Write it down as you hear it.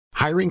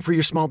Hiring for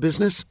your small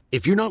business?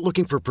 If you're not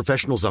looking for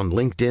professionals on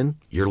LinkedIn,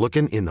 you're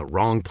looking in the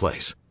wrong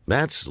place.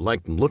 That's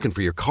like looking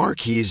for your car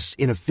keys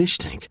in a fish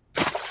tank.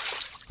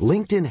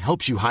 LinkedIn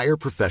helps you hire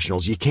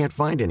professionals you can't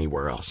find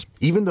anywhere else,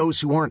 even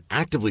those who aren't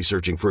actively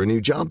searching for a new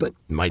job but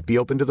might be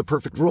open to the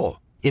perfect role.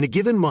 In a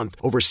given month,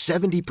 over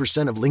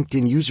 70% of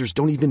LinkedIn users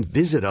don't even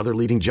visit other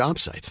leading job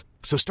sites.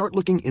 So start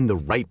looking in the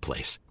right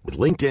place. With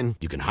LinkedIn,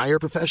 you can hire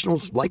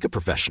professionals like a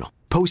professional.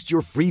 Post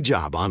your free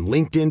job on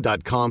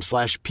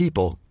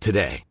linkedin.com/people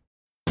today.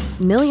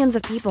 Millions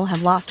of people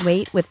have lost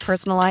weight with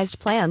personalized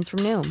plans from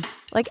Noom.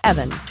 Like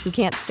Evan, who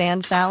can't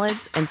stand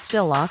salads and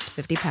still lost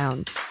 50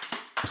 pounds.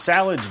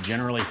 Salads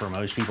generally for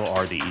most people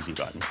are the easy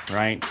button,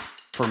 right?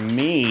 For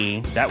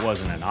me, that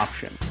wasn't an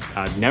option.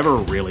 I never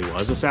really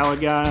was a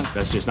salad guy.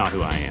 That's just not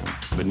who I am.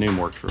 But Noom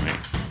worked for me.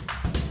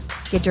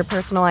 Get your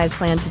personalized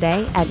plan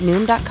today at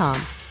Noom.com.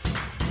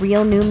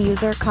 Real Noom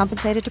user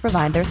compensated to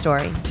provide their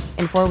story.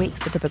 In 4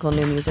 weeks, the typical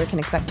Noom user can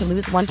expect to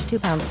lose 1 to 2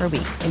 pounds per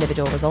week.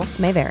 Individual results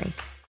may vary.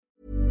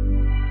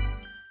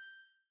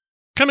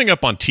 Coming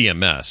up on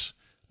TMS,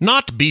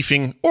 not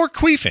beefing or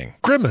queefing.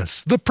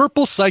 Grimace, the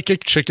purple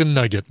psychic chicken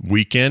nugget.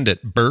 Weekend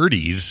at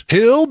Birdie's.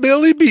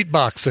 Hillbilly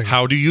beatboxing.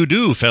 How do you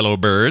do, fellow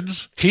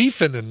birds?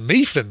 Heefin' and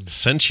meefin'.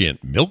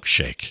 Sentient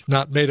milkshake.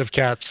 Not made of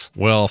cats.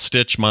 Well,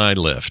 stitch my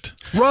lift.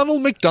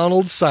 Ronald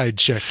McDonald's side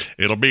chick.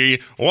 It'll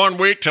be 1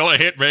 week till I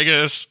hit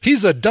Vegas.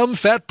 He's a dumb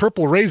fat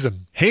purple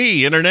raisin.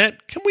 Hey,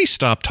 Internet, can we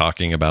stop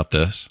talking about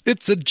this?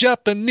 It's a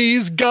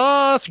Japanese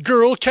goth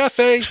girl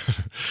cafe.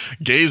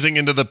 Gazing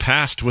into the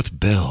past with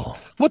Bill.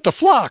 What the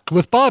Flock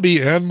with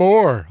Bobby and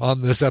more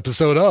on this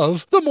episode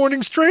of The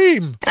Morning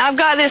Stream. I've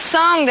got this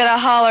song that I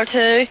holler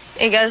to.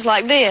 It goes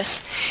like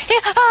this.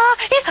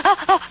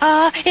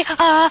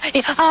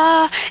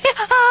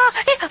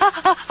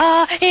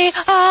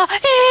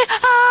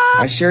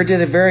 I sure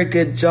did a very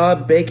good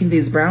job baking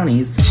these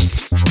brownies.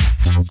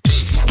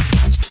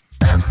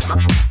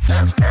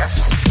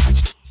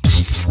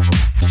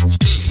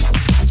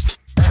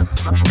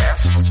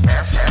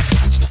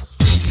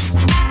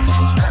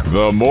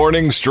 The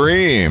Morning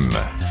Stream.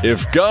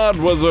 If God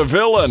was a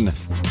villain,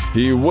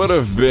 he would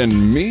have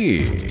been me.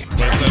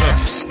 There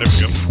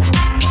we go.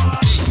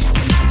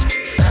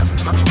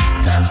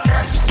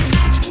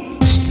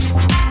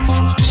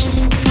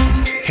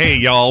 Hey,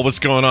 y'all, what's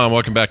going on?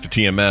 Welcome back to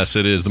TMS.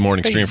 It is the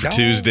morning stream for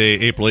Tuesday,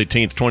 April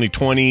 18th,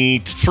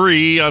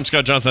 2023. I'm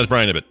Scott Johnson. That's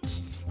Brian Ibbett.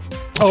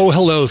 Oh,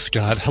 hello,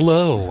 Scott.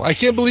 Hello. I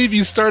can't believe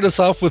you start us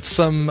off with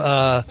some,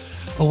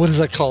 what is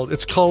that called?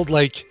 It's called,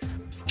 like,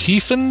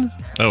 Heefin?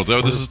 Oh, so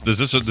is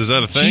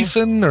that a thing?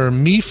 Heefin or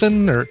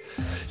Meefin or...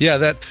 Yeah,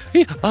 that...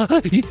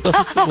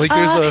 like,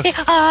 there's a...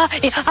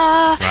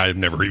 I've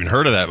never even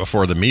heard of that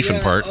before, the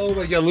Meefin part. Oh,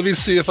 my God. Let me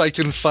see if I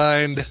can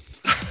find...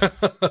 Is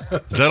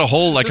that a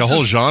whole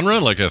genre,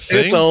 like a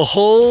thing? It's a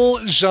whole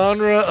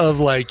genre of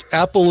like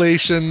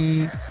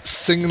Appalachian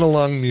singing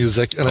along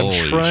music, and I'm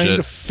trying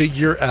to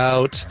figure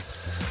out.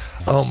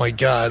 Oh my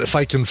God, if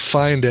I can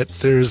find it,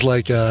 there's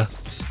like a.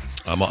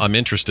 I'm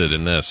interested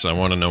in this. I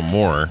want to know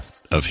more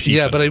of Heefin.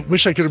 Yeah, but I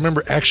wish I could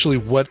remember actually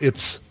what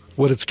it's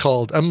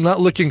called. I'm not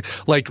looking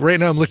like right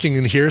now. I'm looking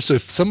in here, so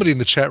if somebody in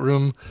the chat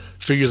room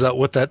figures out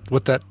what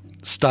that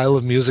style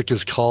of music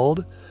is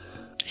called.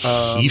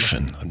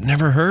 Heefin. I've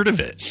never heard of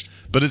it,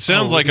 but it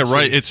sounds like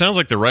it sounds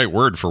like the right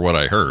word for what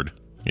I heard.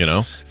 You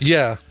know?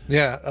 Yeah.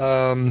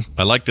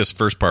 I like this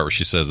first part where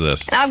she says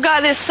this. I've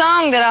got this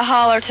song that I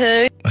holler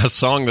to. A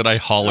song that I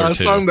holler to. A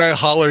song that I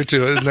holler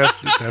to. Isn't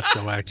that's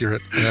so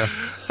accurate? Yeah.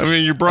 I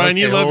mean, Brian,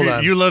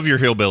 okay, you love your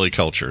hillbilly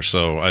culture,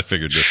 so I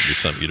figured this would be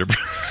something you'd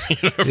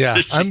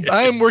Yeah,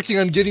 I am working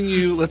on getting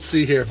you. Let's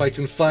see here if I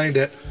can find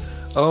it.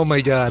 Oh my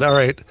God! All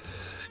right,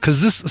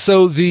 because this.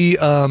 So the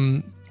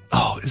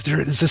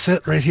is this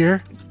it right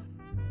here?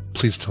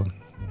 Please tell me.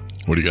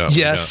 What do you got?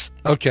 Yes.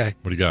 Okay.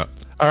 What do you got?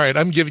 All right,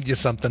 I'm giving you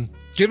something.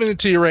 Giving it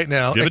to you right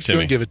now. Give it to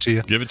me. Give it to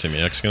you. Give it to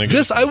me. X gonna give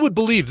this. It to me. I would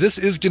believe this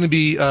is going to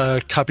be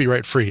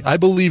copyright free. I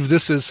believe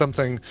this is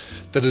something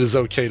that it is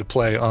okay to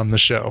play on the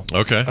show.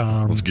 Okay,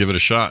 let's give it a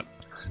shot.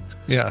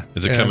 Yeah.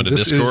 Is it coming to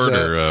Discord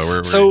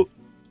or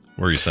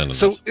where are you sending this?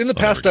 So in the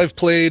past, I've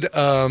played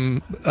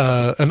an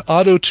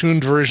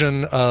auto-tuned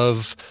version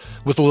of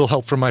 "With a Little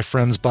Help from My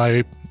Friends"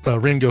 by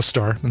Ringo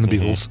Starr and the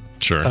Beatles.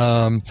 Sure.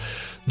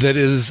 That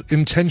is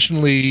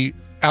intentionally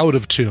out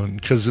of tune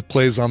because it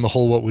plays on the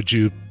whole "What would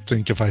you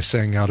think if I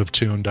sang out of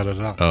tune?" Da da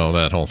da. Oh,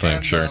 that whole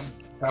thing. Sure.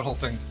 That whole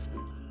thing.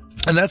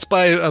 And that's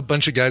by a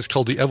bunch of guys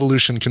called the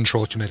Evolution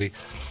Control Committee.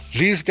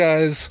 These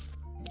guys,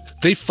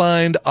 they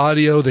find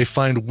audio, they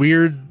find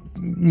weird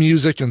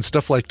music and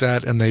stuff like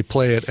that, and they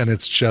play it, and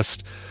it's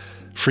just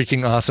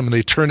freaking awesome. And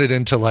they turn it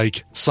into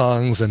like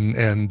songs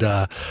and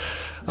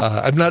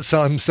I'm not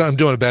selling. I'm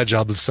doing a bad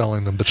job of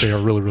selling them, but they are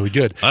really, really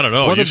good. I don't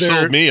know. You've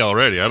sold me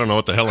already. I don't know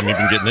what the hell I'm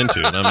even getting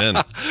into, and I'm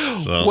in.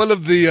 So. One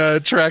of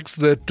the tracks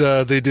that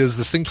they did is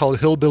this thing called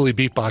Hillbilly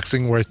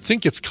Beatboxing, where I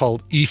think it's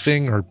called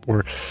Eefing,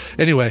 or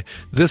anyway,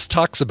 this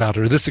talks about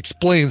it, or this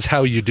explains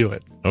how you do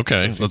it.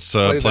 Okay, so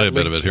let's play a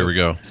bit of it. Here we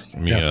go.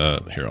 Let me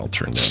here. I'll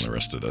turn down the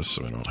rest of this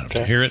so I don't have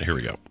to hear it. Here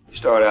we go. You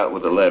start out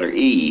with the letter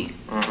E.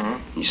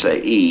 You say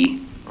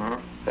E.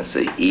 Let's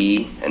say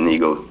E, and then you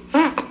go,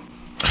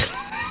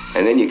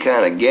 and then you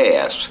kind of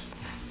gasp.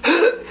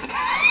 You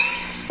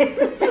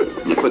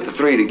put the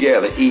three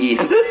together, E,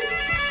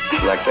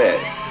 like that.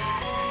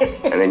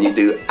 And then you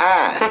do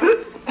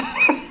I.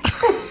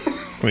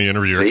 The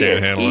interviewer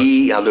can't handle it.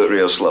 E, I'll do it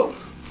real slow.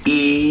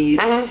 E,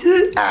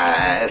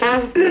 eyes,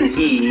 E,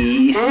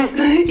 E,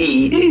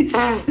 E,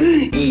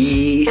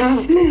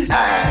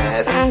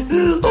 eyes,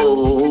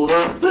 oh,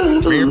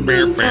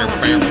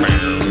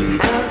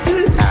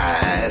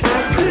 eyes,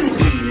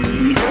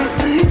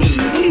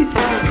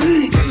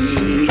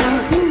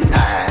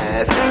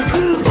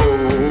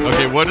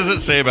 Okay, what does it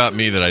say about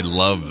me that I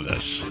love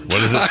this? What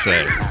does it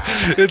say?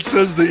 It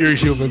says that you're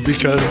human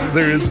because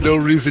there is no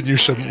reason you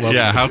shouldn't love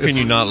Yeah, this. how can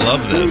you not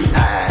love this?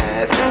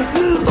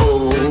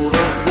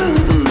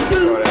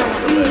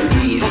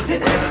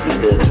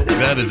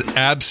 That is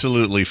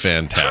absolutely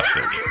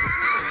fantastic.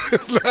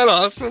 Isn't that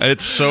awesome?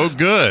 It's so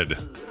good.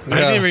 Yeah. I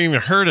hadn't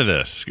even heard of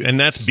this. And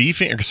that's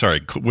beefing.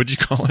 Sorry, what'd you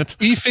call it?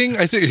 Eefing?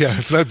 I think, yeah,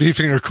 it's not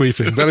beefing or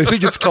queefing, but I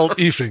think it's called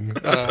eefing.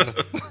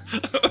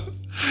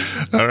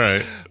 All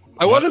right.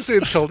 I want to say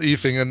it's called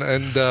eefing, and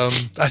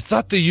I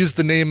thought they used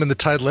the name in the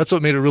title. That's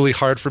what made it really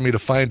hard for me to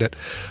find it.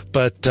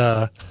 But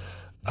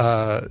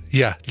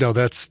yeah, no,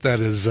 that's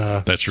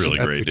really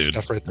great, dude.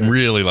 Stuff right there.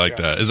 Really like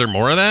that. Is there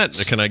more of that?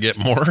 Can I get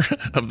more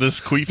of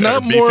this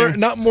queefing?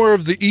 Not more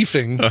of the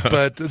eefing,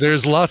 but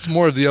there's lots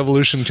more of the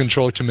Evolution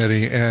Control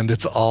Committee, and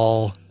it's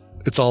all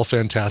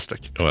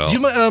fantastic. Well,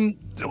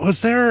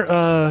 was there?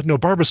 No,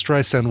 Barbra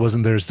Streisand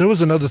wasn't theirs. There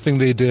was another thing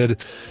they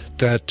did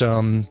that.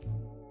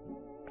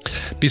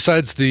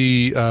 Besides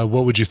the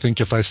what would you think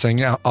if I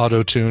sang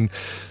auto-tune,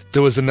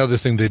 there was another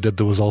thing they did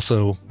that was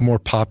also more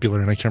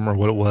popular, and I can't remember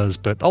what it was,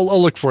 but I'll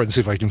look for it and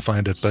see if I can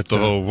find it. But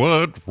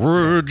what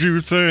would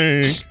you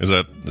think? Is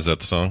that the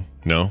song?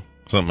 No,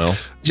 something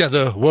else.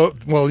 Yeah,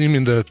 well, you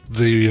mean the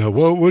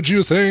what would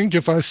you think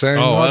if I sang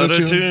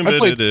auto-tune?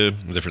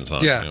 Different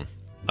song. Yeah.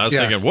 I was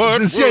thinking,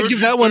 what? See, I'd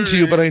give that one to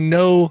you, but I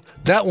know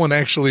that one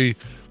actually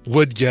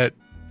would get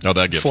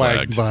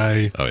flagged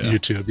by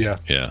YouTube. Yeah.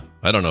 Yeah.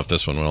 I don't know if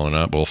this one will or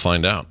not, but we'll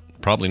find out.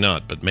 Probably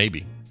not, but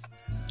maybe.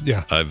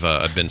 Yeah. I've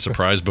been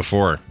surprised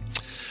before.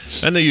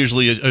 And they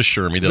usually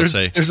assure me. They'll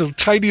say there's a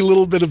tiny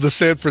little bit of the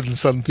Sanford and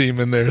Son theme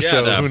in there,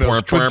 so who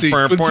knows? Quincy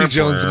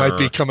Jones might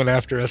be coming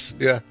after us.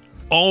 Yeah.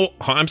 Oh,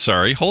 I'm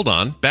sorry. Hold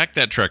on. Back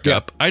that track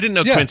up. I didn't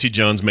know Quincy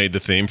Jones made the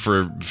theme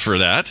for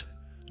that.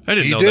 I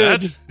didn't know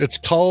that. It's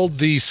called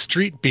The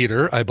Street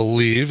Beater, I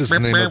believe, is the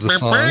name of the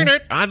song.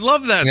 I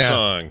love that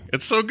song.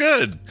 It's so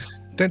good.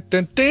 Yeah,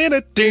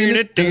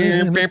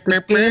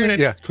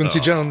 Quincy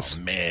Jones.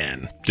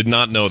 Man, did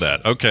not know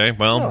that. Okay,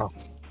 well,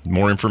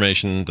 more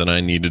information than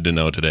I needed to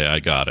know today. I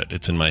got it.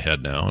 It's in my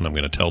head now, and I'm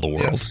going to tell the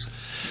world.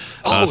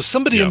 Yes.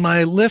 Somebody in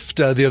my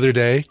Lyft the other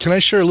day. Can I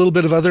share a little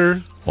bit of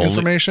other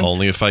information?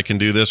 Only if I can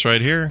do this right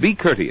here. Be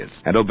courteous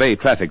and obey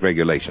traffic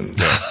regulations.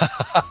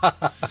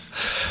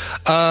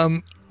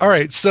 All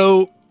right,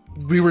 so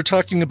we were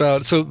talking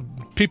about, so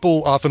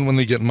people often when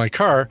they get in my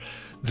car,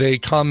 they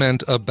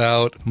comment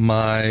about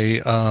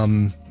my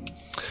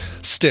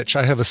Stitch.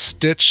 I have a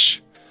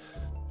Stitch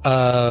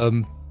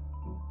Stitch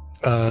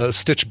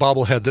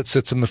bobblehead that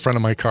sits in the front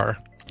of my car.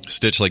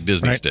 Stitch like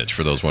Disney Stitch,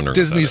 for those wondering.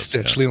 Disney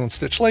Stitch, Lilo and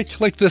Stitch,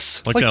 like this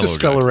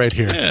fella right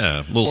here.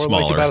 Yeah, a little or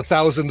smaller. Like about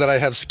 1,000 that I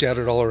have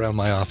scattered all around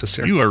my office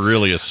here. You are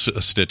really a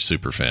Stitch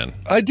super fan.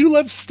 I do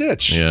love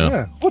Stitch.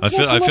 Yeah.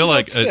 I feel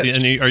like.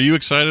 Are you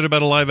excited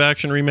about a live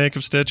action remake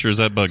of Stitch, or does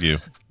that bug you?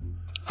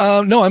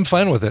 No, I'm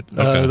fine with it.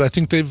 Okay. I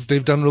think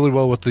they've done really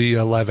well with the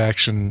live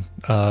action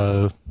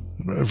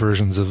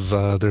versions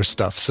of their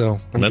stuff. So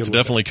that's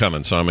definitely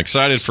coming. So I'm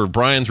excited for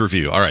Brian's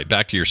review. All right,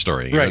 back to your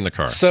story. You're in the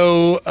car.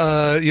 So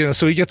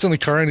so he gets in the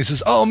car and he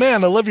says, "Oh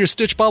man, I love your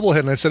Stitch bobblehead."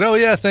 And I said, "Oh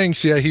yeah,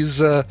 thanks. Yeah,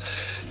 he's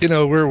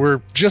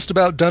we're just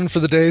about done for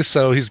the day."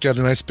 So he's got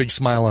a nice big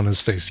smile on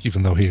his face,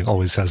 even though he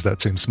always has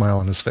that same smile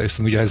on his face.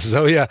 And the guy says,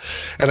 "Oh yeah,"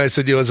 and I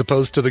said, as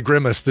opposed to the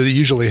grimace that he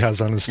usually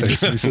has on his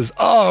face. And he says,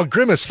 "Oh,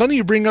 grimace. Funny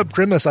you bring up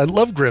grimace. I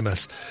love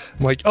grimace."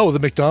 I'm like, "Oh, the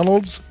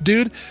McDonald's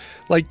dude."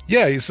 Like,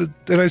 yeah, he said,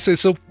 and I say,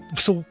 so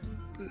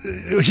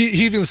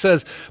he even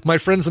says, my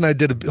friends and I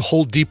did a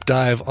whole deep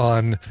dive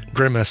on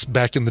Grimace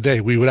back in the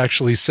day. We would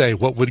actually say,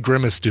 what would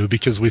Grimace do?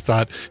 Because we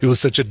thought it was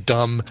such a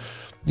dumb,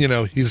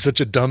 he's such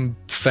a dumb,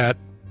 fat,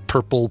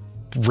 purple,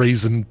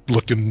 raisin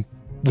looking.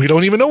 We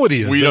don't even know what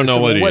he is. We don't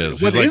know what he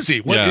is. What is he?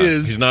 What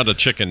is? He's not a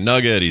chicken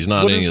nugget. He's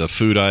not any of the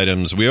food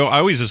items. I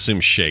always assume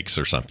shakes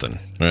or something,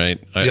 right?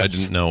 I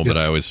didn't know, but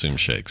I always assume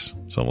shakes.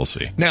 So we'll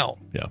see. Now,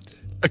 yeah.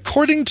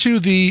 According to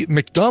the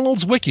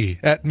McDonald's wiki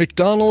at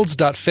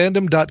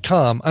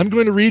mcdonalds.fandom.com, I'm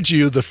going to read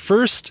you the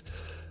first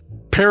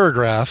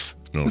paragraph.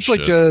 It's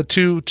like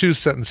two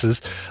sentences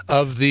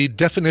of the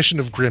definition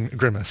of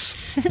grimace.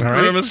 All right?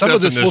 Grimace Some definition.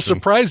 of this will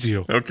surprise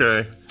you.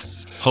 Okay.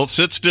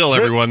 Sit still,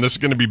 everyone. This is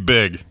going to be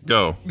big.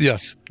 Go.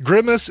 Yes.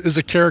 Grimace is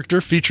a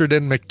character featured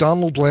in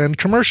McDonaldland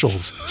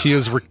commercials. He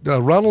is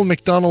Ronald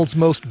McDonald's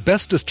most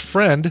bestest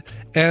friend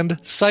and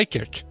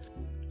psychic.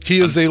 He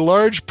is a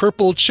large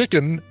purple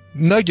chicken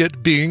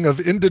nugget being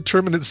of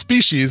indeterminate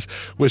species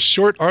with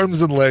short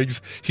arms and legs.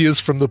 He is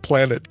from the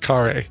planet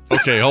Kare.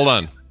 Okay, hold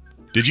on.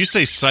 Did you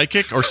say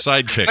psychic or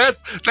sidekick?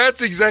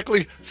 That's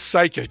exactly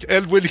psychic.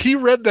 And when he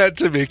read that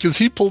to me, because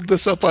he pulled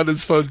this up on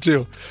his phone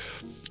too,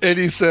 and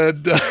he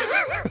said,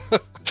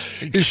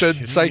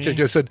 psychic.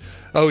 I said,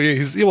 oh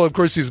yeah, of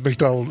course he's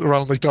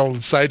Ronald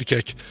McDonald's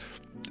sidekick.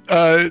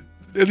 And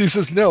he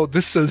says, no,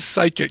 this says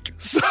psychic.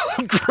 So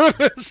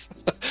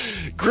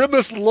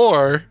Grimace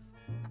lore.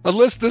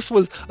 Unless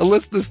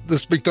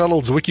this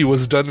McDonald's wiki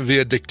was done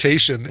via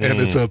dictation and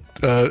it's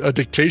a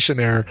dictation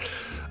error,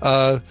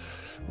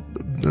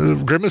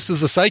 Grimace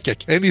is a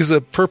psychic and he's a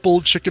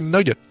purple chicken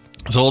nugget.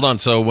 So hold on.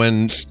 So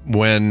when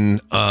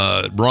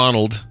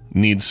Ronald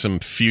needs some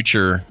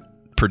future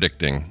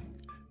predicting,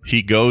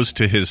 he goes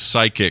to his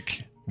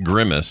psychic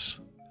Grimace,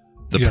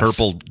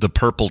 the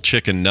purple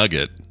chicken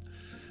nugget,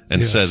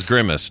 and says,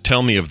 "Grimace,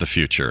 tell me of the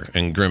future."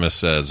 And Grimace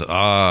says,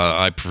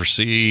 "I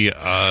foresee."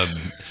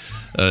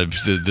 We're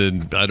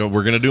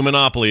going to do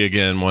Monopoly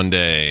again one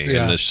day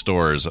in the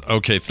stores.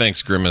 Okay,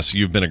 thanks, Grimace.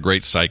 You've been a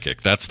great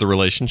psychic. That's the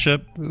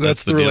relationship?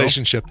 That's the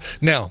relationship.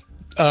 Now,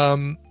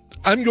 I'm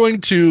going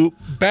to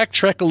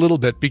backtrack a little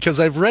bit because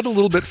I've read a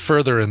little bit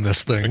further in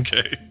this thing.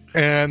 Okay.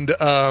 And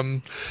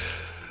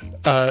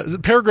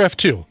paragraph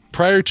 2.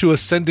 Prior to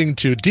ascending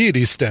to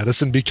deity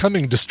status and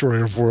becoming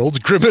Destroyer of Worlds,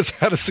 Grimace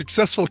had a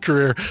successful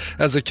career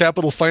as a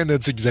capital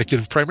finance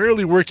executive,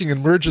 primarily working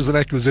in mergers and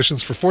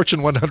acquisitions for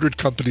Fortune 100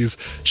 companies,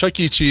 Chuck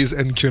E. Cheese,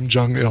 and Kim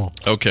Jong-il.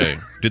 Okay.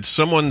 Did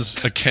someone's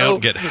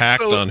account get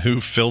hacked on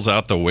who fills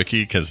out the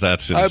wiki? Because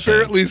that's insane.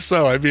 Apparently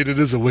so. I mean, it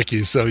is a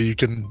wiki, so you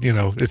can,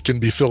 it can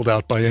be filled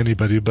out by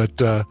anybody,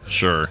 but...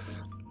 Sure.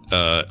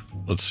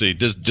 Let's see.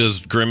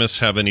 Does Grimace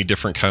have any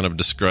different kind of...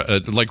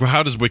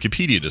 how does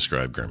Wikipedia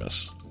describe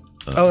Grimace?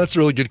 That's a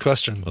really good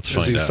question. Let's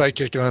find out. Is he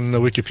psychic on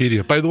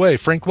Wikipedia? By the way,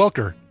 Frank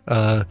Welker.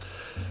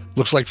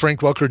 Looks like Frank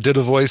Welker did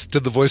the voice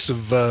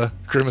of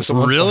Grimace. At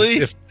one really?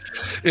 Point.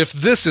 If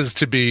this is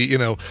to be,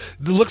 it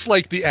looks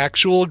like the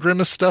actual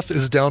Grimace stuff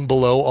is down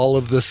below all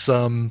of this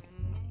other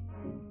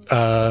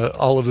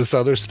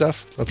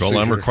stuff.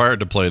 I'm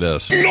required to play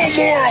this. No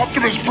more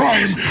Optimus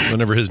Prime.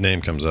 Whenever his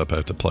name comes up, I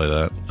have to play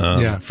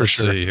that. For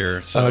sure. Let's see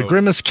here. So,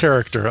 Grimace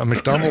character, a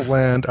McDonald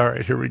Land. All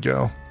right, here we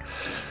go.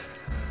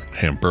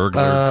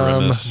 Hamburglar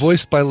Grimace.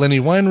 Voiced by Lenny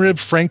Weinrib,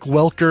 Frank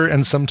Welker,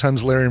 and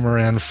sometimes Larry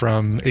Moran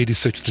from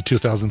 86 to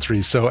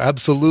 2003. So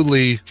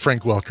absolutely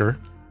Frank Welker.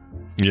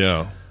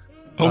 Yeah.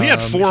 Oh, he had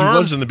 4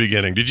 arms in the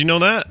beginning. Did you know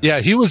that? Yeah,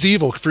 he was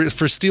evil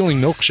for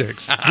stealing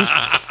milkshakes.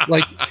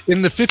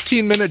 In the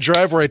 15-minute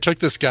drive where I took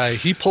this guy,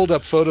 he pulled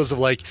up photos of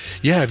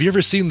have you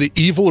ever seen the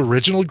evil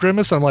original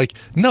Grimace? I'm like,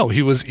 no,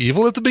 he was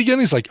evil at the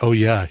beginning. He's like, oh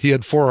yeah, he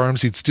had 4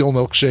 arms. He'd steal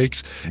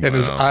milkshakes, and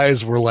his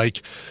eyes were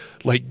like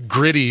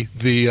Gritty,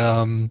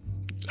 the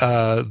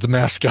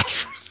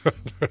mascot.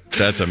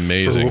 That's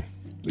amazing.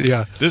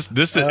 Yeah.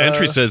 This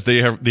entry says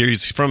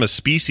he's from a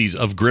species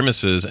of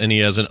grimaces, and he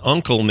has an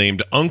uncle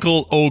named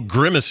Uncle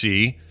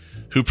O'Grimacy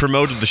who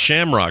promoted the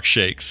Shamrock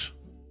Shakes.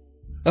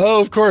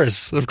 Oh, of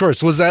course.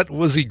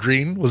 Was he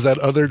green? Was that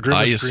other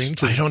Grimace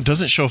green? It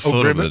doesn't show a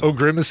photo of it.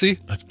 O'Grimacy?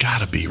 That's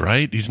gotta be,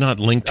 right? He's not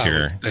linked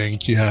here.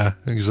 Yeah,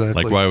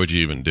 exactly. Why would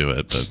you even do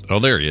it? But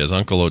there he is,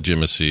 Uncle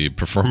O'Grimacy,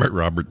 performer at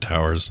Robert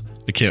Towers.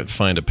 I can't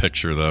find a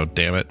picture though,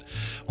 damn it.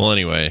 Well,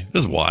 anyway,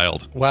 this is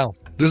wild. Wow.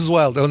 This is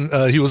wild.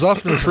 He was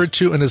often referred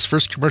to in his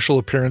first commercial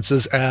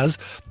appearances as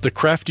the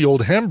crafty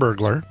old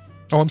Hamburglar.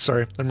 Oh, I'm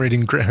sorry. I'm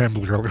reading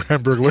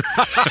Hamburglar.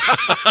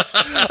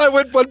 I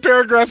went one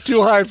paragraph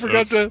too high. I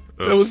forgot to.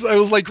 I was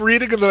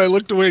reading and then I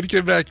looked away and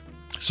came back.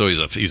 So he's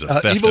a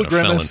theft evil and a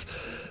Grimace,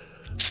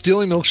 felon.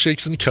 Stealing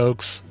milkshakes and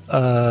cokes.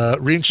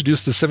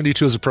 Reintroduced to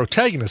 72 as a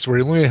protagonist, where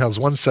he only has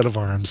 1 set of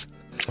arms.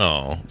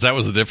 Oh, that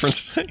was the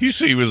difference. You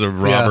see, he was a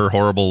robber,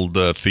 horrible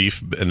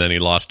thief, and then he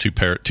lost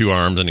 2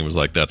 arms, and he was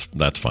like,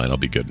 "That's fine. I'll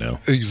be good now."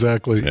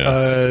 Exactly.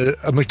 Yeah.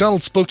 A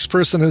McDonald's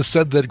spokesperson has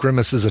said that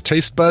Grimace is a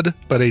taste bud,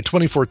 but a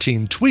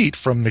 2014 tweet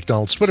from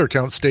McDonald's Twitter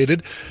account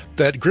stated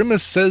that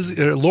Grimace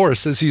Laura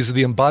says he's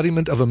the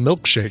embodiment of a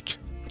milkshake.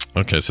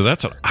 Okay, so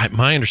that's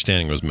my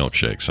understanding was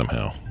milkshake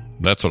somehow.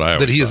 That's what I always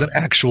thought. That he is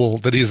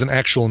an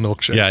actual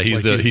milkshake. Yeah,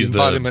 he's the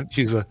embodiment.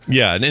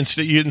 And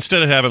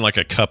instead of having like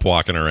a cup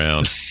walking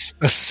around,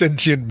 a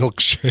sentient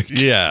milkshake.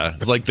 Yeah,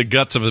 it's like the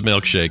guts of a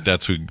milkshake.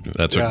 That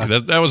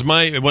was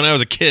when I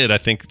was a kid. I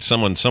think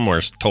someone somewhere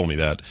told me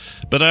that,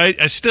 but I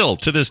still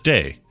to this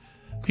day,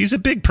 he's a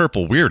big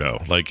purple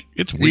weirdo. Like,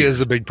 it's weird. He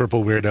is a big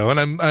purple weirdo,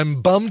 and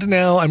I'm bummed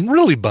now. I'm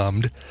really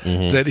bummed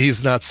that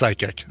he's not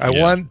psychic. I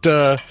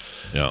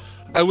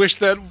wish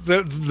that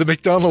the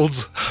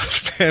McDonald's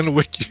fan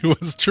wiki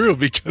was true,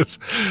 because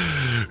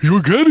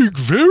you're getting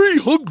very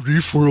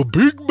hungry for a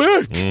Big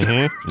Mac.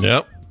 Mm-hmm.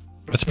 Yep.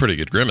 That's a pretty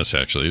good grimace,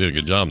 actually. You did a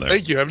good job there.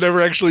 Thank you. I've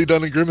never actually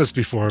done a grimace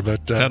before,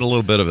 but had a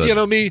little bit of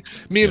a me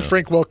and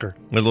Frank Welker.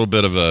 A little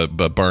bit of a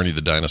Barney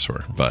the dinosaur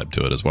vibe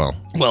to it as well.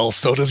 Well,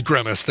 so does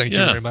grimace. Thank you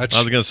very much. I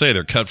was going to say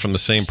they're cut from the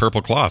same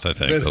purple cloth. I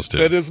think those two.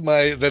 That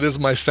is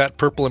my fat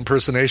purple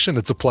impersonation.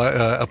 It's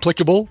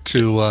applicable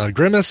to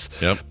grimace,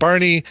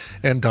 Barney,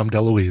 and Dom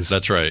DeLuise.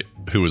 That's right.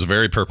 Who was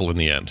very purple in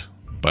the end.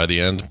 By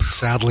the end,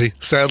 sadly,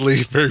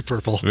 very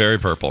purple. Very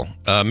purple.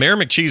 Mayor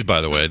McCheese,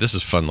 by the way, this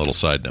is a fun little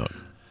side note.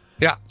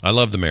 Yeah, I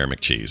love the Mayor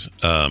McCheese.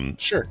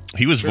 Sure,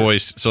 he was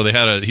voiced. So they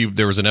had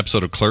there was an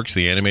episode of Clerks,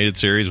 the animated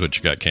series,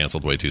 which got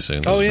canceled way too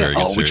soon. Very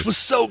good which was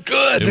so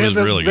good. It was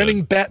really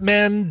running good.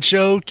 Batman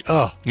joke.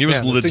 Oh, it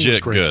was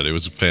legit good. It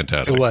was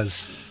fantastic. It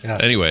was. Yeah.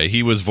 Anyway,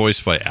 he was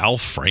voiced by Al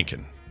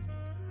Franken.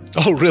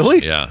 Oh,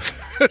 really? Yeah.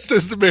 This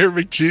is the Mayor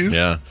McCheese.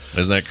 Yeah,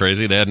 isn't that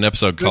crazy? They had an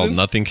episode called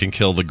 "Nothing Can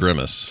Kill the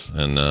Grimace,"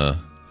 and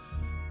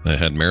they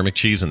had Mayor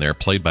McCheese in there,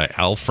 played by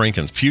Al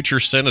Franken,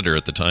 future senator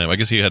at the time. I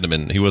guess he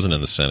wasn't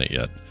in the Senate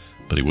yet,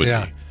 but he would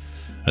be.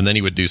 And then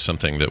he would do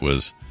something that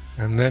was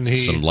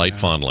some light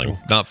fondling.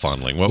 Not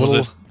fondling. What was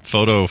it?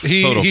 Photo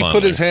fondling. He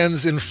put his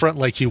hands in front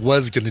like he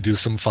was going to do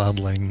some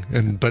fondling,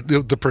 but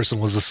the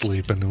person was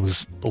asleep, and it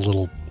was a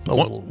little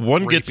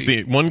one gets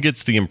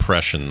the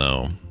impression,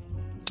 though,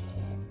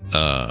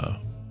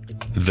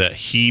 that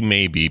he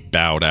maybe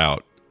bowed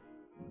out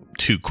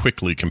too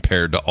quickly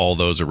compared to all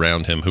those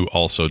around him who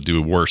also do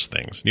worse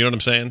things. You know what I'm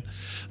saying?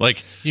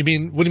 Like, what do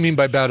you mean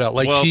by bowed out?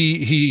 Like,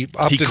 he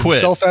opted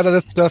himself out of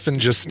that stuff and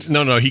just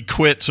no, he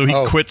quit. So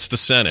he quits the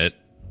Senate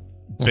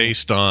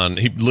based on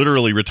he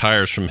literally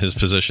retires from his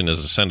position as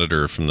a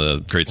senator from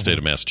the great state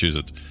of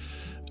Massachusetts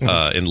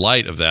in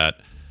light of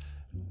that.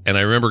 And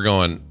I remember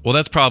going, well,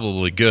 that's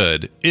probably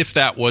good if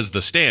that was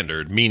the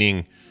standard,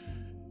 meaning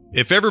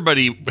if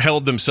everybody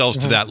held themselves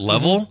to that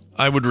level,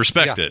 I would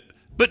respect it.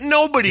 But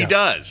nobody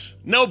does.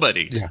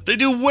 Nobody. Yeah. They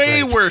do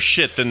way worse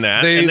shit than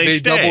that, and they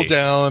stay. Double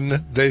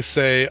down. They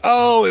say,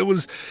 "Oh, it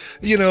was,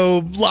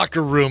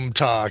 locker room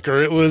talk,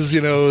 or it was, I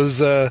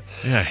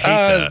hate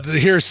that. The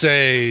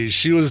hearsay.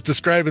 She was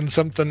describing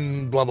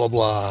something, blah blah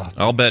blah."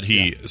 I'll bet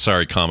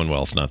sorry,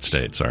 Commonwealth, not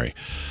state. Sorry.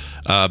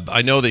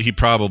 I know that he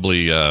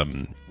probably,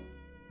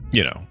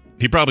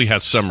 he probably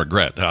has some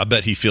regret. I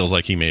bet he feels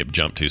like he may have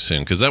jumped too soon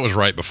because that was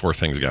right before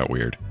things got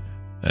weird.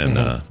 And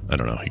I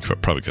don't know. He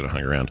probably could have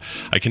hung around.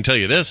 I can tell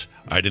you this.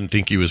 I didn't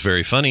think he was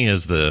very funny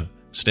as the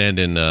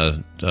stand-in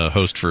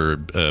host for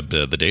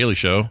the Daily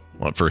Show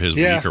for his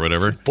week or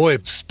whatever. Boy,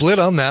 split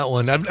on that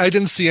one. I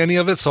didn't see any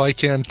of it, so I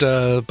can't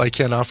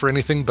offer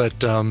anything.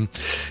 But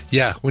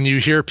when you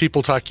hear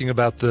people talking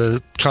about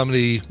the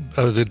comedy,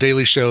 the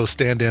Daily Show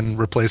stand-in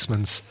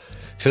replacements,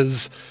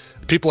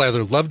 people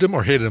either loved him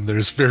or hated him.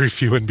 There's very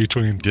few in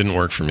between. Didn't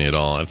work for me at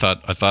all. I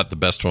thought the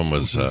best one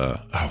was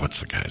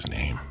what's the guy's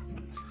name?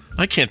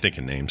 I can't think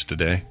of names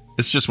today.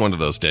 It's just one of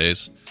those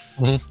days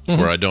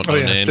where I don't know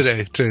names.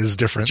 Today is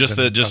different. Just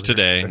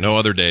today. Days. No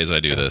other days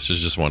I do this. It's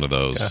just one of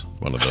those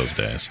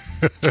days.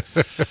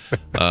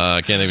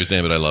 I can't think of his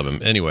name, but I love him.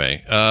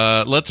 Anyway,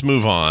 let's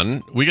move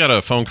on. We got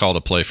a phone call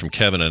to play from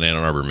Kevin in Ann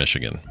Arbor,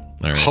 Michigan.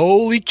 All right.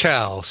 Holy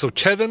cow. So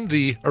Kevin,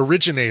 the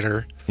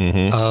originator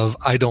of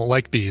I Don't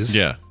Like Bees.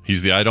 Yeah,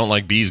 he's the I Don't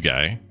Like Bees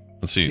guy.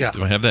 Let's see.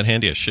 Do I have that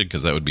handy? I should,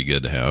 because that would be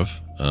good to have.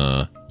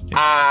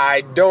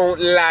 I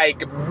don't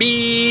like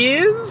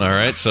bees. All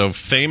right, so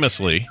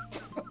famously,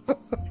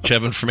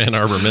 Kevin from Ann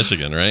Arbor,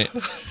 Michigan, right?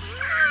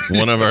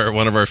 One of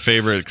our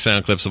favorite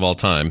sound clips of all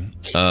time.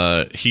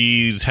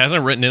 He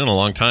hasn't written in a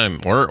long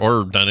time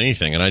or done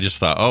anything, and I just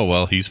thought, oh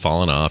well, he's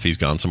fallen off. He's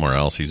gone somewhere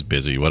else. He's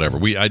busy. Whatever.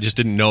 I just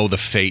didn't know the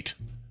fate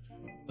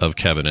of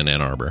Kevin in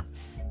Ann Arbor.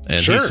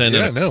 And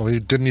we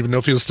didn't even know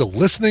if he was still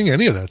listening.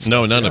 Any of that stuff.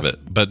 No, none of it.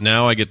 But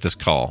now I get this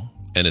call,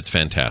 and it's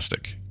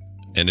fantastic.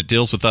 And it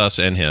deals with us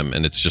and him,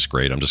 and it's just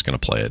great. I'm just going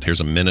to play it. Here's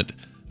a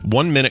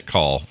 1 minute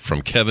call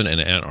from Kevin in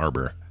Ann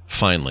Arbor.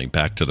 Finally,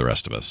 back to the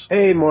rest of us.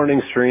 Hey,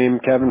 morning stream.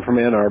 Kevin from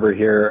Ann Arbor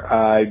here.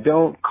 I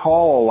don't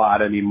call a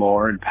lot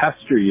anymore and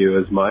pester you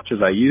as much as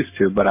I used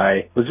to, but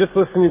I was just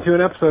listening to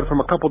an episode from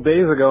a couple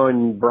days ago,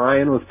 and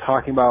Brian was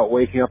talking about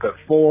waking up at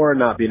 4,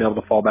 not being able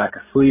to fall back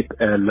asleep,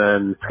 and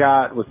then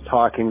Scott was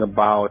talking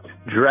about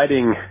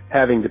dreading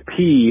having to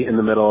pee in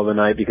the middle of the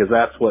night because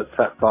that's what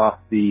sets off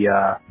the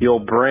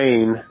old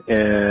brain,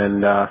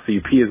 and so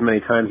you pee as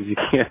many times as you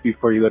can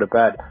before you go to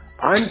bed.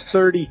 I'm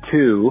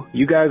 32.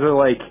 You guys are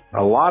like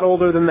a lot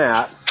older than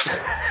that.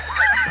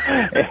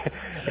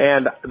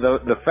 And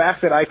the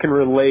fact that I can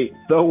relate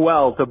so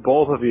well to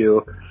both of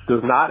you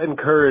does not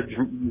encourage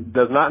me,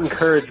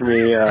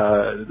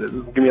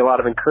 give me a lot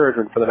of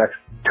encouragement for the next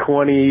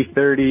 20,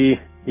 30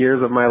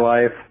 years of my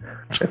life.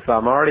 So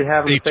I'm already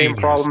having the same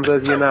problems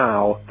as you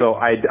now. So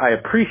I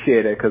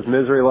appreciate it because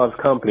misery loves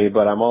company,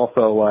 but I'm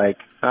also like,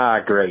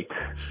 great.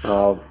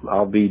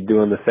 I'll be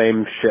doing the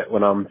same shit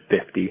when I'm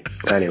 50.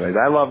 Anyways,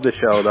 I love the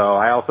show though.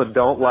 I also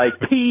don't like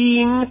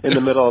peeing in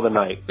the middle of the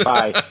night.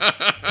 Bye.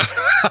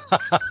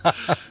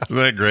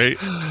 Isn't that great?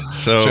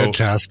 So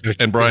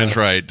fantastic. And Brian's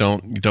right.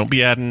 Don't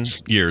be adding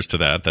years to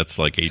that. That's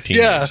like 18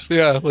 years.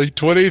 Yeah, like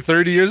 20,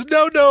 30 years.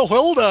 No,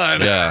 hold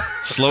on. Yeah.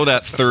 Slow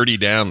that 30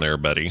 down there,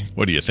 buddy.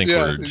 What do you think?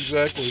 We're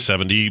exactly.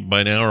 70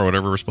 by now or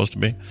whatever we're supposed to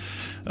be?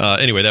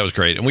 Anyway, that was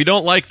great. And we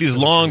don't like these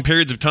long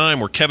periods of time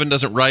where Kevin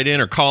doesn't write in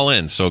or call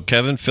in. So,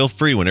 Kevin, feel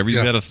free whenever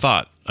you've got a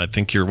thought. I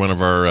think you're one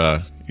of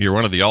our you're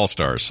one of the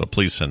all-stars, so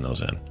please send those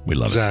in. We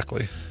love it.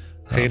 Exactly.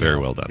 Hey, very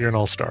well done. You're an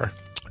all-star.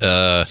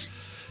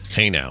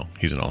 Hey, now.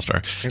 He's an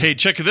all-star. Hey,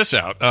 check this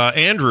out.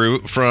 Andrew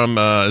from,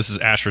 this is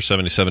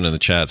Asher77 in the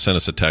chat, sent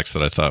us a text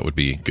that I thought would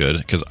be good,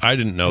 because I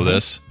didn't know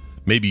this.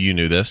 Maybe you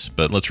knew this,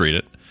 but let's read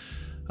it.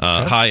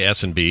 Hi,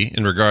 S&B.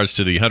 In regards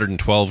to the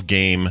 112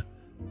 game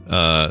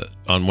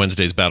on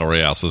Wednesday's Battle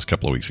Royale, so this was a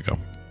couple of weeks ago.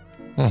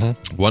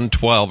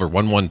 112 or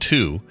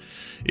 112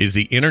 is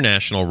the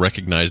international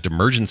recognized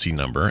emergency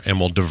number and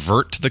will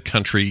divert to the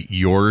country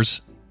your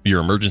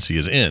emergency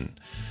is in.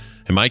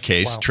 In my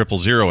case,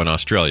 000 in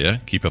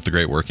Australia. Keep up the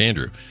great work,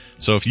 Andrew.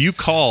 So if you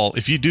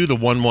do the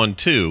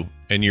 112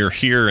 and you're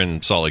here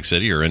in Salt Lake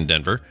City or in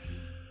Denver,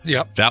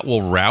 that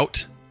will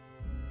route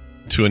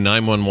to a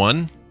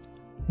 911.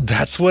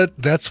 That's what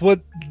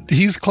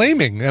he's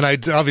claiming, and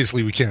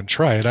obviously we can't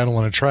try it. I don't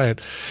want to try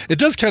it. It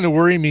does kind of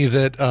worry me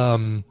that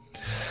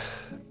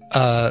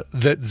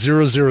that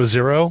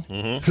 000,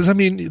 because I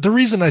mean the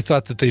reason I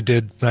thought that they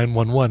did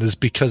 911 is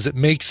because it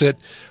makes it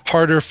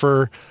harder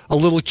for a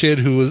little kid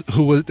who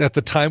at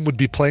the time would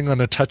be playing on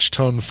a touch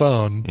tone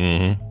phone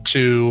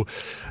to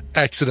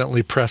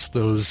accidentally press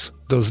those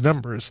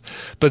numbers.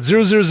 But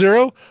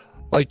 000,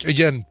 like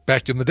again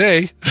back in the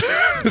day.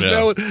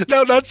 Now,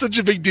 not such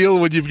a big deal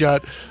when you've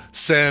got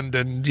send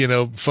and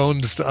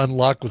phones to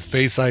unlock with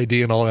Face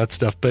ID and all that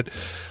stuff. But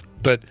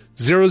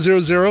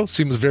 000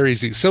 seems very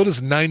easy. So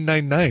does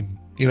 999.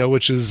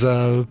 Which is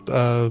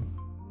I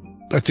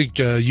think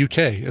UK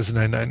is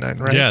 999,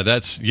 right? Yeah,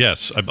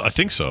 yes, I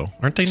think so.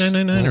 Aren't they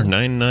 999 or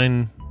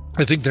 99?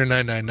 I think they're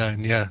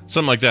 999. Yeah,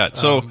 something like that.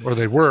 So or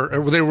they were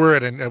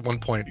at one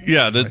point.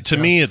 Yeah, to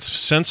me, it's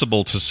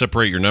sensible to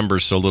separate your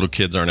numbers so little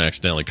kids aren't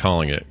accidentally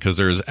calling it, because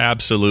there's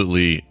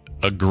absolutely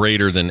a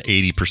greater than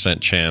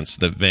 80% chance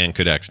that Van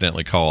could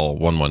accidentally call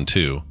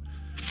 112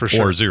 for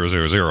sure, or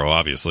 000,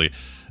 obviously,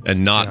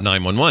 and not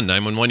 911.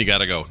 911, you got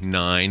to go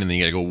 9, and then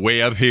you got to go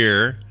way up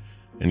here,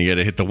 and you got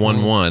to hit the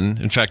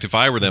 11. In fact, if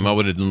I were them, I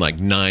would have done like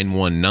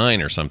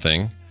 919 or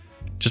something,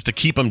 just to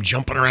keep them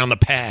jumping around the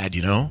pad,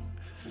 So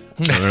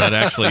they're not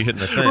actually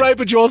hitting the thing. Right,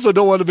 but you also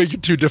don't want to make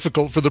it too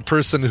difficult for the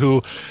person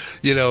who,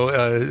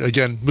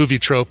 again, movie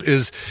trope,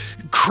 is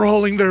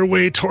crawling their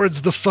way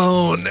towards the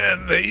phone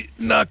and they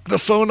knock the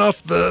phone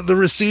off the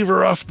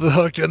receiver off the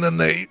hook, and then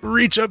they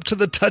reach up to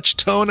the touch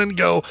tone and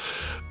go,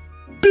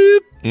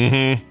 beep.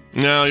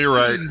 No, you're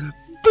right.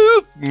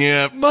 Boop.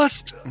 Yeah.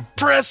 Must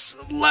press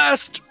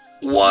last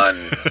one.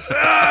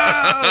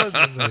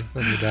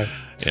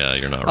 Yeah,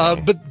 you're not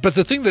wrong. But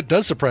the thing that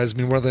does surprise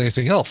me more than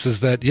anything else is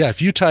that, if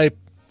you type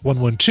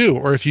 112,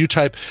 or if you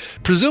type,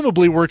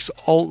 presumably works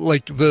all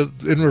like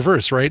in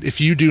reverse, right?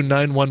 If you do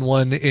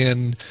 911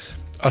 in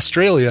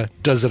Australia,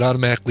 does it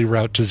automatically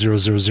route to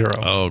 000?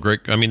 Oh,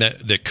 great. I mean,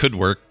 that could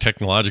work.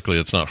 Technologically,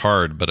 it's not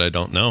hard, but I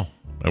don't know.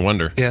 I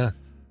wonder. Yeah.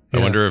 I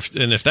wonder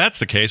if that's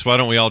the case, why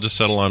don't we all just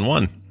settle on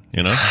one?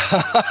 Right?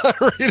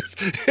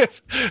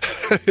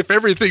 If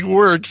everything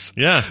works,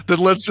 then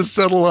let's just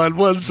settle on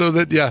one, so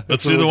that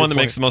let's do the one that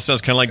makes the most sense,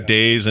 kind of like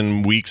days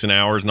and weeks and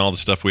hours and all the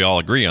stuff we all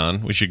agree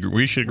on. We should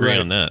agree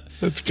on that.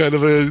 That's kind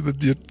of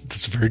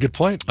that's a very good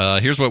point.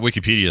 Here's what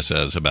Wikipedia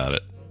says about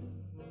it.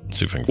 Let's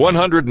see if I can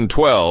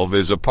 112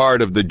 is a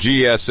part of the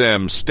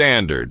GSM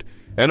standard,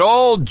 and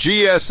all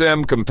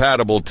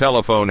GSM-compatible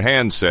telephone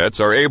handsets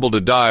are able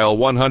to dial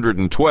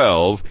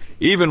 112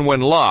 even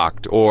when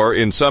locked or,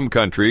 in some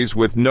countries,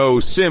 with no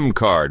SIM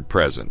card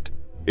present.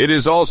 It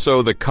is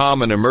also the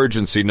common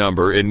emergency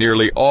number in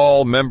nearly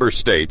all member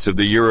states of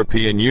the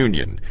European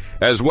Union,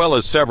 as well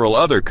as several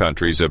other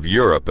countries of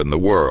Europe and the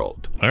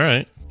world. All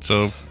right.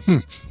 So,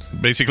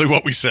 basically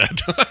what we said.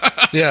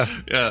 Yeah.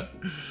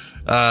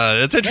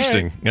 That's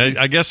interesting. Right.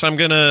 I guess I'm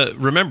going to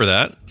remember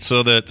that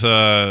so that,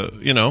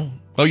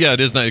 Oh, yeah, it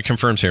is. It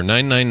confirms here.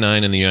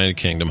 999 in the United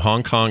Kingdom.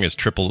 Hong Kong is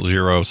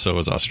 000, so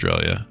is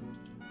Australia.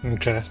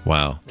 Okay.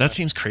 Wow. That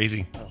seems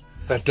crazy.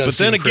 That does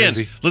seem crazy. But then again,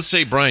 crazy. Let's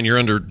say, Brian, you're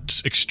under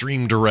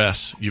extreme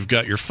duress. You've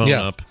got your phone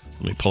up.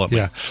 Let me pull up my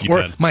keypad.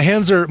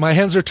 Or my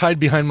hands are tied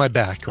behind my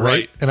back,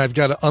 right? And I've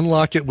got to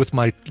unlock it with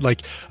I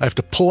have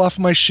to pull off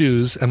my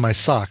shoes and my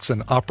socks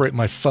and operate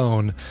my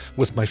phone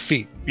with my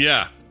feet.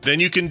 Yeah.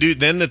 Then you can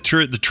then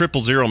the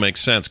 000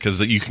 makes sense, because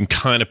you can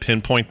kind of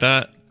pinpoint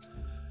that.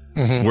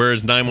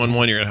 Whereas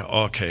 911, you're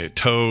okay,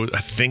 toe, I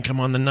think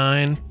I'm on the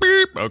 9.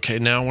 Beep. Okay,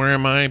 now where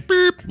am I?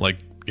 Beep.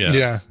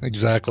 Yeah,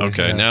 exactly.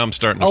 Okay, now I'm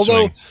starting to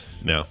swing.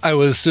 No. I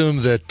would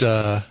assume that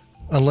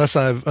unless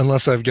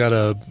I've got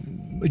a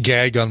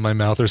gag on my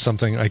mouth or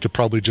something, I could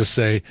probably just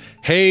say,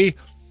 "Hey,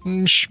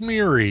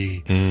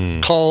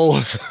 Schmeary.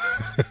 Call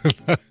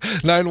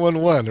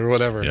 911 or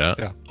whatever.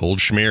 Yeah. Old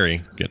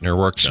Schmeary getting her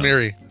work done.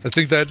 Schmeary. I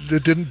think that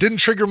it didn't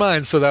trigger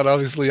mine, so that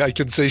obviously I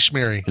can say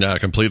Schmeary. Yeah, it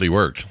completely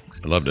worked.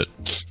 I loved it.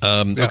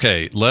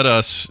 Okay, let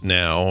us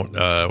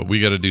now.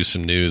 We got to do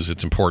some news.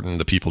 It's important.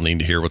 The people need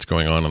to hear what's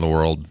going on in the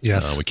world.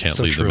 Yes, we can't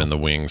so leave true. them in the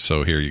wings.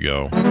 So here you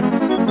go.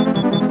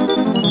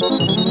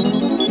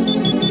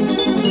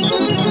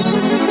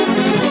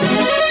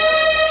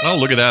 Oh,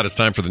 look at that. It's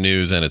time for the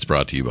news, and it's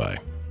brought to you by...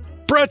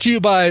 Brought to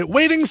you by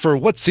waiting for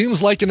what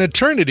seems like an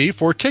eternity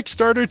for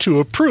Kickstarter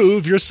to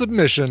approve your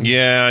submission.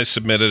 Yeah, I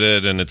submitted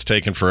it, and it's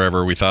taken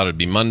forever. We thought it'd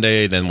be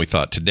Monday, then we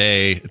thought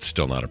today. It's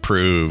still not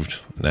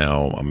approved.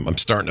 Now, I'm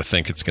starting to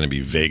think it's going to be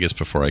Vegas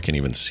before I can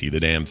even see the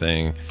damn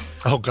thing.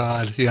 Oh,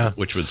 God, yeah.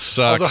 Which would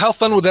suck. Although, how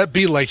fun would that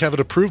be, like, have it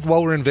approved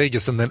while we're in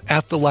Vegas, and then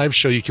at the live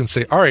show you can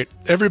say, all right,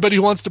 everybody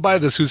who wants to buy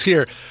this, who's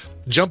here,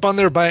 jump on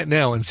there, buy it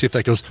now, and see if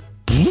that goes...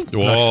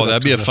 Whoa,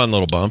 that'd be a fun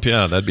little bump.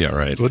 Yeah, that'd be all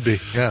right. Would be,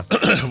 yeah.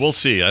 We'll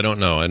see. I don't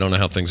know. I don't know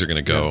how things are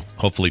going to go. Yeah.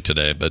 Hopefully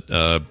today, but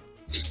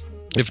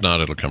if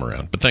not, it'll come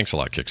around. But thanks a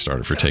lot,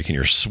 Kickstarter, for taking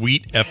your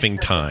sweet effing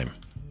time.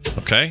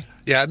 Okay?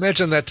 Yeah, I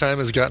imagine that time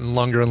has gotten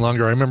longer and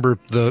longer. I remember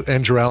the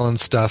Andrew Allen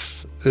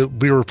stuff.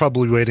 We were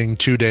probably waiting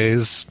 2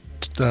 days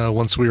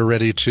once we were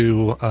ready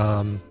to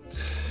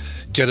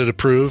get it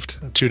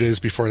approved, 2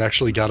 days before it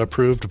actually got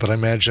approved. But I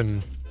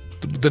imagine...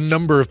 the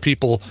number of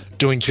people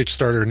doing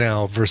Kickstarter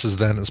now versus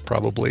then is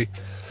probably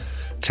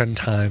 10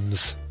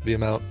 times the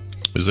amount.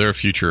 Is there a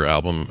future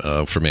album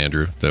from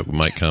Andrew that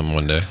might come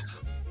one day?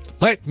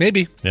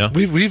 Maybe. Yeah.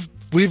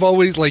 We've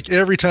always, like,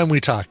 every time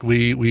we talk,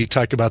 we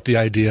talk about the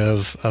idea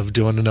of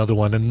doing another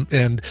one,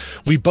 and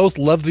we both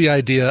love the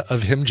idea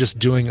of him just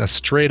doing a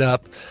straight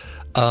up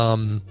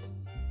pop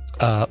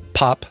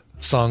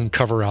song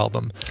cover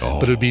album,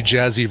 but it would be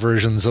jazzy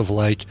versions of,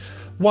 like,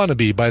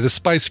 Wannabe by the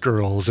Spice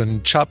Girls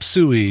and Chop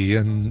Suey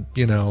and,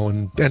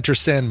 and Enter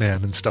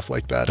Sandman and stuff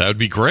like that. That would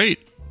be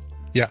great.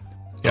 Yeah.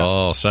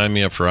 Oh, sign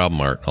me up for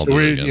album art. I'll do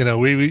it again.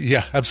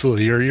 Yeah,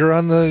 absolutely. You're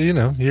on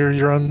the,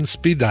 you're on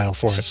speed dial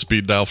for it.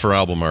 Speed dial for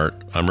album art.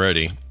 I'm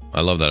ready.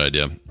 I love that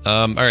idea.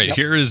 All right.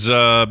 Here's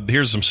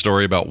some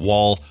story about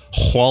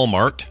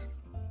Walmart.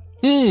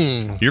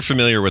 You're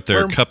familiar with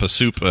their cup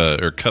soup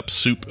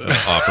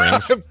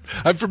offerings.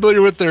 I'm familiar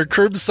with their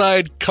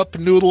curbside cup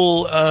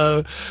noodle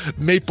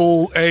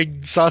maple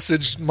egg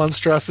sausage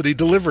monstrosity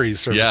delivery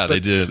service. Yeah,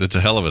 they did. It's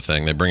a hell of a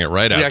thing. They bring it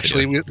right out.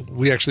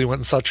 We actually went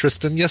and saw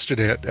Tristan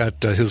yesterday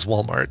at his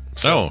Walmart.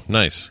 So. Oh,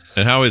 nice.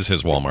 And how is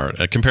his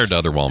Walmart compared to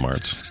other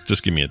Walmarts?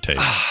 Just give me a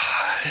taste.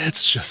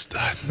 It's just,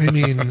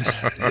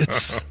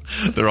 it's...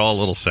 They're all a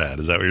little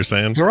sad. Is that what you're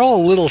saying? They're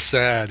all a little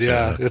sad,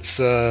 yeah. It's...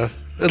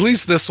 at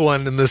least this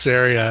one in this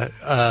area.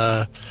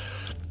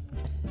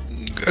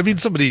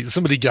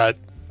 Somebody got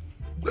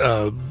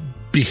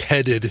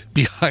beheaded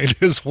behind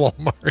his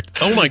Walmart.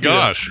 Oh my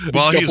gosh!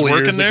 While he's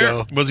working there,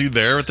 ago. Was he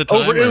there at the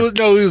time?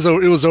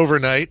 It was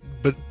overnight.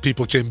 But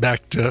people came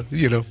back to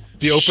the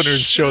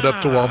openers showed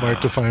up to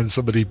Walmart to find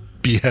somebody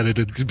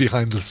beheaded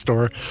behind the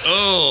store.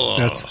 Oh,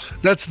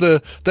 that's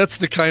the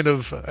kind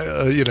of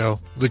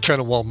the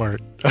kind of Walmart.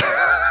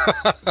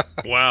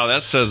 Wow,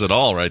 that says it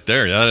all right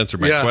there. That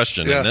answered my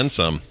question and then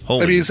some.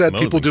 Holy he's had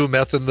moly. people do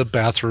meth in the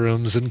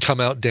bathrooms and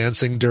come out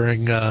dancing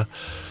during as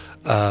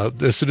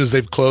soon as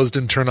they've closed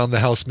and turn on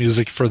the house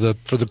music for the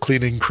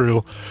cleaning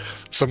crew.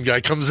 Some guy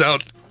comes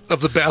out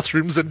of the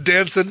bathrooms and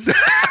dancing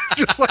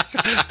just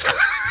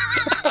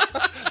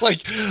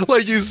like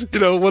he's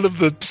one of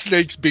the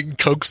snakes being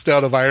coaxed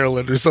out of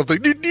Ireland or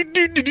something.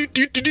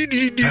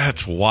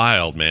 That's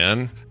wild,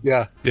 man.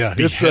 Yeah.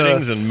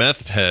 Beheadings and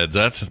meth heads.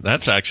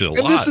 That's actually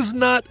a lot. This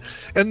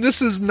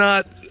is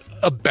not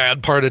a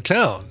bad part of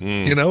town.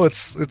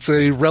 It's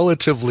a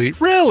relatively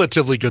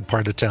good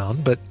part of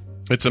town, but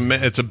it's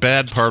a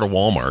bad part of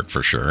Walmart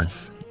for sure.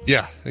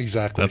 Yeah,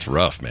 exactly. That's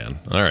rough, man.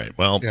 All right.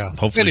 Well,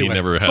 hopefully he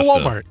never has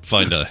to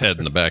find a head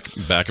in the back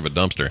of a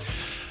dumpster.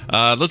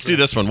 Let's do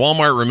this one.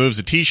 Walmart removes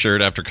a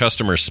T-shirt after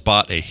customers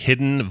spot a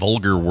hidden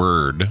vulgar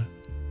word.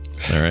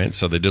 All right.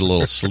 So they did a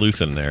little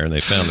sleuthing there, and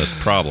they found this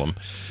problem.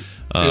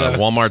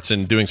 Walmart's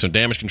in doing some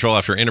damage control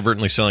after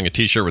inadvertently selling a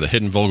T-shirt with a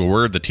hidden vulgar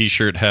word. The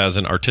T-shirt has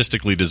an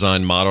artistically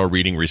designed motto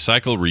reading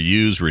recycle,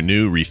 reuse,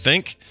 renew,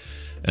 rethink.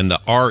 And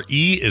the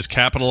RE is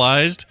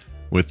capitalized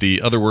with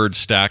the other words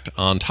stacked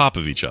on top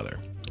of each other.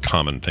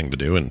 Common thing to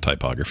do in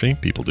typography.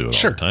 People do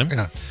it all the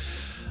time.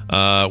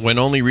 Yeah. When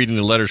only reading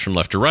the letters from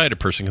left to right, a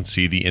person can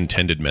see the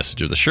intended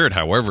message of the shirt.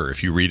 However,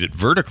 if you read it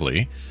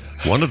vertically,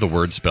 one of the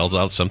words spells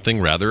out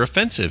something rather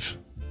offensive.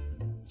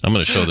 I'm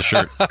going to show the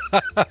shirt.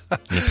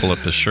 Let me pull up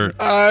the shirt.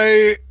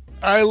 I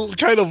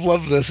kind of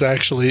love this,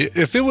 actually.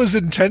 If it was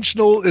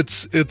intentional, it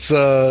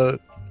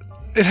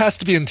has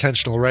to be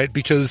intentional, right?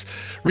 Because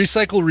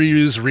recycle,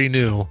 reuse,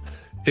 renew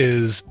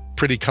is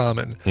pretty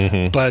common.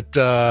 Mm-hmm. But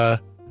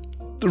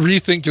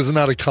rethink is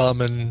not a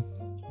common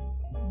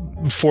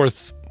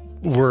fourth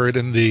word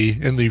in the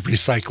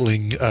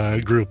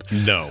recycling group.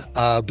 No.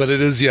 But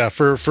it is,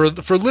 for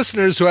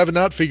listeners who have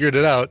not figured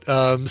it out,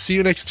 see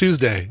you next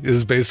Tuesday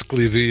is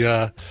basically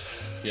the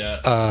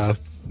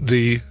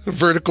the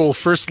vertical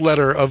first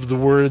letter of the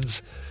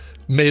words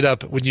made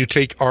up when you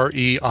take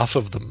RE off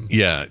of them.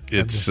 Yeah,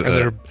 it's and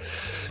they're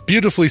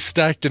beautifully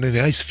stacked in a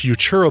nice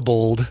Futura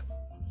bold.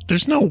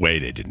 There's no way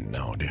they didn't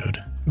know,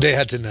 dude. They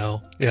had to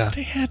know. Yeah,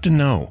 they had to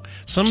know.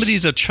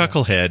 Somebody's a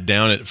chucklehead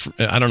down at,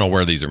 I don't know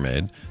where these are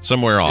made,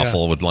 somewhere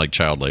awful with like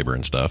child labor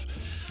and stuff.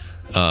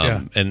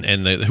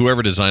 And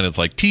whoever designed it's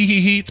like,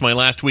 tee-hee-hee, it's my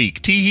last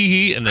week,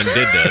 tee-hee-hee, and then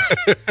did this.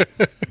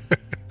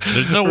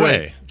 There's no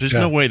way. There's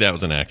no way that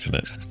was an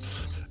accident.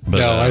 But,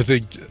 no, I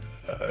think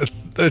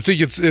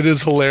it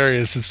is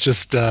hilarious. It's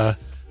just,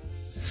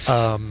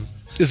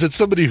 is it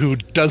somebody who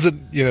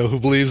doesn't, who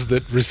believes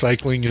that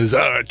recycling is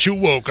too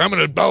woke?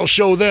 I'll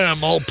show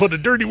them. I'll put a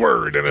dirty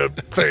word in a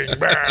thing.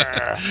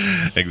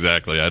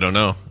 Exactly. I don't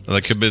know.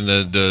 That could have been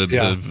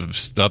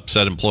the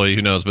upset employee.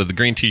 Who knows? But the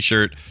green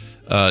T-shirt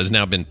has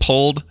now been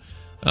pulled.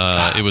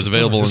 It was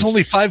available. It was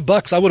only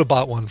 $5. I would have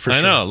bought one for sure.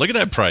 I know. Look at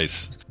that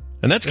price,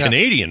 and that's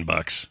Canadian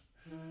bucks.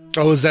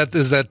 Oh, is that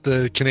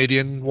the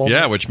Canadian Walmart?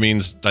 Yeah, which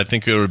means I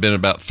think it would have been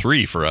about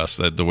 $3 for us.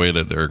 That the way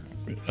that their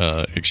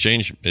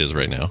exchange is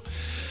right now.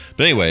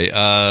 But anyway,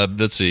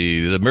 let's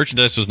see. The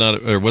merchandise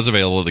was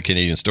available at the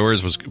Canadian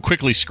stores. Was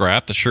quickly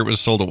scrapped. The shirt was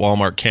sold at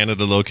Walmart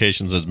Canada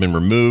locations. Has been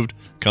removed.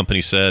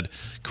 Company said,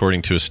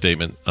 according to a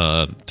statement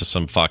to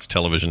some Fox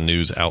Television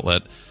News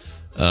outlet.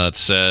 It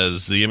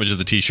says the image of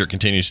the T-shirt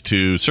continues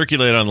to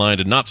circulate online.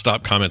 Did not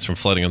stop comments from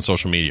flooding on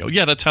social media.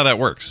 Yeah, that's how that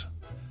works.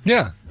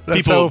 Yeah,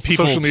 that's people how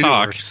social media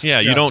talk. works. Yeah,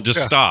 you don't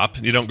just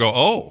stop. You don't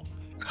go,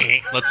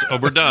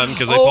 we're done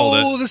because they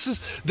pulled it.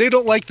 They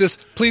don't like this.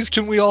 Please,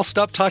 can we all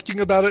stop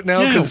talking about it now?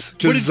 Because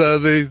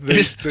they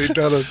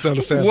not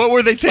a fan. What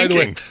were they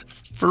thinking?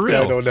 For real?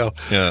 Yeah, I don't know.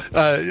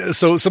 Yeah.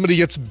 So somebody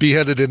gets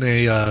beheaded in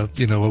a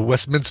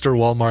Westminster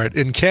Walmart.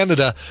 In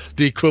Canada,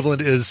 the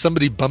equivalent is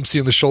somebody bumps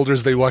you in the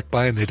shoulders. They walk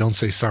by and they don't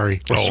say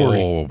sorry or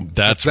sorry. Oh,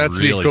 that's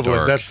really the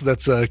equivalent. dark.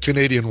 That's a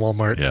Canadian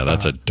Walmart. Yeah,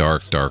 that's a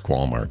dark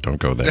Walmart. Don't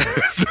go there.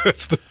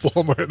 That's the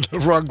Walmart, the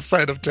wrong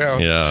side of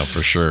town. Yeah,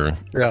 for sure.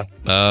 Yeah.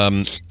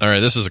 All right,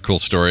 this is a cool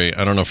story.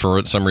 I don't know,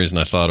 for some reason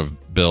I thought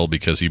of Bill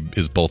because he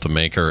is both a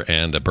maker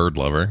and a bird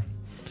lover.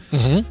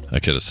 Mm-hmm. I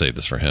could have saved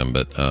this for him,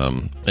 but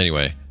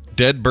anyway.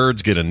 Dead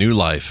birds get a new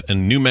life.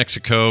 In New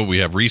Mexico, we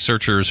have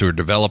researchers who are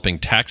developing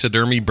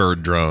taxidermy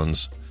bird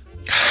drones.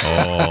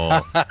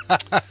 Oh.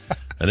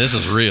 And this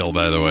is real,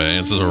 by the way.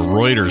 This is a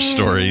Reuters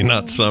story,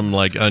 not some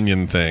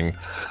Onion thing.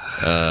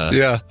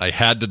 I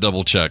had to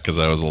double check because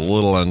I was a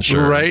little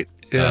unsure. Right.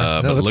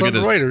 Yeah. But look at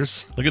this,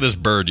 Reuters. Look at this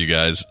bird, you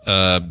guys.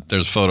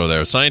 There's a photo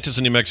there. Scientists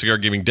in New Mexico are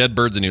giving dead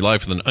birds a new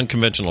life with an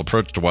unconventional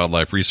approach to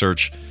wildlife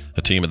research.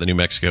 A team at the New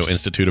Mexico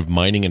Institute of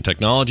Mining and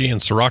Technology in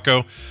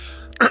Socorro,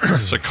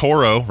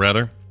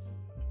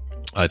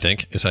 I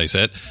think is how you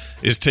say it,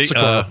 is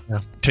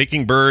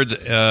taking birds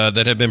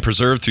that have been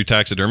preserved through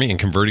taxidermy and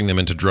converting them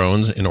into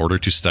drones in order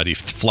to study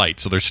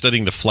flight. So they're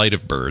studying the flight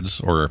of birds,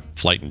 or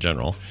flight in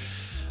general.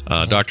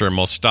 Dr.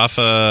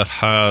 Mostafa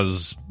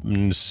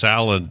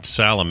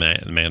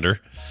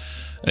Salamander,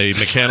 a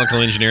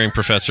mechanical engineering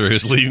professor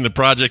who's leading the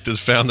project, has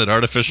found that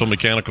artificial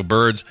mechanical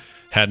birds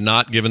had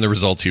not given the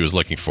results he was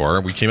looking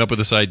for. We came up with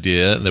this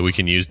idea that we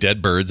can use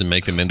dead birds and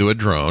make them into a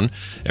drone.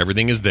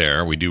 Everything is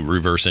there. We do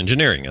reverse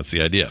engineering. That's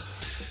the idea.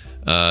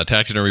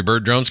 Taxidermy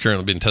bird drones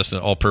currently being tested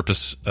in a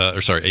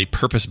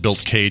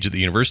purpose-built cage at the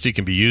university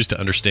can be used to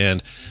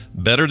understand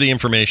better the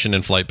information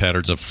and flight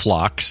patterns of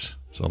flocks.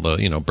 So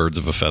the birds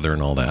of a feather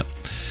and all that.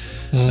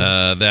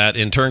 That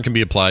in turn can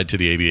be applied to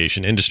the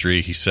aviation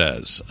industry, he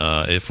says.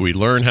 If we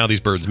learn how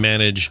these birds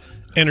manage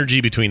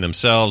energy between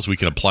themselves, we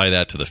can apply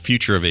that to the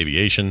future of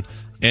aviation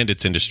and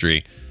its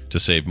industry to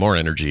save more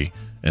energy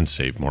and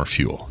save more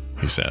fuel,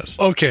 he says.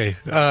 Okay.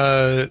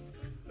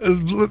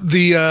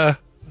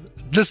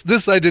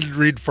 This I didn't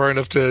read far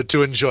enough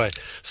to enjoy.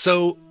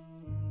 So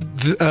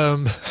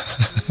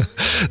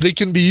they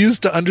can be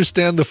used to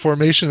understand the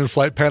formation and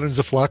flight patterns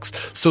of flocks.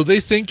 So they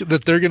think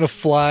that they're going to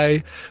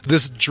fly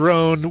this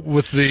drone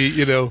with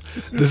the,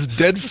 this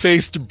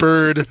dead-faced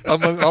bird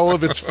among all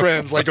of its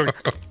friends, among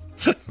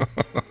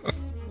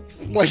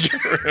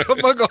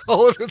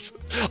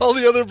all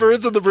the other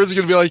birds, and the birds are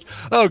going to be like,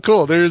 oh,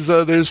 cool,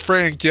 there's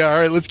Frank. Yeah, all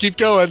right, let's keep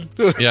going.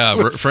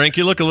 Yeah, Frank,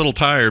 you look a little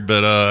tired,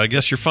 but I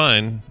guess you're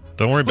fine.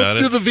 Don't worry about it.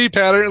 Let's do the V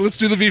pattern. Let's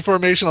do the V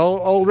formation.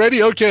 All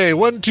ready? Okay,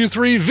 1, 2,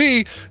 3,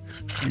 V.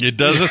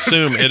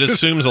 It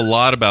assumes a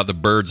lot about the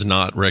birds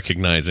not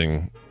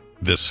recognizing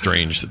this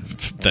strange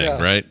thing,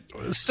 right?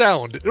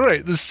 Sound,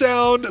 right? The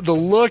sound, the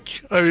look.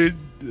 I mean,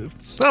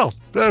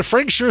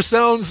 Frank sure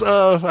sounds,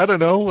 I don't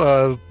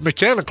know,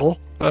 mechanical.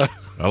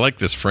 I like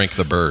this Frank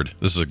the Bird.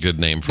 This is a good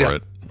name for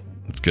it.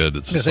 It's good.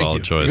 It's a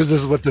solid choice. Because this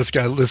is what this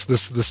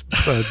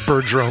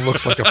bird drone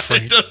looks like, a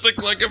Frank. It does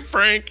look like a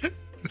Frank.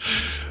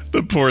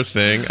 The poor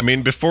thing. I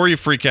mean, before you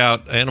freak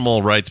out,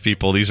 animal rights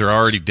people, these are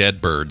already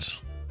dead birds.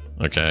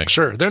 Okay.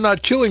 Sure. They're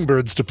not killing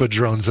birds to put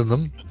drones in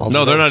them.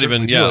 No, they're not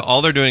even. Yeah.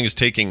 All they're doing is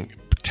taking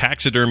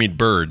taxidermied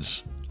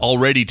birds,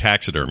 already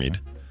taxidermied.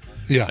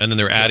 Yeah. And then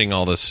they're adding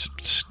all this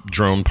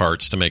drone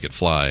parts to make it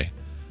fly.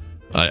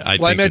 I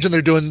imagine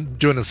they're doing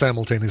it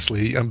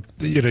simultaneously. You're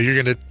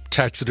going to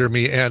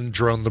taxidermy and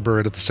drone the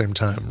bird at the same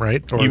time,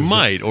 right?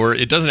 Or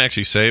it doesn't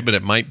actually say, but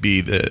it might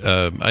be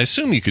that. I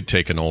assume you could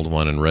take an old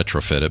one and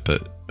retrofit it,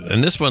 but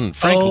and this one,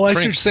 I see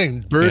what you're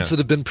saying. Birds that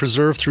have been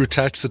preserved through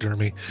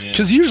taxidermy,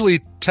 because usually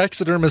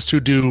taxidermists who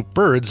do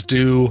birds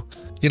do,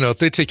 if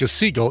they take a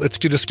seagull, it's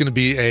just going to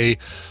be a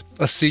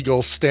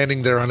seagull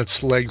standing there on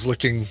its legs,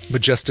 looking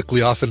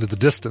majestically off into the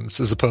distance,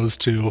 as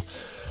opposed to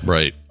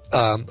right.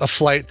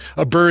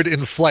 A bird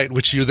in flight,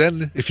 which you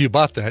then, if you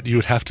bought that, you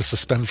would have to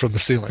suspend from the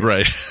ceiling.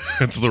 Right.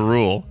 That's the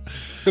rule.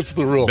 It's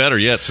the rule. Better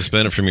yet,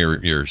 suspend it from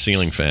your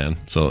ceiling fan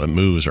so it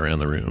moves around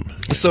the room.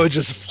 So it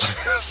just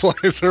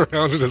flies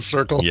around in a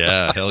circle.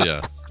 Yeah, hell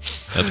yeah.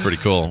 That's pretty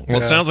cool.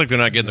 Well, It sounds like they're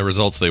not getting the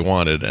results they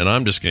wanted, and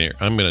I'm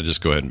going to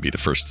just go ahead and be the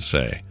first to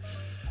say,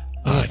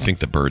 I think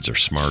the birds are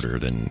smarter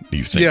than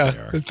you think they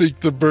are.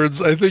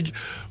 I think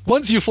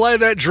once you fly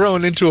that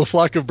drone into a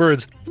flock of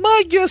birds,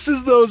 my guess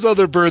is those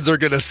other birds are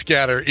going to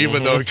scatter,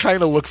 even though it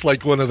kind of looks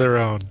like one of their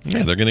own.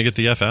 Yeah, they're going to get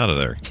the F out of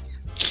there.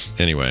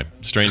 Anyway,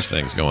 strange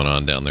things going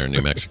on down there in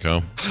New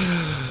Mexico.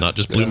 Not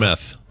just blue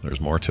meth.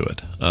 There's more to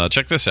it.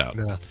 Check this out.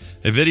 Yeah.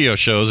 A video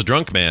shows a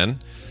drunk man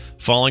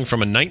falling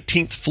from a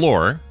 19th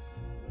floor.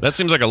 That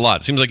seems like a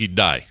lot. Seems like he'd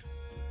die.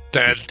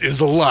 That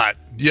is a lot,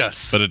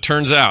 yes. But it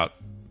turns out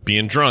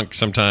being drunk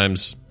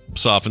sometimes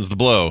softens the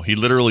blow. He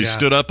literally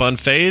stood up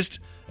unfazed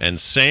and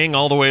sang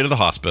all the way to the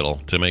hospital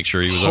to make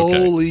sure he was okay.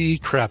 Holy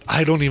crap.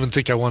 I don't even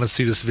think I want to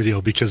see this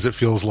video because it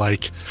feels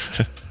like...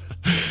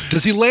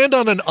 Does he land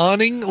on an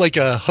awning, like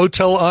a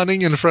hotel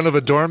awning in front of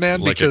a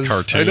doorman? Like because a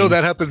cartoon. I know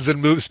that happens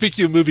in movies.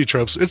 Speaking of movie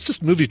tropes, it's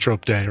just movie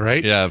trope day,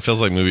 right? Yeah, it feels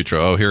like movie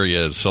trope. Oh, here he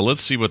is. So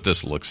let's see what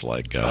this looks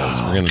like,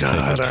 guys. We're going to take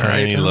a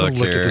tiny look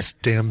here. Look at this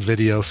damn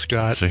video,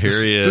 Scott. So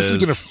here he is. This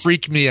is going to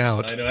freak me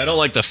out. I know. I don't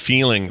like the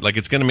feeling. Like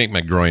it's going to make my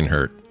groin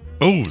hurt.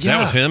 Oh, that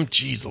was him?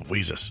 Jeez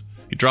Louises.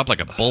 He dropped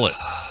like a bullet.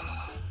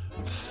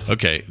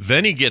 Okay,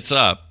 then he gets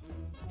up.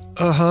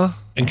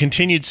 And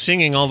continued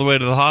singing all the way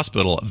to the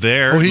hospital.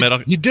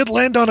 He did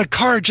land on a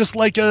car, just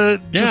like a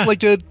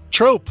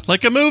trope,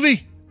 like a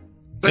movie.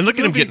 And look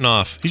at him getting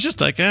off. He's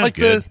just like,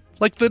 good.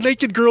 Like the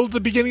naked girl at the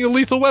beginning of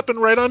Lethal Weapon,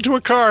 right onto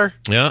a car.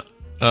 Yeah.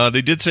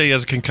 They did say he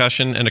has a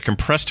concussion and a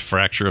compressed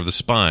fracture of the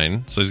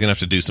spine, so he's gonna have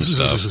to do some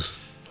stuff.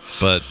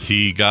 But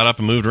he got up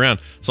and moved around.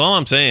 So all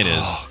I'm saying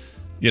is,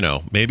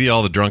 maybe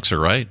all the drunks are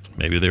right.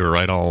 Maybe they were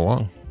right all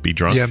along. Be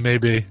drunk. Yeah,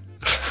 maybe.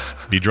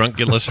 Be drunk,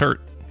 get less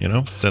hurt.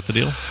 Is that the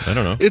deal? I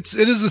don't know. It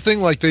is the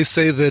thing. Like they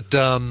say that,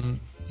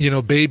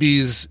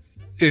 babies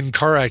in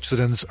car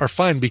accidents are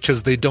fine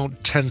because they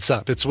don't tense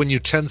up. It's when you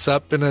tense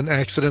up in an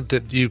accident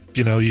that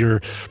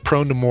you're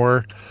prone to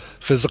more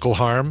physical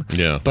harm.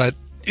 Yeah. But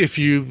if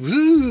you,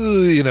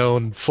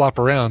 and flop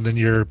around, then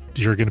you're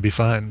going to be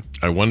fine.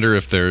 I wonder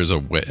if there's a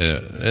way,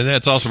 and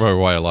that's also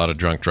probably why a lot of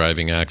drunk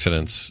driving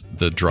accidents,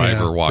 the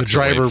driver walks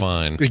away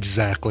fine.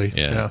 Exactly.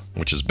 Yeah.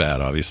 Which is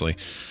bad, obviously.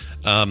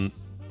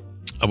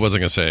 I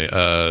wasn't going to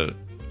say,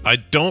 I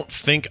don't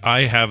think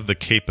I have the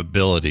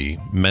capability,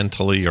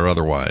 mentally or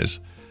otherwise,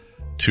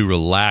 to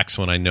relax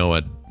when I know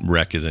a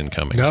wreck is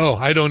incoming. No,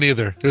 I don't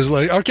either. There's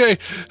like, okay,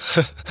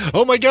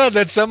 oh my God,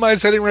 that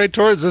semi's heading right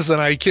towards us, and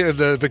I can't.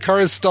 The car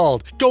is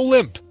stalled. Go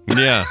limp.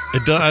 Yeah,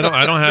 I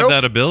don't have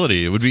that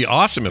ability. It would be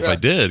awesome if I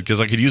did,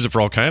 because I could use it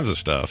for all kinds of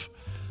stuff.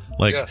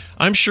 Like,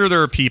 I'm sure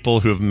there are people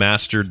who have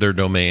mastered their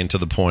domain to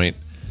the point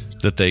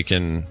that they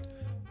can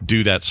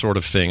do that sort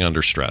of thing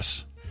under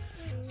stress.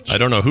 I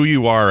don't know who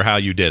you are or how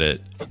you did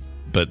it,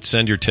 but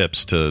send your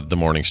tips to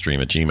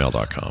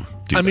themorningstream@gmail.com.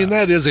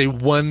 That is a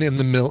one in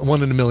a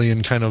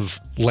million kind of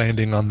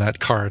landing on that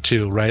car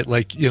too, right?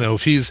 Like,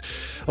 if he's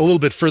a little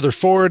bit further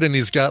forward and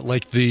he's got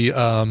like the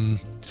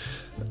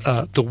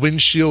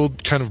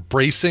windshield kind of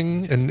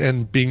bracing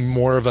and being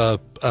more of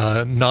a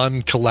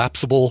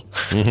non-collapsible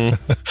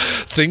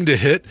thing to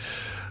hit,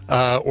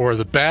 or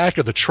the back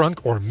or the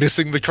trunk, or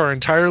missing the car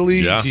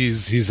entirely,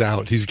 he's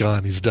out, he's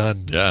gone, he's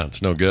done. Yeah,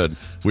 it's no good.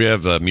 We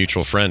have a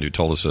mutual friend who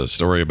told us a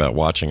story about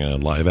watching a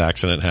live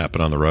accident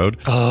happen on the road.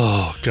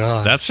 Oh,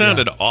 God. That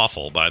sounded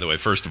awful, by the way,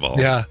 first of all.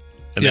 Yeah.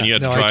 And then you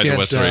had to drive the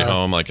West Way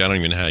home. Like, I don't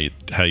even know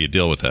how you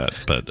deal with that.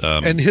 But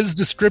and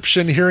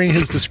hearing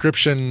his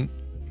description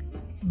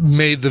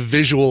made the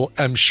visual,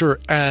 I'm sure,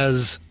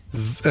 as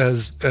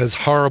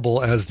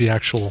horrible as the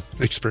actual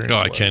experience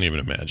was. I can't even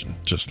imagine.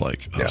 Just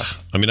like,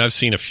 I've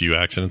seen a few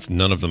accidents.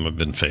 None of them have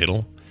been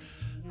fatal.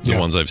 The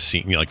ones I've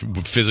seen, like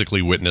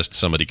physically witnessed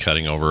somebody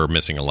cutting over or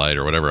missing a light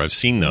or whatever. I've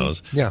seen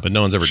those. Yeah, but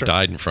no one's ever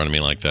died in front of me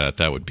like that.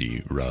 That would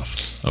be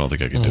rough. I don't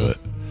think I could do it.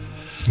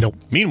 Nope.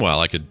 Meanwhile,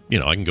 I could,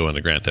 I can go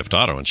into Grand Theft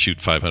Auto and shoot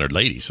 500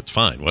 ladies. It's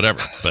fine, whatever.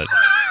 But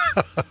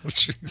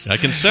I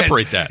can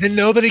separate that. And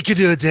nobody can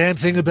do a damn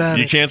thing about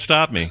it. You can't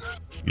stop me.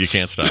 You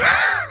can't stop me.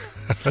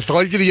 That's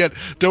all you're going to get.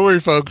 Don't worry,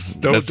 folks.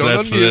 That's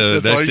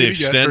the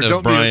extent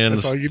of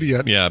Brian's. That's all you're going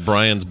to get. Yeah,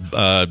 Brian's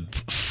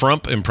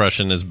frump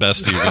impression is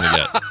best that you're going to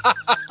get.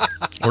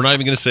 We're not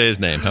even going to say his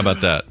name. How about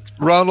that?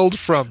 Ronald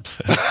Frump.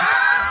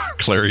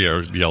 Claire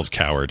yells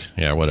coward.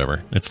 Yeah,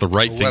 whatever. It's the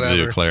right thing to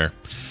do, Claire.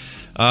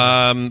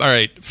 All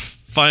right.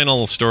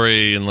 final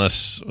story,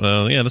 unless,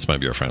 this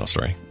might be our final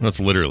story. That's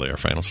literally our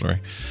final story.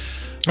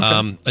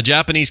 Okay. A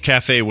Japanese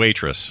cafe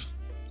waitress.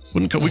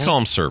 We call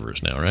them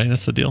servers now, right?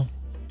 That's the deal.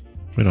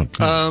 We don't.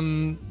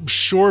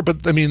 Sure,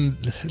 but I mean,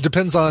 it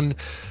depends on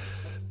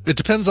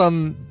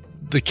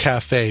the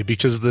cafe,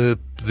 because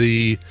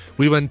we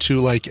went to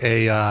like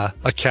a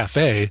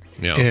cafe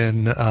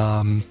in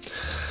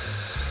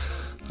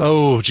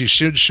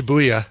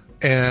Shibuya,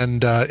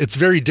 and it's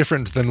very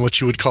different than what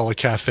you would call a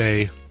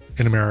cafe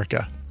in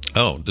America.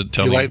 Oh,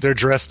 tell me. They're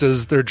dressed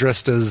as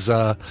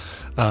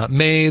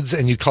maids,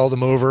 and you call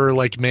them over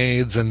like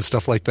maids and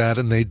stuff like that,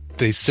 and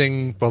they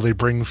sing while they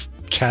bring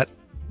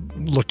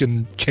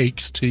cat-looking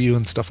cakes to you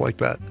and stuff like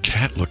that.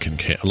 Cat-looking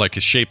cake, like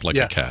it's shaped like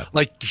a cat,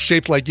 like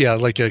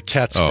a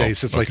cat's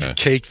face. It's like a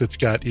cake that's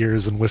got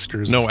ears and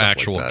whiskers. No and stuff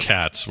actual like that.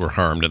 cats were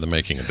harmed in the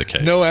making of the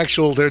cake.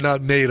 They're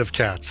not made of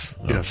cats.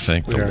 Oh, yes,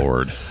 thank the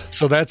Lord.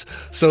 So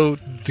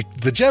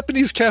the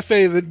Japanese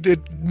cafe, it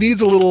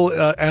needs a little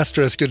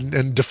asterisk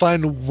and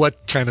define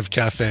what kind of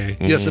cafe.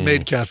 Yes, a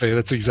maid cafe.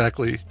 That's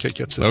exactly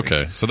Keiketsu.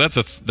 Okay, so that's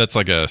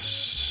like a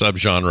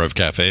subgenre of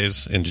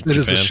cafes in Japan. It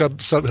is a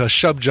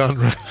shub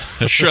genre. A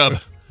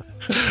shub.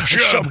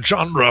 Shub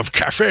genre of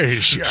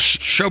cafes. Yes.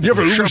 Shub, you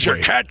ever lose your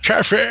cat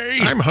cafe?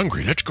 I'm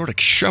hungry. Let's go to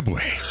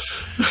Subway.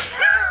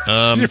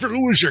 You ever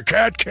lose your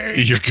cat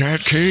cake? Your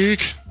cat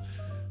cake?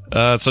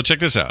 So check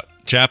this out.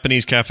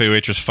 Japanese cafe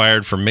waitress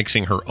fired for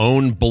mixing her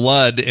own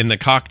blood in the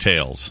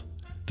cocktails.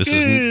 This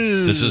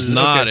is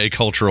not a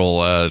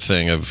cultural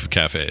thing of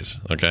cafes.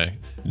 Okay,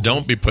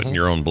 don't be putting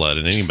your own blood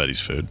in anybody's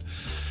food.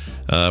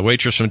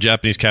 Waitress from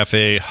Japanese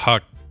cafe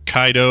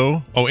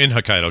Hokkaido, in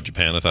Hokkaido,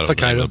 Japan. I thought it was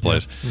the name of the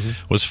place. Yeah.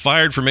 Was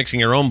fired for mixing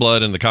her own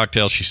blood in the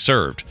cocktail she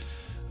served.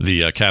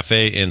 The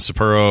cafe in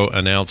Sapporo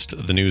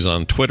announced the news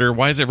on Twitter.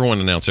 Why does everyone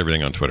announce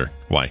everything on Twitter?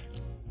 Why?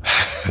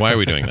 Why are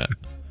we doing that?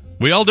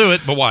 We all do it,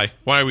 but why?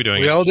 Why are we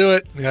doing it? We all do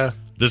it. Yeah.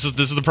 This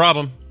is the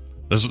problem.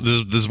 This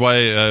is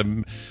why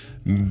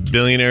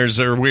billionaires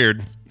are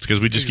weird. It's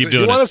because we just keep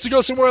doing it. You want us to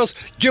go somewhere else?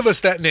 Give us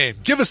that name.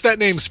 Give us that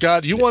name,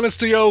 Scott. You want us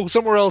to go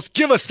somewhere else?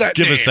 Give us that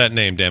name. Give us that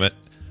name, damn it.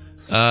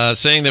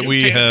 Saying that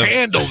we have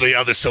handle the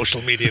other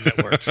social media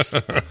networks.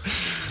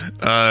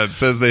 It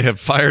says they have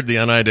fired the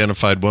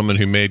unidentified woman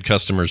who made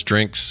customers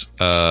drinks.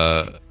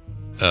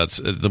 It's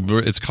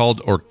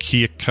called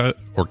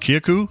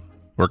Orikaku,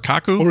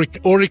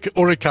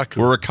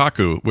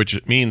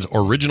 which means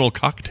original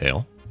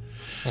cocktail,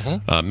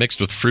 mixed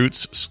with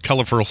fruits,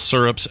 colorful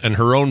syrups, and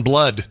her own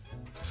blood.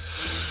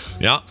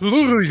 Yeah.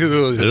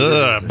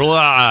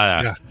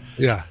 Blah.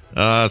 Yeah.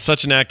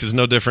 Such an act is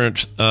no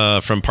different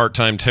from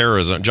part-time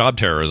job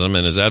terrorism,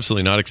 and is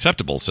absolutely not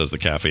acceptable, says the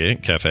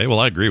cafe. Well,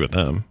 I agree with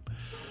them.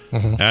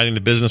 Adding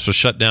the business was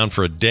shut down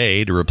for a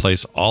day to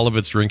replace all of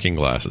its drinking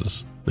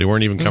glasses. They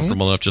weren't even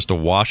comfortable enough just to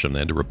wash them. They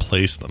had to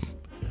replace them.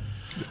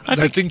 I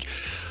think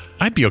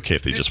I'd be okay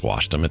if they just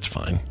washed them. It's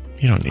fine.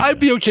 You don't need I'd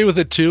be okay with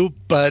it too,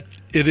 but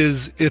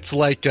it's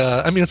like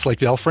it's like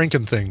the Al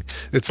Franken thing.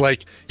 It's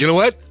like, you know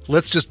what?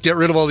 Let's just get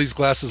rid of all these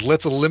glasses.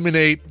 Let's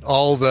eliminate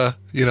all the,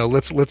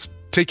 let's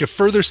take a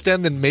further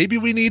stand than maybe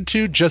we need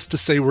to, just to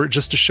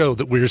show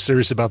that we're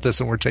serious about this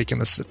and we're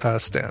taking a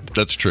stand.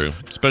 That's true.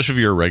 Especially if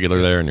you're a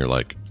regular there and you're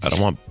like, I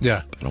don't want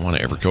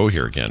to ever go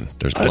here again.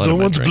 There's blood. I don't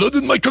want blood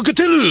in my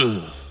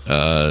cocktail.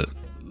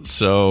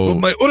 So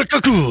my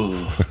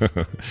orikaku.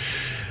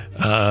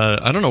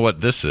 I don't know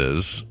what this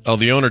is. Oh,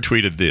 the owner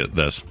tweeted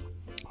this.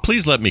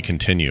 Please let me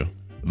continue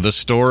the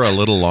store a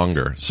little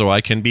longer so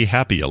I can be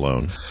happy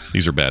alone.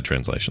 These are bad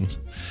translations.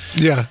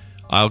 Yeah.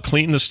 I'll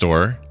clean the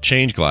store,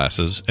 change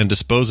glasses, and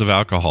dispose of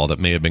alcohol that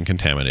may have been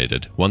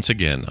contaminated. Once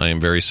again, I am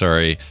very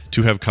sorry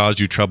to have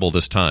caused you trouble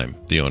this time,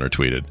 the owner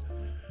tweeted.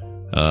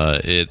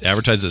 It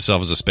advertises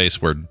itself as a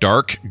space where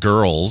dark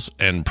girls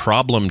and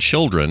problem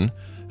children,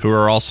 who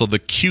are also the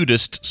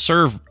cutest,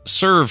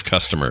 serve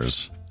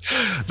customers.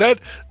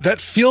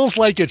 That feels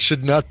like it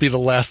should not be the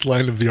last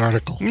line of the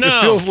article. No,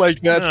 it feels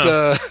like that.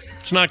 No,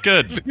 it's not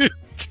good.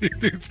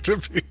 Needs to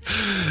be.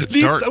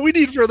 We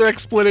need further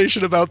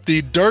explanation about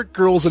the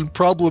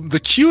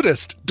the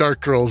cutest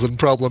dark girls and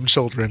problem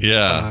children.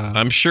 Yeah,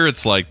 I'm sure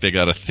it's like they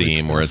got a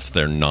theme where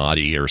they're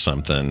naughty or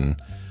something.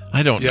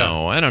 I don't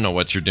know. I don't know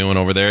what you're doing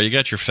over there. You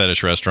got your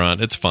fetish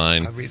restaurant. It's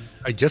fine. I mean,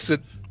 I guess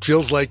it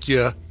feels like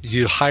you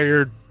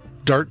hired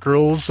dark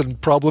girls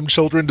and problem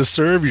children to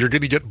serve. You're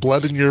going to get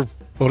blood in your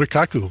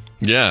orikaku.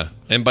 Yeah,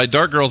 and by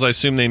dark girls, I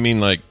assume they mean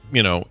like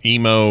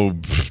emo,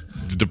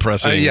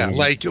 depressing.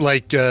 Like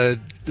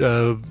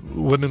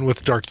women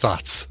with dark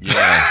thoughts.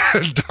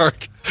 Yeah,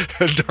 dark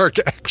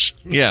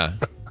actions. Yeah,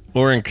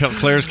 or in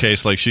Claire's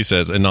case, like she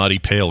says, a naughty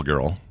pale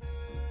girl.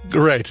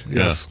 Right.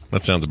 Yes,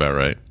 that sounds about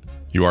right.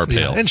 You are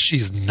pale, and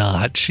she's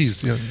not. She's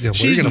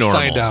she's we're gonna normal.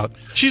 find out.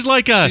 She's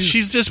like us.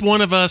 She's just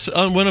one of us.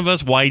 One of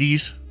us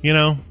whiteys.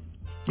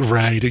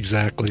 Right.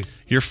 Exactly.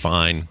 You're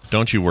fine.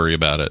 Don't you worry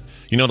about it.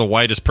 The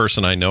whitest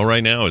person I know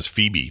right now is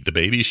Phoebe, the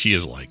baby. She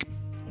is like,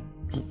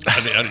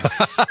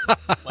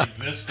 like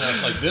this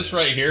stuff, like this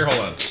right here. Hold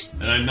on,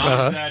 and I'm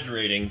not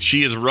exaggerating.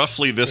 She is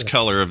roughly this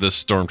color of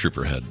this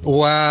stormtrooper head.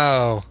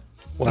 Wow.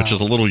 which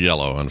is a little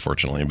yellow,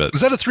 unfortunately. But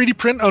is that a 3D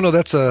print? Oh no,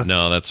 that's a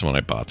no. That's the one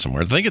I bought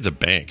somewhere. I think it's a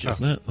bank,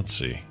 isn't it? Let's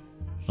see.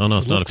 Oh no,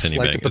 it's not a penny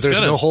like bank. It, but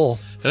there's no hole.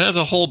 It has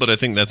a hole, but I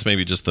think that's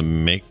maybe just the.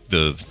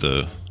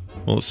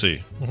 Well, let's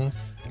see.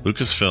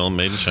 Lucasfilm,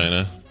 made in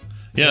China.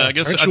 Yeah, I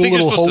guess. Aren't I you think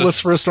a little you're supposed holeless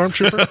for a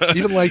stormtrooper?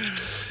 Even like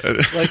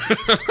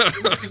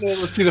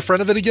let's see the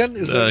front of it again.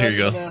 Is that here you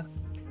go.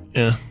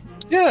 Yeah.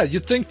 Yeah,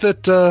 you'd think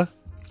that.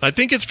 I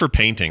think it's for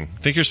painting. I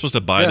think you're supposed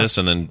to buy this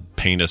and then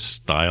paint a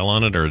style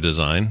on it or a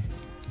design.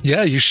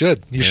 Yeah, you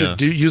should. You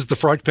should use the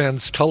Frog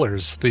Pants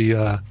colors.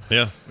 Yeah,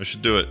 we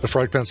should do it. The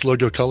Frog Pants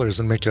logo colors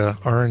and make a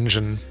orange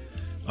and.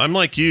 I'm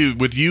like you.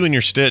 With you and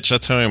your Stitch,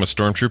 that's how I am with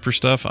Stormtrooper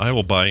stuff. I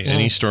will buy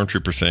any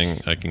Stormtrooper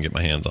thing I can get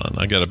my hands on.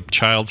 I got a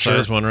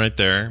child-sized one right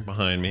there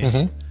behind me.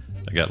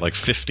 I got like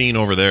 15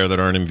 over there that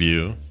aren't in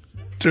view.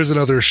 There's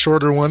another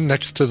shorter one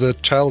next to the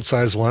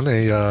child-sized one.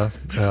 The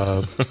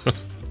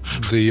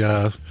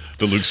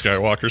Luke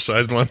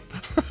Skywalker-sized one?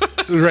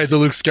 Right, the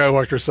Luke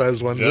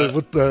Skywalker-sized one. Yeah.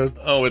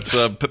 It's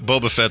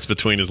Boba Fett's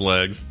between his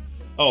legs.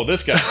 Oh,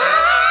 this guy.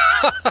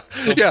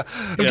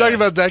 I'm talking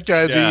about that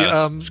guy,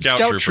 the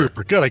Scout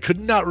Trooper. Good, I could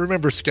not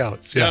remember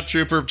Scouts. Scout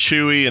Trooper,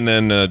 Chewie, and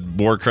then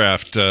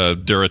Warcraft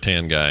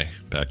Duratan guy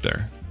back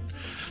there.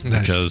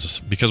 Nice.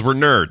 Because we're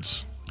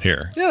nerds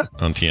here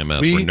on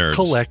TMS. We're nerds. We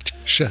collect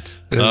shit.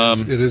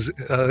 It is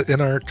in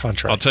our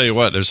contract. I'll tell you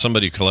what, there's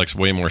somebody who collects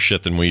way more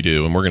shit than we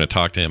do, and we're going to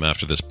talk to him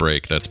after this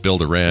break. That's Bill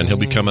Duran. He'll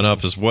be coming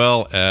up, as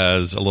well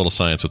as A Little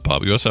Science with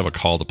Bob. We also have a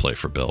call to play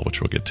for Bill,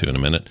 which we'll get to in a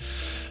minute.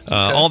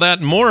 All that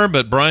and more,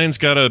 but Brian's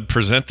got to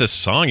present this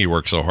song he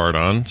worked so hard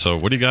on. So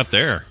what do you got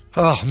there?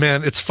 Oh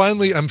man,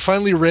 I'm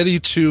finally ready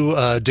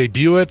to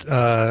debut it.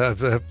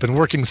 I've been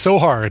working so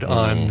hard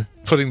on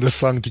putting this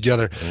song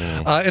together,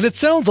 and it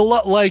sounds a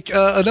lot like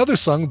another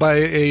song by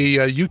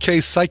a UK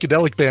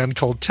psychedelic band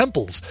called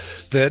Temples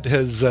that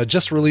has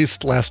just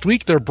released last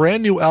week their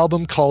brand new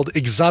album called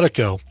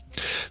Exotico.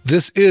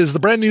 This is the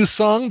brand new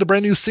song, the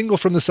brand new single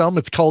from this album.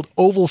 It's called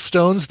Oval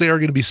Stones. They are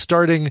going to be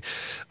starting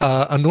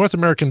a North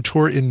American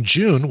tour in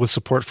June with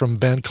support from a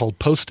band called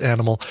Post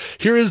Animal.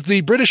 Here is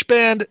the British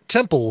band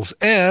Temples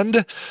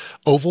and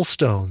Oval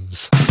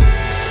Stones.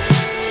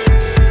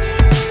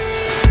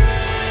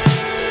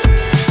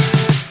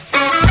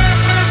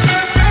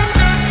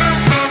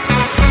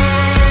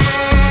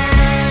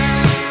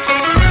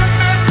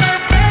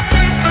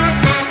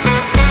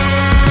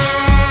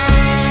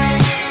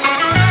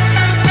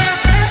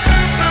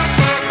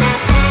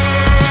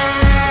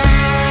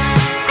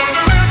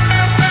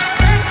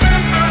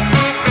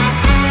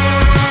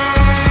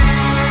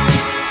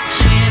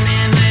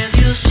 Swimming with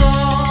your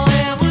soul,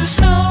 it was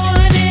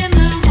snowing in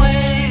the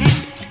way.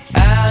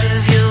 Out of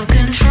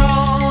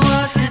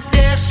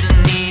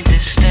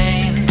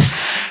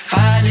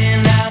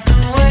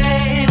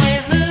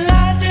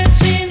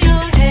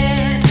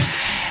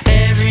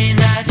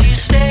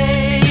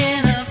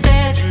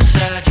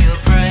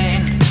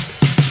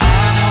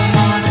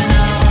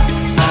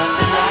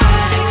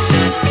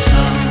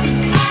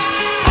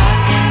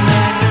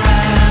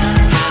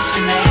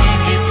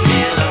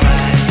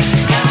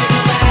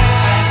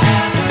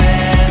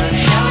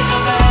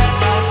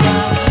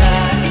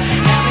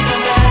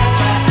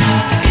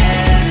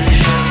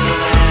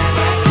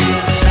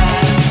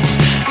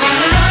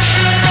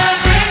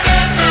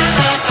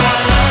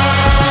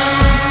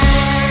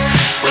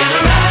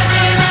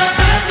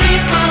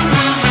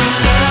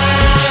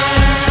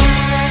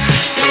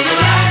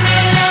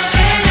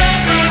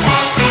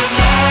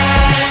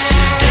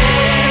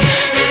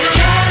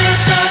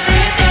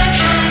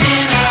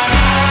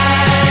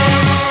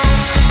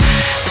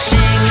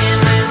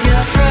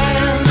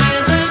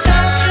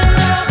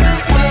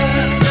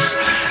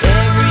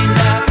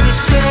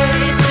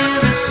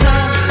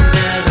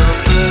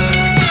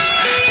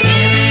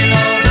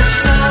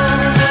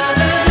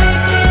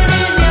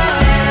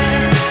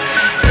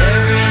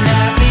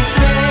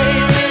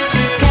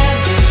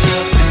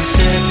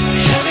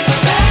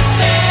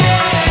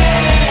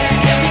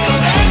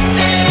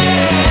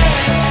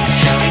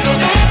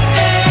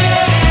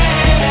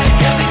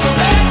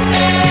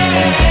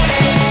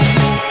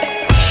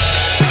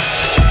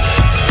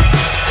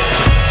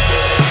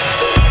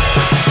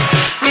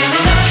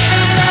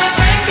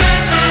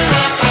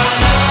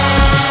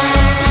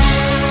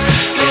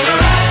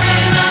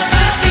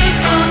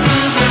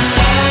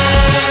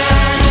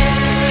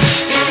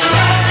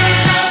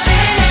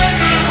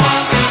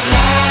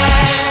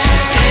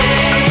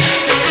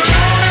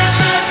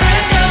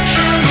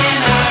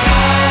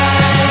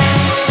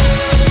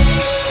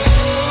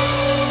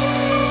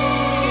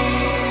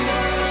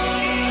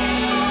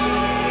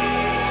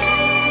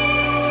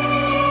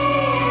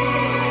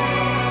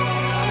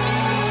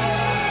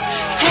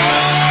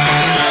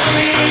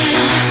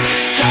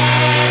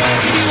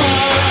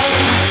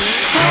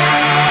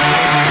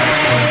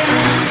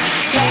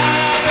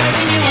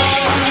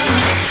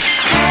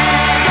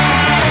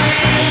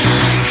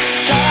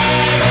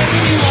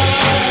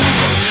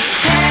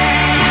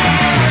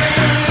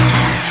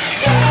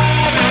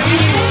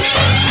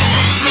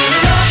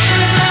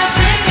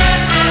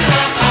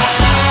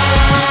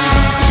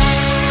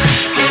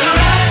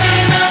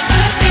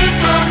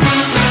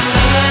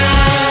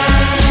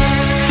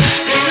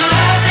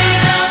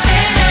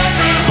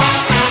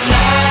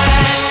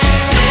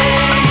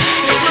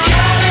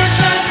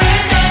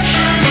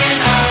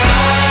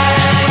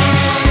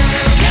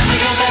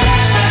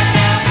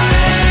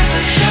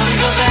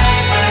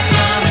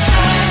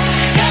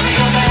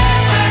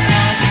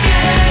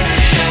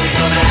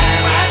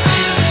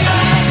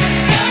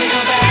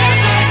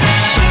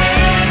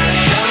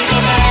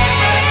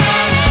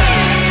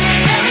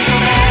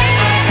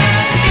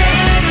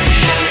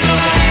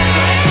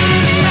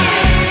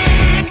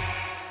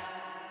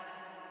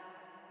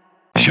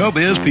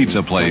showbiz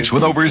pizza place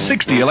with over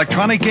 60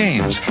 electronic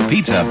games.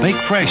 Pizza baked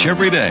fresh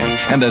every day.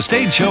 And the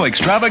stage show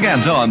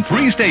extravaganza on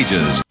 3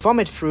 stages.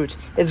 Vomit fruit.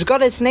 It's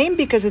got its name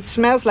because it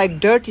smells like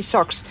dirty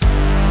socks.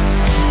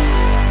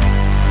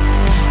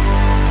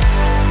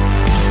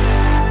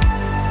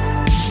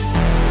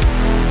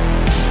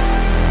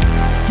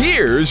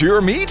 Here's your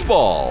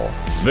meatball.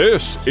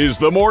 This is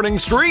the morning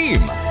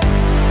stream.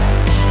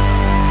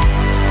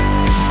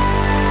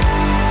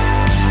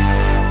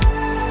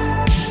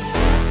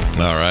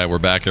 All right, we're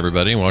back,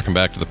 everybody, and welcome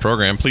back to the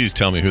program. Please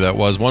tell me who that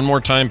was one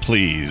more time,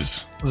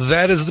 please.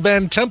 That is the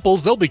band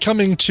Temples. They'll be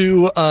coming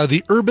to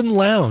the Urban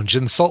Lounge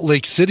in Salt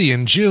Lake City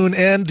in June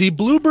and the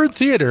Bluebird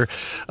Theater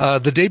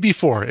the day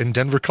before in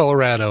Denver,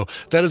 Colorado.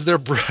 That is their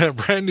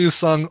brand new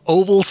song,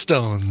 Oval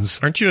Stones.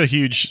 Aren't you a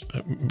huge,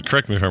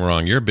 correct me if I'm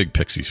wrong, you're a big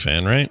Pixies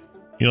fan, right?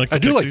 You like the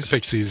Pixies? I do like the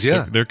Pixies,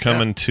 yeah. They're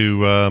coming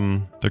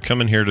to, they're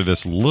coming here to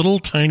this little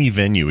tiny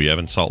venue we have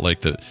in Salt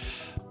Lake that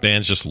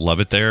bands just love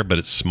it there, but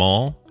it's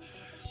small.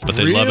 But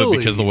they love it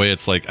because the way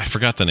it's like, I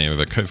forgot the name of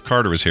it. If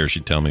Carter was here,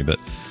 she'd tell me, but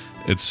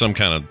it's some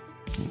kind of,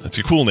 it's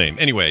a cool name.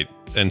 Anyway,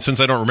 and since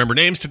I don't remember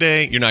names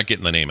today, you're not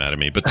getting the name out of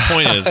me. But the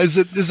point is,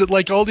 is it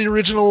like all the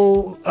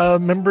original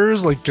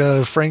members, like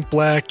Frank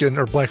Black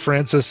or Black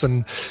Francis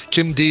and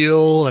Kim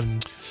Deal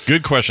and?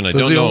 Good question. I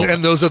don't know.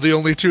 And those are the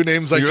only 2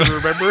 names I can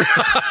remember.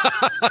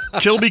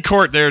 Kilby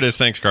Court. There it is.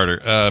 Thanks,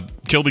 Carter.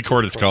 Kilby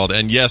Court it's called.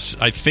 And yes,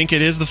 I think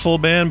it is the full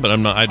band, but I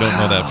don't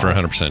know that for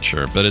 100%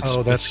 sure. But it's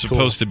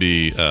supposed to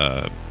be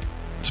a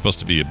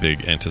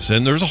big antecedent.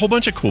 And there's a whole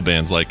bunch of cool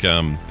bands like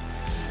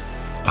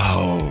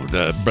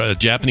the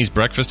Japanese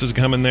Breakfast is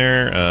coming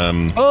there. I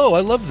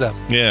love them.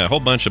 Yeah, a whole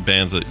bunch of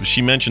bands that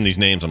she mentioned these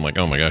names. I'm like,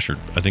 oh my gosh,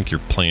 I think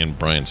you're playing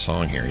Brian's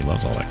song here. He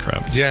loves all that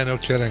crap. Yeah, no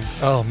kidding.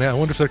 Oh man, I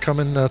wonder if they're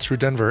coming through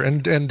Denver.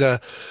 And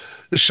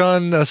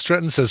Sean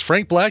Stratton says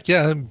Frank Black.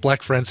 Yeah,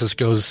 Black Francis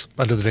goes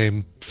under the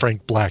name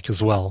Frank Black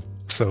as well.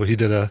 So he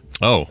did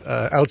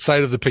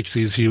outside of the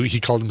Pixies, he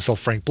called himself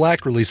Frank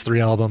Black, released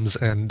 3 albums,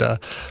 and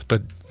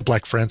but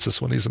Black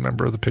Francis when he's a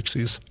member of the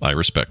Pixies. I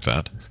respect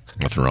that.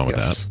 Nothing wrong with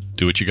that.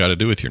 Do what you got to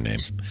do with your name.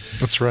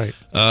 That's right.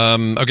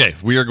 Okay,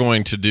 we are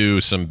going to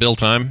do some Bill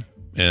time,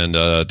 and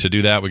to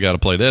do that, we got to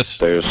play this.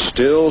 There's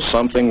still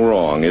something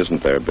wrong,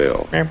 isn't there,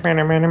 Bill?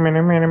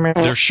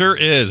 There sure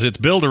is. It's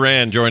Bill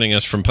Duran joining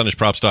us from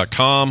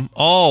punishprops.com,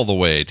 all the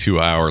way to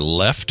our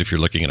left, if you're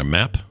looking at a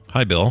map.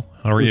 Hi, Bill.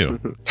 How are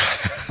you?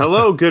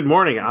 Hello. Good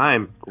morning.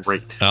 I'm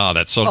great. Oh,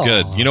 that's so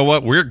good. You know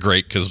what? We're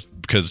great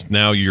because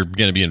now you're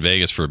going to be in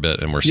Vegas for a bit,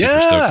 and we're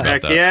super stoked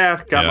about that.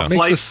 Yeah. Got my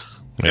flights.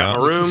 Got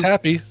my room. Makes us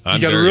happy. You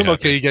got a room?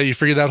 Happy. Okay, you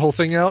figured that whole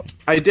thing out?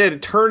 I did.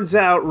 It turns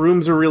out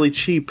rooms are really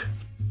cheap.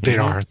 They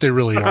are. They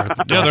really are.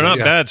 Yeah, they're not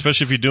bad,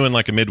 especially if you're doing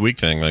like a midweek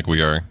thing like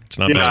we are. It's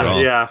not bad at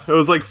all. Yeah, it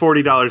was like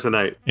 $40 a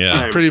night.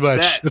 Yeah. Pretty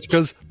much. It's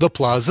because the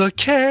Plaza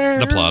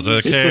cares. The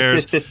Plaza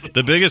cares.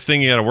 The biggest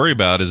thing you got to worry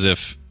about is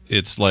if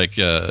it's like, if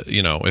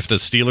the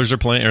Steelers are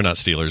playing, or not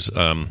Steelers,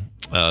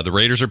 the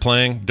Raiders are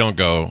playing, don't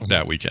go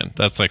that weekend.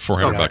 That's like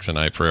 $400 a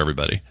night for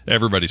everybody.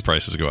 Everybody's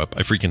prices go up.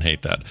 I freaking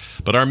hate that.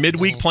 But our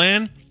midweek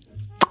plan,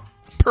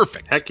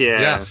 perfect. Heck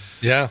yeah.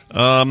 Yeah.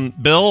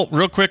 Bill,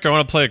 real quick, I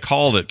want to play a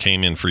call that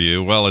came in for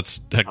you. Well, it's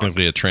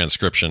technically a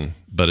transcription,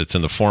 but it's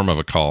in the form of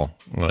a call.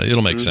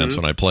 It'll make sense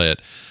when I play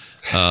it.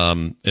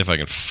 If I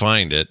can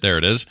find it. There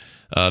it is.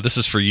 This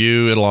is for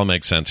you. It'll all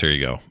make sense. Here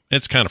you go.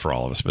 It's kind of for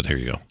all of us, but here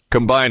you go.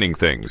 Combining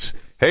things.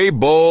 Hey,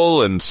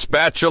 bowl and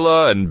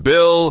spatula and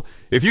Bill,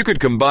 if you could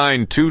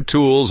combine 2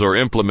 tools or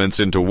implements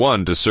into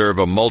one to serve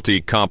a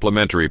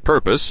multi-complementary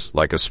purpose,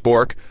 like a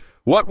spork,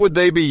 what would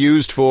they be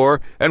used for,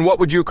 and what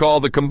would you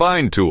call the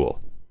combined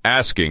tool?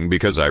 Asking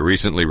because I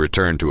recently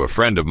returned to a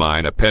friend of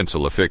mine a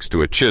pencil affixed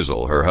to a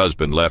chisel her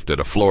husband left at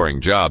a flooring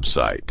job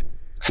site.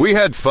 We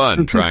had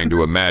fun trying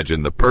to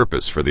imagine the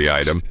purpose for the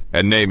item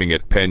and naming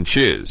it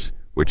Penchiz,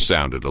 which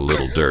sounded a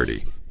little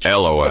dirty.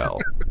 LOL.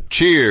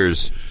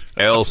 Cheers.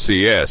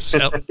 LCS.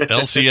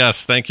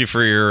 LCS. Thank you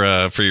for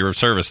your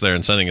service there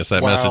and sending us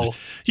that message.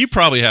 You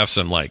probably have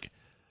some like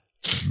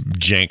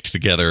janked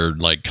together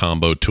like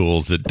combo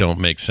tools that don't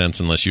make sense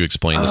unless you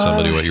explain to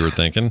somebody what you were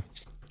thinking.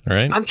 All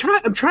right. I'm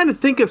trying to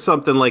think of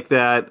something like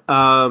that.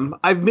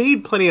 I've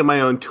made plenty of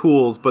my own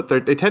tools, but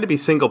they tend to be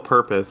single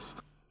purpose.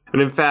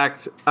 And in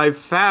fact, I've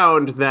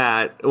found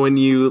that when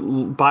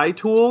you buy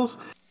tools,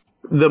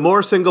 the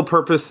more single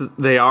purpose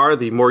they are,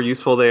 the more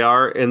useful they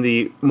are, and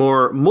the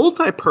more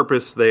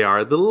multi-purpose they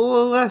are, the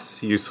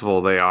less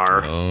useful they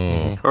are,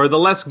 or the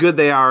less good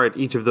they are at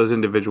each of those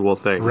individual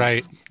things.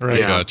 Right. Yeah.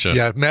 Gotcha.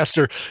 Yeah,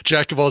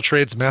 jack of all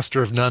trades,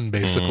 master of none,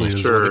 basically,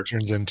 is what it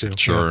turns into.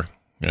 Sure.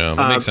 Yeah,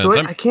 that makes sense.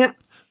 So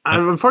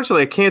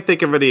unfortunately, I can't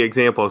think of any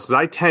examples because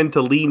I tend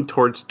to lean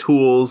towards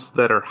tools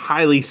that are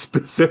highly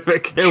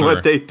specific in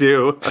what they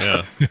do.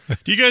 Yeah.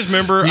 Do you guys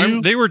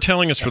remember? They were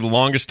telling us for the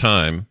longest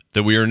time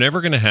that we are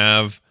never going to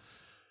have.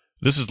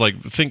 This is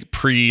like think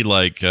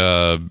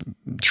Trio,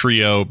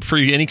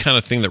 any kind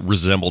of thing that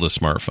resembled a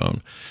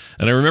smartphone.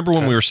 And I remember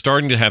when we were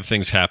starting to have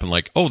things happen,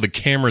 like the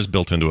camera's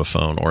built into a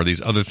phone, or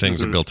these other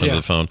things are built into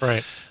the phone,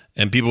 right?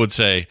 And people would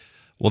say,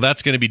 well,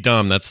 that's going to be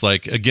dumb. That's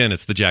like, again,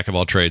 it's the jack of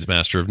all trades,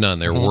 master of none.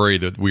 They're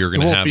worried that we are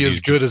going to have be these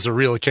as good as a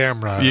real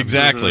camera.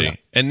 Exactly.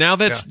 And now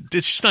it's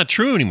just not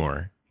true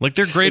anymore. Like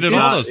they're great at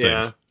all those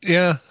things.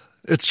 Yeah,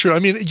 it's true. I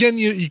mean, again,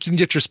 you can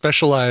get your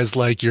specialized,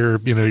 like your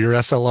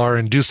SLR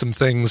and do some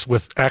things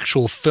with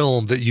actual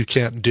film that you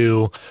can't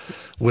do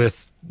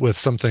with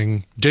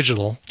something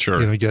digital.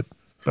 Sure. Get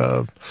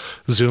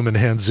zoom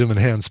enhance.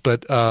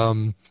 But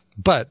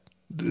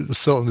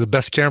still the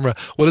best camera.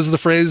 What is the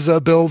phrase,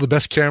 Bill? The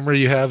best camera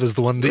you have is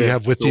the one that you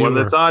have with you. The one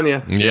that's on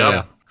you.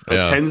 Yeah.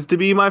 It tends to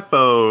be my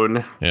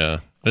phone. Yeah.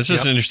 It's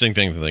just an interesting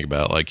thing to think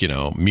about. Like,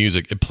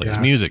 music, it plays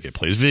music, it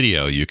plays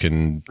video. You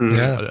can,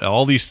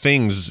 all these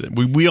things,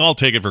 we all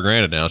take it for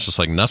granted now. It's just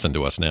like nothing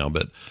to us now.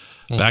 But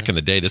back in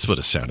the day, this would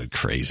have sounded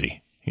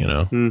crazy,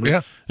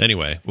 Yeah.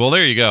 Anyway, well,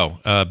 there you go.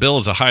 Bill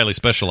is a highly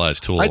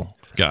specialized tool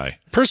guy.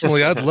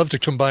 Personally, I'd love to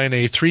combine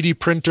a 3D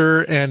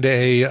printer and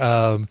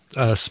a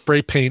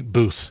spray paint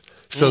booth,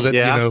 so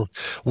that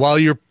while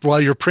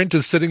your print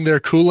is sitting there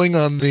cooling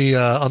on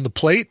the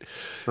plate,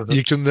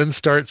 you can then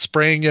start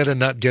spraying it and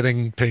not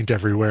getting paint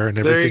everywhere, and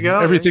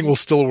everything will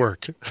still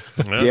work.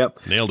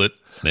 Yep, nailed it.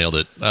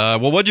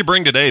 Well, what'd you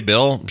bring today,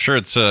 Bill? I'm sure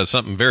it's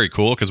something very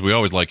cool because we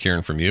always like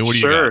hearing from you. What do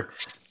you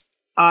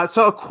got?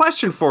 So a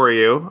question for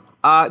you.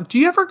 Do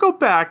you ever go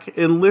back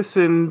and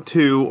listen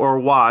to or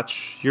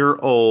watch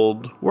your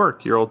old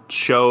work, your old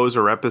shows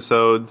or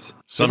episodes?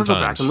 Sometimes. Go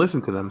back and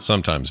listen to them?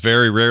 Sometimes.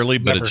 Very rarely,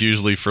 but it's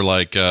usually for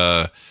like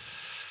I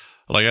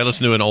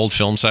listened to an old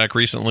film sack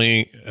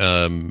recently,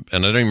 and I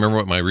don't even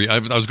remember what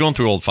I was going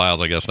through old files,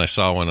 I guess, and I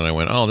saw one and I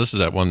went, oh, this is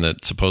that one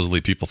that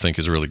supposedly people think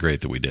is really great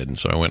that we did. And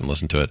so I went and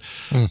listened to it.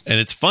 And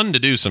it's fun to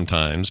do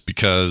sometimes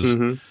because I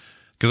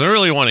don't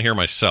really want to hear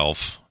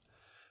myself.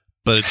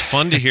 But it's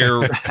fun to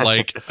hear,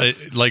 like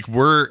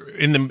we're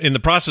in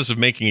the process of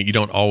making it. You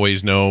don't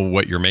always know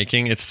what you're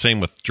making. It's the same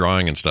with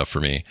drawing and stuff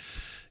for me.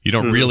 You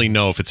don't really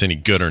know if it's any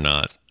good or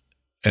not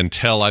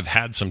until I've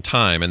had some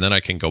time, and then I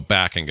can go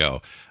back and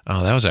go,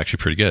 oh, that was actually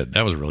pretty good.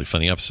 That was a really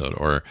funny episode,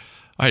 or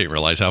I didn't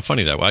realize how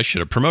funny that was. I should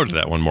have promoted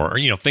that one more,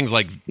 or things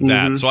like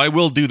that. So I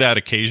will do that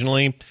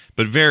occasionally,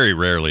 but very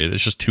rarely.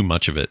 It's just too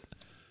much of it.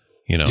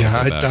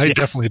 I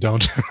definitely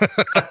don't.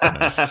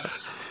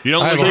 You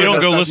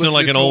don't go listen to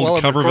like an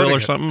old Coverville or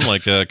something,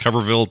 like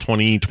Coverville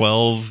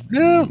 2012.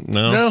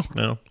 No.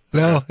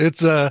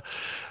 It's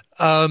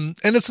and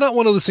it's not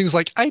one of those things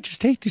like I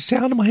just hate the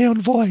sound of my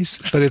own voice,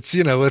 but it's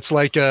it's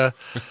like I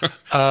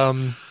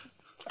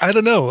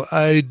don't know.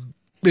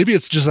 Maybe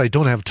it's just I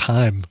don't have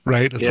time,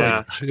 right? It's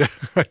like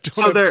I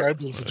don't have time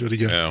to listen to it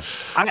again. Yeah.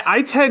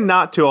 I tend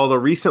not to, although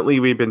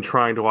recently we've been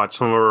trying to watch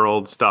some of our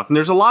old stuff, and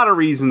there's a lot of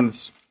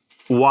reasons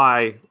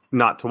why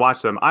not to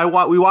watch them.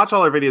 We watch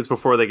all our videos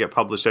before they get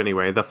published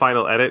anyway. The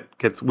final edit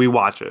we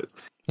watch it.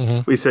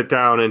 We sit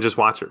down and just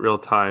watch it real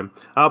time.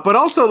 But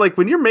also, like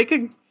when you're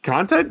making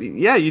content,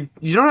 you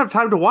don't have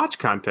time to watch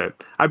content.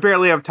 I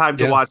barely have time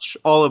to watch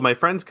all of my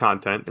friends'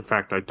 content. In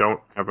fact, I don't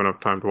have enough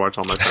time to watch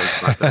all my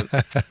friends'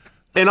 content.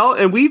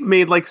 And we've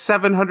made like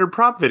 700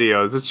 prop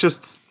videos. It's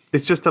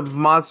just a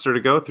monster to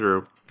go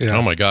through. Yeah.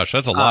 Oh my gosh,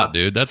 that's a lot,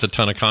 dude. That's a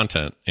ton of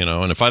content,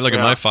 And if I look at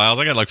my files,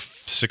 I got like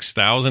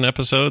 6,000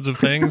 episodes of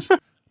things.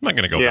 I'm not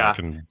going to go back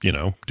and,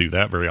 do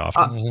that very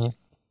often.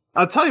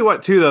 I'll tell you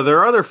what, too, though. There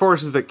are other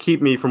forces that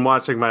keep me from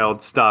watching my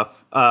old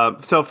stuff.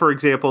 So, for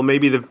example,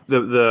 maybe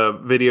the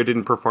video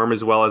didn't perform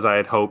as well as I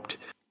had hoped.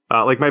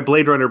 Like my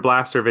Blade Runner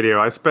Blaster video.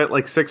 I spent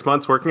like 6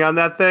 months working on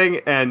that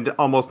thing, and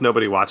almost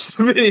nobody watched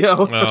the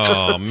video.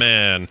 Oh,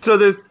 man. So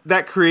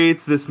that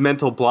creates this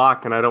mental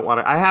block, and I don't want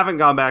to... I haven't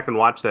gone back and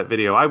watched that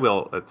video. I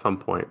will at some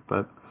point,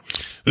 but...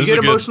 You get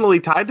emotionally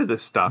tied to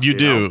this stuff. You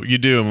do.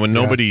 And when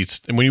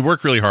when you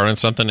work really hard on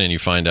something and you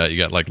find out you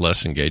got like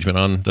less engagement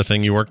on the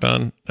thing you worked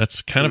on,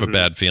 that's kind of a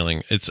bad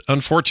feeling. It's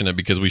unfortunate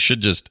because we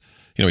should just,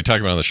 we talk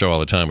about it on the show all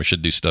the time. We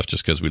should do stuff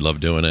just because we love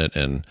doing it.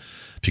 And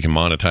if you can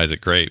monetize it,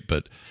 great.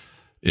 But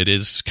it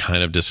is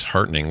kind of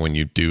disheartening when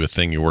you do a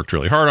thing you worked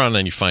really hard on and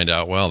then you find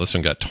out, well, this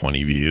one got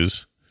 20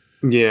 views.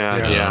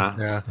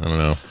 Yeah. I don't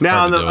know.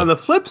 Now, on the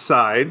flip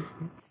side,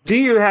 do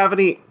you have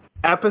any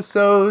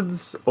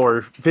episodes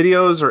or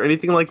videos or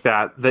anything like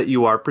that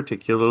you are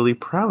particularly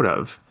proud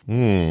of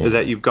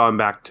that you've gone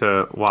back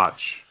to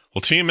watch?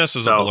 Well, TMS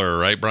is a blur,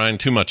 right, Brian?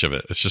 Too much of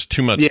it. It's just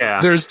too much.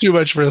 Yeah. There's too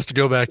much for us to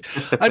go back.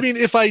 I mean,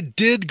 if I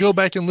did go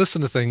back and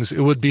listen to things,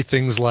 it would be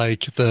things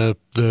like the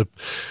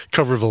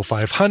Coverville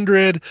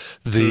 500,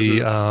 the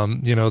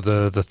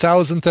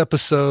 1000th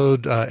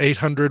episode.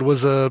 800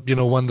 was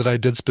one that I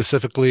did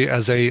specifically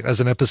as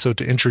an episode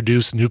to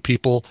introduce new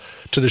people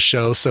to the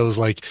show. So it was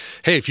like,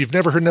 hey, if you've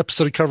never heard an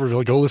episode of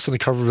Coverville, go listen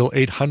to Coverville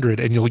 800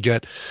 and you'll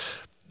get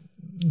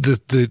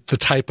the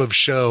type of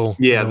show.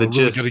 Yeah, the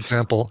really good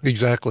example.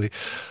 Exactly.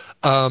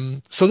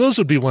 So those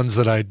would be ones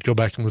that I'd go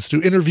back and listen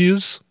to.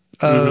 Interviews,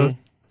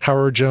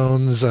 Howard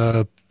Jones,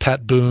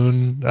 Pat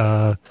Boone,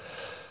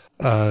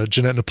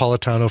 Jeanette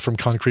Napolitano from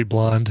Concrete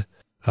Blonde,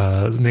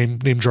 name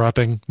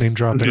dropping.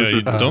 Yeah,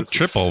 you don't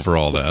trip over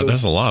all that.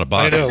 There's a lot of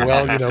bodies.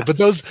 I know,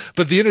 well,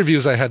 but the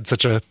interviews I had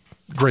such a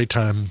great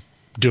time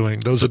doing.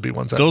 Those would be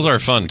ones. Those are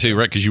fun too,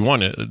 right? Because you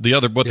want it. The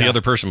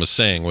other person was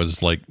saying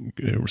was like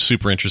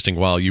super interesting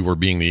while you were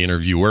being the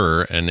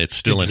interviewer, and it's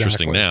still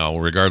interesting now,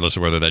 regardless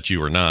of whether that's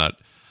you or not.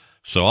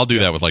 So I'll do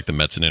that with like the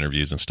Metzen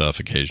interviews and stuff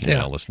occasionally.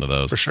 I'll listen to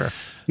those for sure.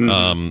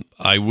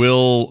 I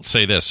will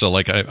say this. So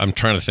like I'm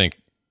trying to think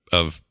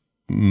of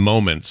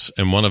moments,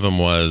 and one of them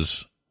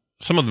was,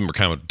 some of them were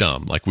kind of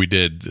dumb. Like we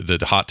did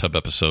the hot tub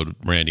episode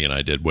Randy and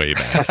I did way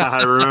back.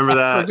 I remember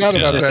that. I forgot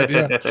about that.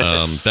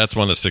 Yeah. That's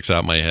one that sticks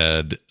out in my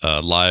head.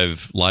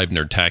 Live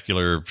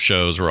Nerdtacular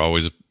shows were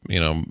always,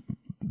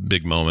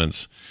 big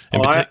moments.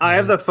 I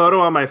have the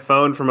photo on my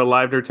phone from a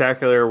Live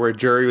Nerdtacular where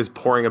Jerry was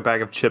pouring a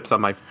bag of chips on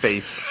my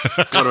face.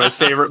 It's one of my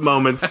favorite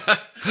moments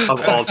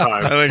of all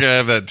time. I think I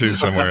have that too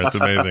somewhere. It's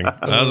amazing.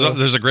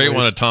 There's a great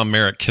one of Tom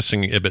Merritt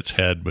kissing Ibbott's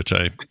head, which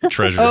I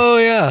treasure. Oh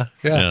yeah.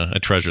 I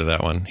treasure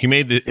that one.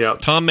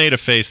 Tom made a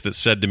face that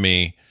said to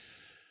me,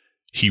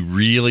 he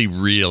really,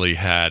 really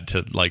had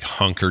to like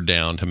hunker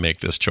down to make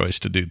this choice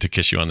to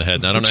kiss you on the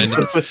head. And I don't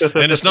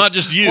know, and it's not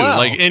just you,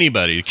 like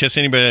anybody, to kiss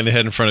anybody on the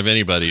head in front of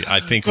anybody,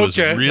 I think was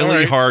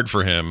really hard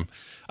for him.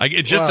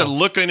 It's just the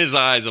look in his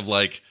eyes of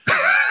like,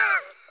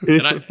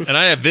 and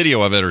I have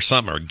video of it or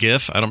something, or a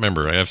GIF. I don't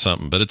remember. I have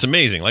something, but it's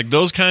amazing. Like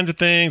those kinds of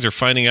things, or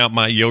finding out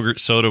my yogurt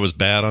soda was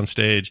bad on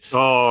stage.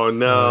 Oh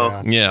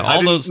no! Yeah,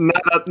 all those.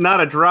 Not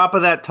a drop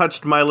of that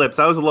touched my lips.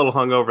 I was a little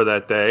hungover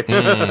that day.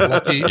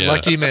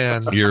 Lucky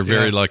man. You're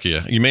very lucky.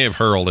 You may have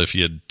hurled if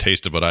you had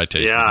tasted what I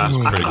tasted. Yeah, it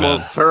was pretty I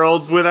almost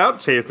hurled without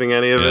tasting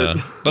any of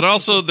it. But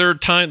also there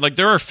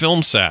are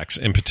film sacks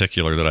in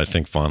particular that I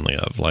think fondly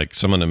of. Like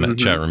someone in the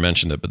chat room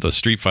mentioned it, but the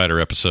Street Fighter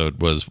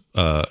episode was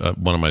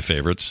one of my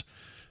favorites.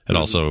 It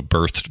also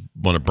birthed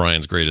one of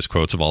Brian's greatest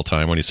quotes of all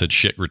time when he said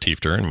 "shit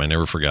Retiefter," and I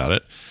never forgot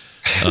it.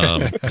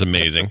 It's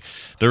amazing.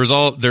 There's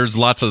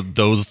lots of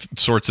those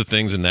sorts of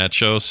things in that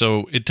show.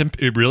 So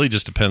it really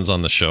just depends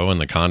on the show and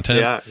the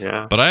content.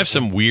 Yeah. But I have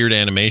some weird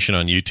animation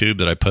on YouTube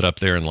that I put up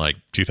there in like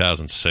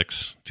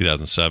 2006,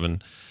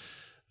 2007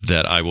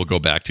 that I will go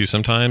back to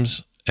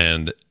sometimes.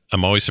 And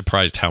I'm always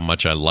surprised how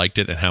much I liked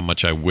it and how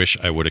much I wish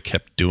I would have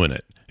kept doing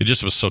it. It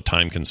just was so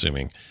time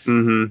consuming.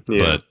 Mm-hmm, yeah.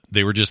 But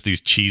they were just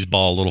these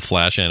cheeseball little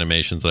flash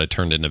animations that I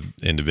turned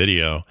into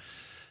video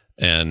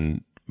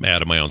and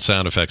added my own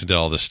sound effects and did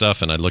all this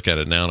stuff. And I look at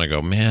it now and I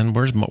go, man,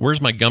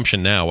 where's my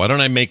gumption now? Why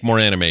don't I make more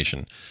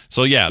animation?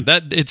 So yeah,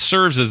 that it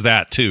serves as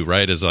that too,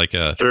 right? As like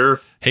a,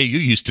 sure. Hey, you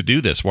used to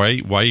do this.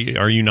 Why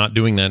are you not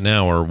doing that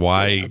now? Or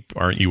why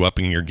aren't you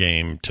upping your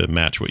game to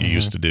match what you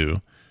used to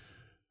do?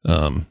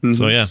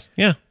 So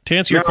yeah. To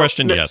answer your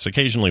question, yes,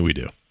 occasionally we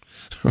do.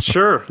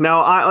 Sure.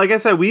 Now, like I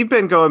said, we've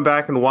been going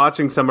back and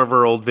watching some of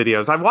our old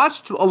videos. I've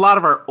watched a lot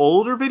of our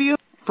older videos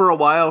for a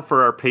while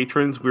for our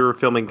patrons. We were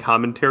filming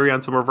commentary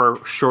on some of our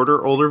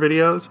shorter, older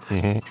videos.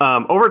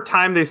 Mm-hmm. Over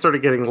time, they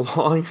started getting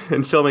long,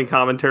 and filming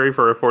commentary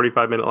for a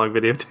 45-minute long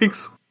video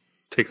takes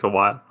a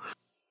while.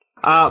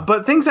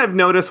 But things I've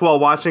noticed while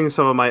watching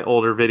some of my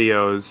older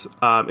videos,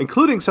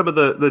 including some of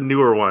the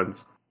newer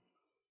ones,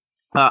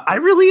 I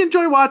really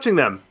enjoy watching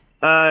them.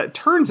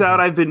 Turns out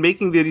I've been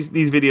making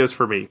these videos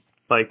for me.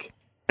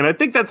 And I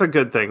think that's a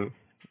good thing.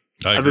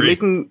 I've been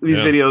making these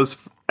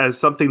videos as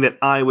something that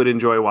I would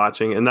enjoy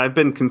watching, and I've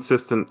been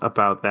consistent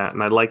about that,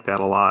 and I like that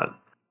a lot.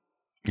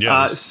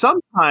 Yes.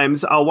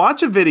 Sometimes I'll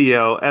watch a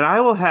video, and I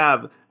will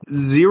have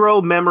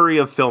zero memory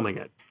of filming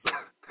it.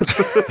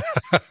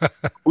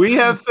 We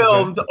have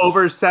filmed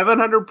over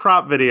 700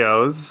 prop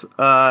videos,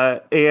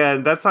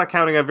 and that's not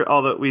counting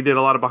all that. We did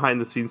a lot of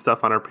behind-the-scenes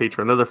stuff on our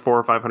Patreon, another 400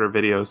 or 500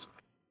 videos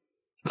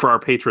for our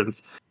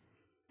patrons.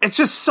 It's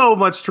just so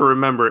much to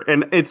remember,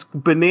 and it's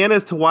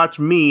bananas to watch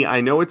me. I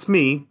know it's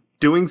me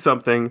doing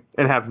something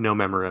and have no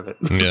memory of it.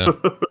 Yeah,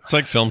 it's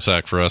like Film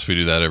Sack for us. We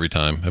do that every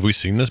time. Have we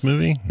seen this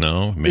movie?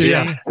 No, maybe.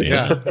 Yeah,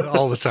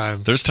 all the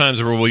time. There's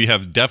times where we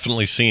have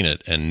definitely seen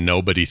it, and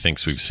nobody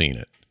thinks we've seen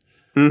it.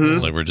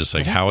 Mm-hmm. Like we're just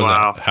like, how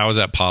is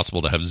that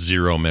possible to have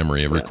zero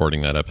memory of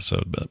recording that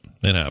episode? But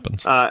it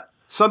happens.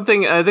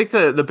 Something I think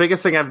the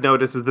biggest thing I've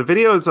noticed is the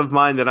videos of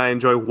mine that I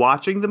enjoy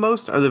watching the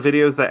most are the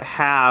videos that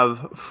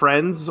have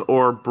friends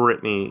or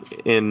Brittany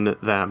in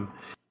them.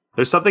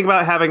 There's something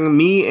about having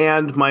me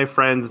and my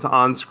friends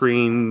on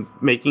screen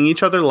making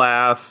each other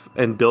laugh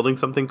and building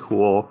something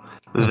cool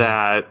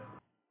that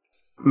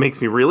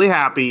makes me really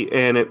happy,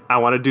 and I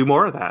want to do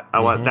more of that. I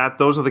want that.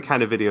 Those are the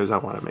kind of videos I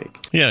want to make.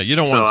 Yeah, you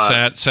don't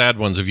want sad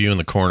ones of you in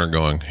the corner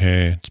going,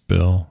 "Hey, it's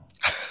Bill."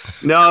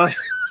 No.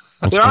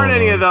 There aren't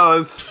any of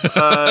those.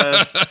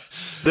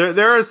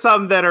 There are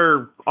some that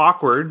are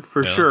awkward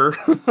for sure.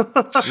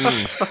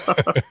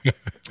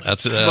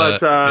 That's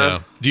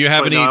Do you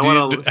have any?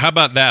 How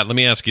about that? Let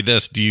me ask you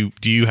this: Do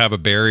you have a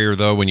barrier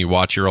though when you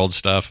watch your old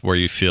stuff where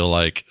you feel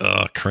like,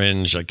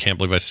 cringe? I can't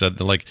believe I said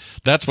that. Like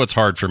that's what's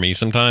hard for me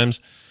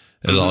sometimes.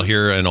 Is I'll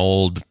hear an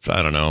old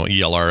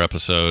ELR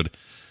episode,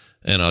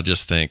 and I'll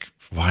just think,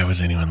 why was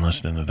anyone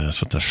listening to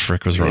this? What the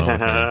frick was wrong with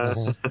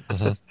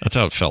me? That's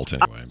how it felt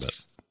anyway. But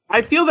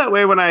I feel that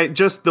way when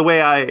the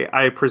way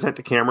I present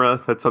to camera.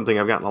 That's something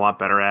I've gotten a lot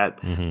better at.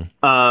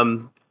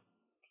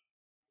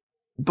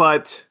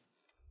 But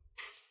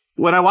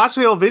when I watch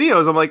the old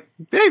videos, I'm like,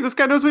 hey, this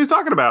guy knows what he's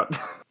talking about.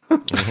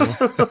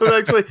 I'm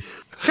actually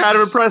kind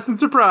of impressed and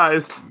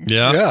surprised.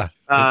 Yeah.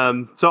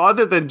 So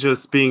other than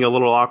just being a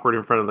little awkward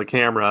in front of the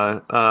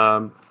camera,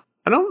 I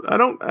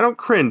don't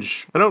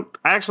cringe. I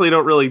actually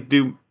don't really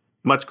do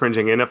much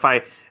cringing. And if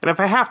I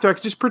have to, I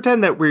can just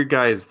pretend that weird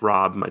guy is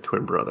Rob, my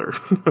twin brother.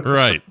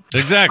 Right.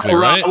 Exactly.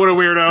 Rob, right. what a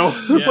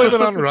weirdo. Blame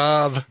it on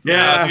Rob.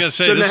 Yeah. I was gonna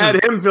say, shouldn't have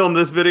had him film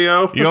this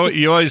video.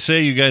 You always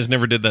say you guys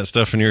never did that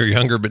stuff when you were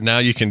younger, but now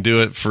you can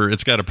do it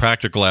it's got a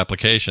practical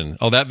application.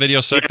 Oh, that video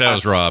sucked. That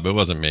was Rob. It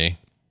wasn't me.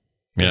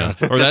 Yeah.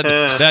 Or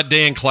that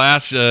day in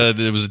class,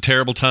 it was a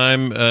terrible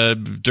time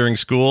during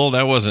school.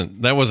 That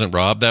wasn't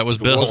Rob. That was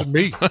Bill. It wasn't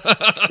me.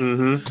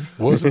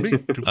 Mm-hmm. Wasn't me.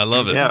 I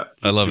love it. Yeah.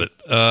 I love it.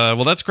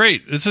 Well, that's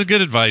great. This is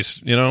good advice.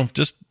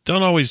 Just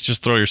don't always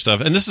just throw your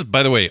stuff. And this is,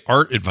 by the way,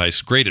 art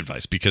advice, great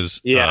advice,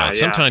 because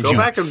sometimes go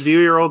back and view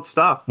your old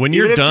stuff. When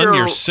you're done,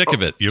 you're sick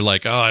of it. You're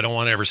like, oh, I don't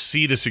want to ever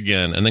see this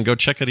again. And then go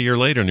check it a year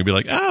later and you'll be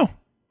like, oh,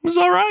 it was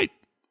all right.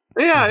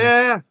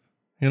 Yeah.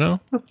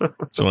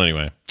 So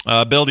anyway.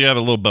 Bill, do you have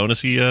a little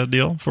bonusy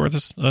deal for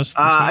us this week?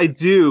 I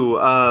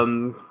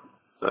do.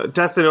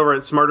 Destin over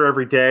at Smarter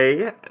Every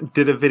Day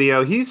did a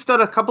video. He's done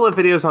a couple of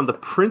videos on the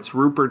Prince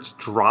Rupert's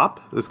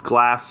drop, this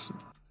glass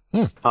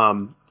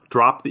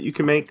drop that you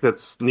can make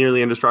that's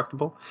nearly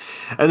indestructible.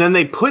 And then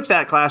they put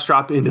that glass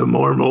drop into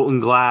more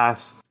molten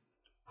glass.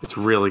 It's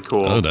really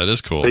cool. Oh, that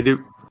is cool. They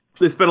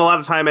spend a lot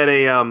of time at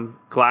a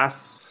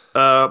glass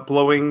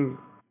blowing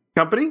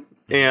company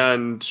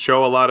and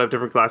show a lot of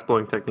different glass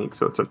blowing techniques.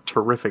 So it's a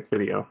terrific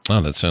video.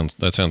 Oh, that sounds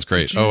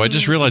great. I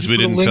just realized we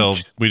didn't tell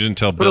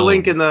Bill. Put a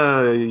link in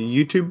the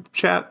YouTube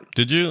chat.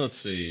 Did you? Let's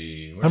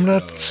see. I'm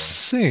not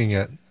seeing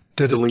it.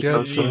 Did it link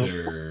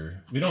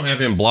either? We don't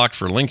have him blocked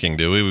for linking,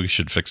 do we? We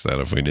should fix that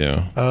if we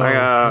do.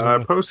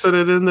 I posted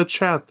it in the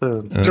chat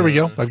then. There we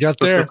go. I've got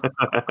there.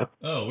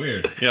 Oh,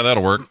 weird. Yeah,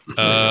 that'll work.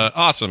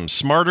 Awesome.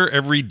 Smarter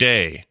every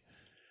day.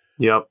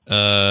 Yep.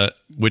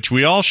 Which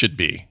we all should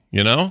be,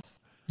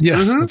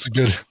 Yes, that's a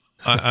good.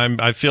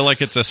 I feel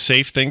like it's a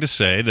safe thing to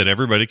say that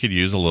everybody could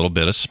use a little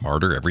bit of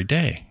smarter every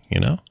day,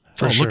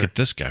 Look at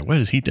this guy. What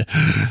is he doing?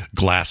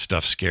 Glass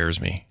stuff scares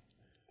me.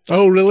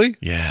 Oh, really?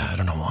 Yeah, I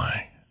don't know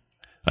why.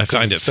 I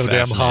find it so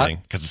damn hot.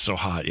 because it's so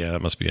hot. Yeah,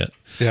 that must be it.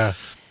 Yeah.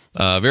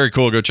 Very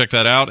cool. Go check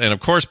that out. And of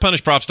course,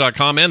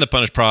 punishprops.com and the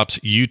Punish Props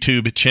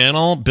YouTube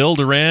channel. Bill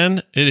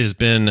Duran, it has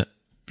been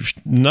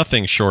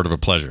nothing short of a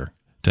pleasure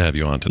to have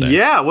you on today.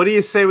 Yeah, what do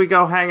you say we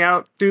go hang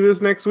out, do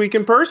this next week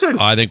in person?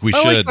 I think we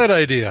should. I like that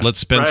idea. Let's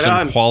spend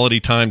some quality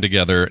time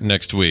together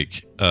next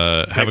week.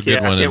 Have a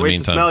good one in the meantime.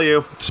 To smell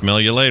you.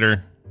 Smell you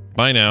later.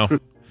 Bye now.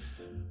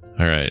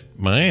 All right.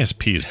 My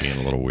ASP is being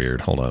a little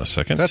weird. Hold on a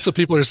second. That's what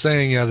people are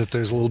saying, that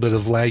there's a little bit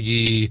of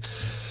laggy.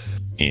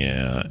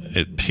 Yeah,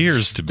 it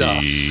appears to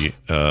be.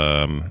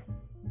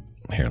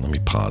 Here, let me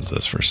pause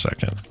this for a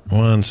second.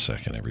 1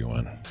 second,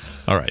 everyone.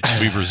 All right.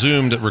 We've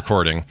resumed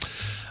recording.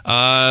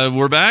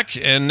 We're back,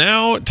 and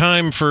now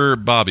time for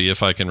Bobby,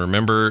 if I can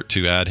remember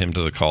to add him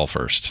to the call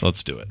first.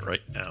 Let's do it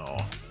right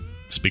now.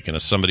 Speaking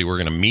of somebody we're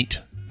going to meet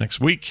next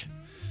week.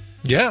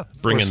 Yeah.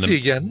 Bring in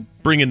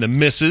the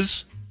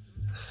missus,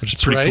 which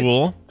is pretty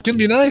cool. It's going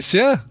to be nice,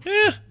 yeah.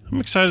 Yeah. I'm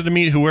excited to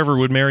meet whoever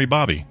would marry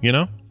Bobby,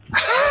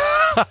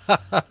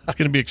 It's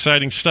going to be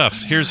exciting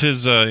stuff. Here's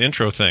his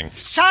intro thing.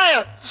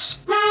 Science!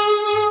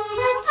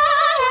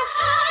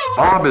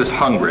 Bob is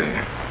hungry,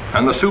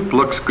 and the soup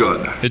looks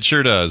good. It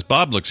sure does.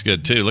 Bob looks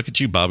good, too. Look at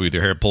you, Bobby, with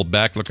your hair pulled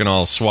back, looking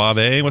all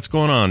suave. What's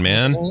going on,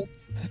 man?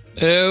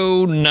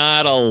 Oh,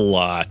 not a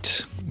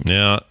lot.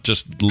 Yeah,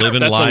 just living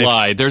That's life. That's a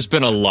lie. There's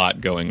been a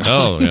lot going on.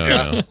 Oh,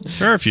 yeah.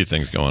 There are a few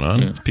things going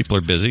on. Yeah. People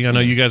are busy. I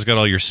know you guys got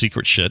all your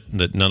secret shit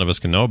that none of us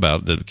can know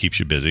about that keeps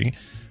you busy.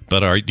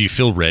 But do you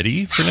feel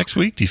ready for next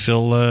week? Do you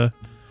feel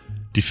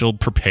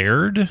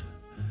prepared?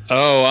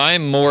 Oh,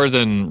 I'm more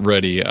than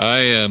ready.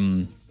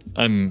 I'm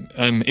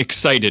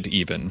excited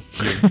even.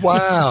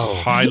 Wow.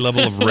 High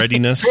level of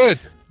readiness. Good.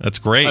 That's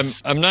great.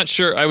 I'm not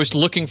sure. I was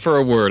looking for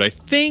a word. I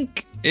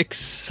think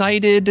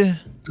excited.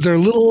 Is there a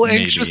little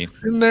anxious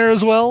in there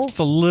as well? It's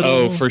a little.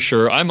 Oh, for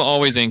sure. I'm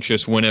always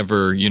anxious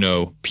whenever,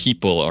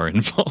 people are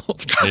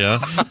involved. Yeah.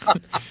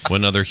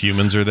 When other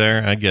humans are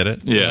there. I get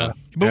it. Yeah.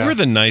 But we're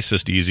the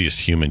nicest,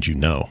 easiest humans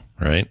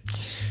right?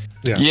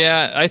 Yeah.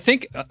 Yeah, I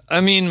think,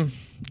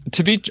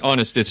 to be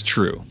honest, it's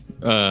true.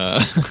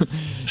 I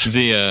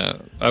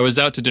was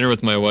out to dinner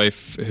with my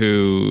wife,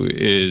 who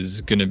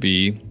is going to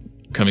be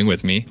coming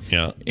with me.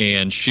 Yeah.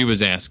 And she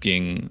was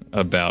asking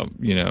about,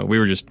 we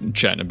were just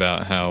chatting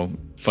about how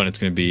fun it's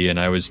going to be, and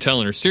I was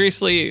telling her,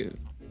 seriously,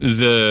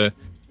 the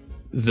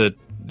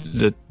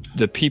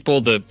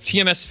people, the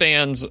TMS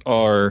fans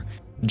are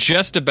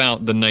just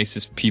about the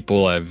nicest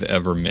people I've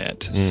ever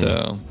met.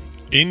 So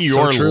in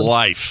your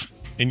life,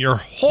 in your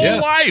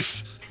whole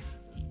life.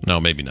 No,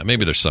 maybe not.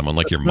 Maybe there's someone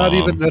like your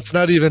mom. That's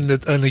not even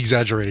an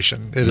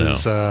exaggeration. It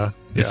is.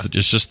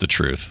 It's just the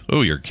truth.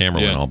 Oh, your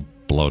camera went all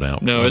blown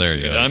out. No, there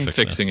you go. I'm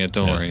fixing it.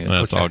 Don't worry.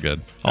 That's all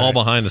good. All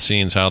behind the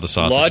scenes, how the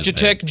sausage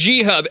Logitech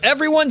G Hub,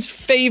 everyone's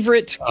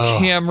favorite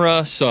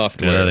camera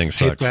software. Yeah, that thing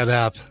sucks. Hate that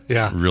app.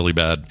 Yeah. It's really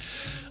bad.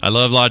 I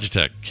love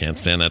Logitech. Can't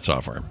stand that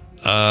software.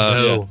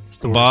 It's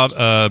the worst.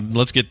 Bob,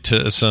 let's get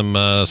to some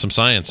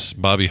science.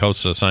 Bobby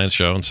hosts a science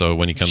show, and so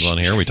when he comes on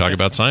here, we talk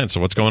about science.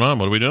 So what's going on?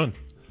 What are we doing?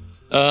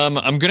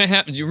 I'm gonna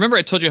have. Do you remember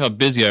I told you how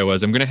busy I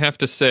was? I'm gonna have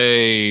to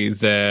say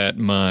that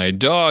my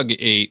dog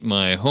ate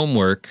my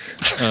homework.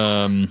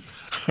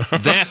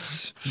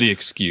 That's the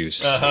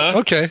excuse.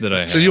 Okay. That I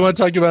have. So you want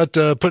to talk about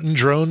putting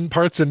drone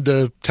parts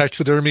into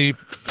taxidermy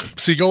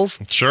seagulls?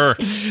 Sure.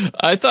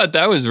 I thought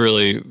that was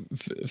really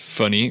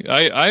funny.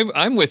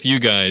 I'm with you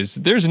guys.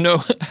 There's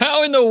no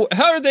how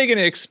are they going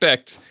to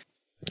expect?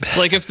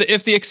 Like if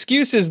the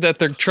excuse is that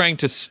they're trying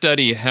to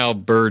study how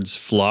birds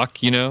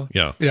flock, you know?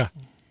 Yeah.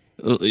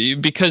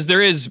 Because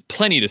there is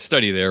plenty to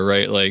study there,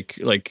 right?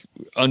 Like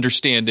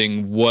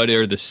understanding what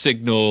are the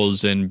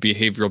signals and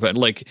behavioral,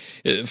 like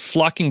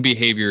flocking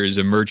behavior is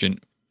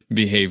emergent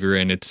behavior,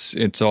 and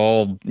it's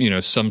all, you know,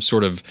 some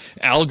sort of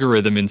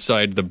algorithm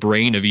inside the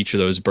brain of each of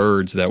those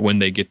birds that when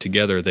they get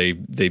together, they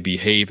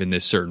behave in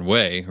this certain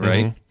way,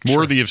 right? Mm-hmm.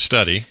 Worthy of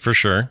study for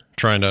sure.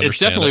 Trying to understand. It's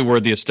definitely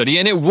worthy of study,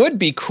 and it would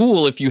be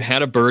cool if you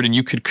had a bird and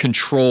you could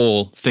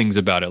control things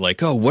about it,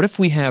 like, oh, what if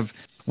we have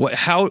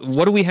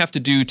what do we have to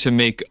do to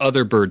make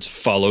other birds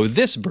follow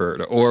this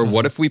bird? Or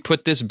what if we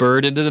put this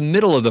bird into the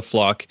middle of the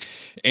flock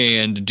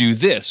and do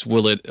this?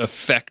 Will it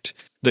affect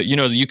the, you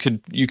know, you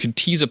could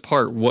tease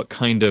apart what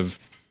kind of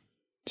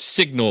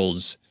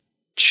signals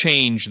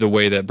change the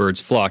way that birds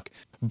flock.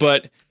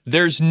 But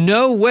there's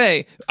no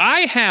way.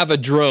 I have a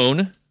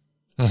drone,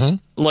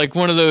 like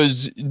one of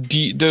those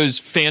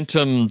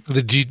Phantom,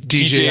 the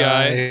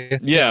DJI.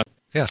 Yeah.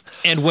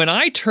 And when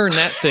I turn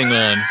that thing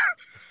on,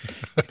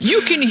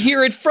 you can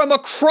hear it from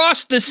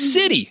across the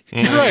city.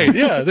 Right,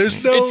 yeah.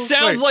 There's no... It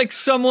sounds like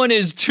someone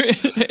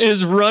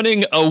is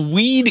running a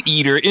weed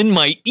eater in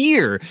my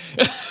ear.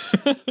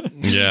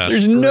 Yeah.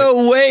 There's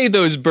no way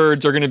those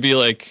birds are going to be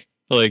like,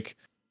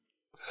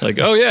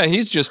 oh yeah,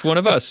 he's just one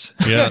of us.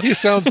 Yeah. He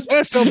sounds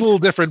a little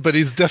different, but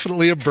he's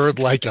definitely a bird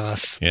like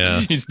us.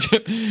 Yeah.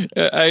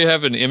 I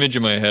have an image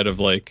in my head of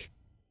like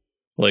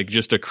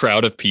just a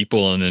crowd of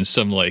people and then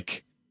some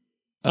like,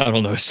 I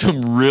don't know,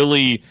 some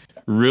really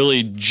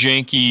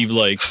janky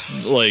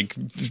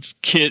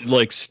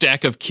kid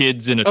stack of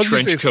kids in a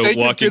trench coat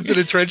walking. Kids in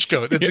a trench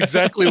coat. It's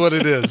exactly what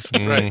it is.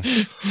 Right.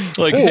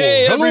 Like,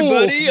 hey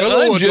everybody,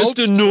 I'm just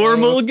a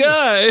normal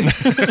guy.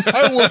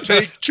 I will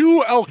take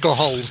 2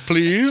 alcohols,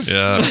 please.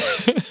 Yeah.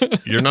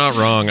 You're not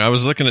wrong. I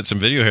was looking at some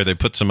video here. They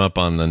put some up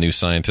on the New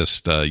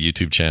Scientist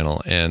YouTube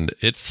channel, and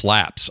it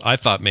flaps. I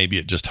thought maybe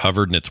it just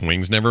hovered and its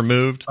wings never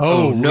moved.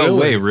 Oh no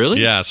way,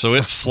 really? Yeah, so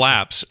it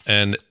flaps,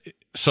 and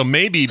so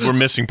maybe we're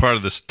missing part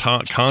of this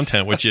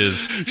content, which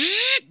is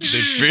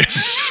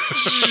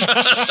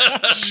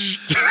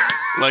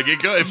like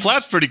it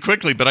flaps pretty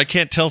quickly, but I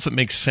can't tell if it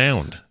makes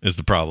sound. Is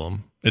the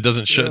problem? It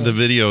doesn't show. The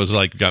video is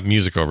like got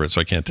music over it,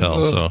 so I can't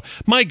tell. So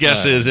my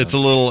guess is it's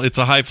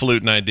a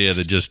highfalutin idea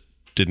that just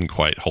didn't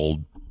quite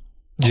hold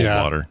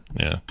water.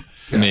 Yeah,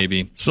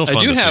 maybe. Still fun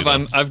I do to have.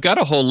 see, I've got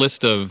a whole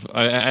list of.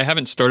 I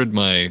haven't started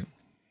my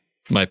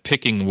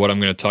picking what I'm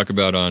going to talk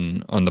about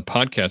on the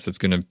podcast that's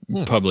going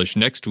to publish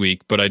next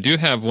week, but I do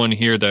have one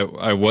here that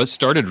I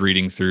started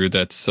reading through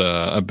that's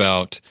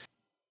about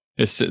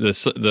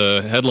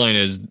the headline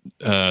is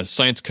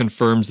science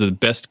confirms the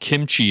best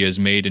kimchi is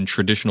made in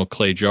traditional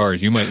clay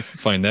jars. You might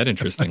find that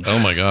interesting. Oh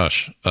my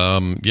gosh.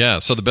 Yeah,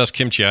 so the best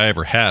kimchi I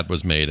ever had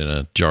was made in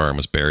a jar and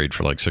was buried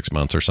for like 6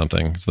 months or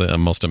something. It's the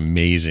most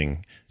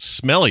amazing,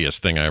 smelliest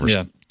thing I ever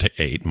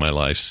ate in my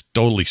life.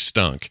 Totally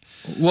stunk.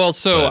 Well,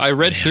 so I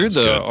read through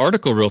the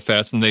article real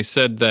fast, and they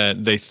said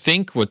that they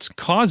think what's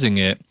causing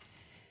it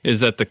is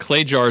that the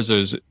clay jars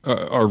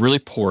are really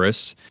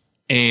porous,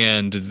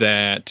 and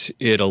that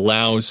it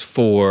allows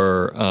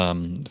for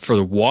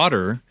the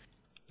water,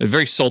 a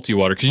very salty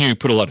water, because you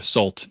put a lot of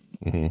salt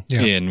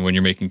in when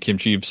you're making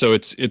kimchi. So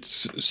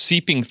it's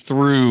seeping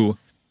through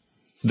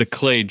the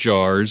clay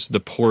jars, the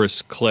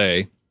porous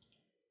clay,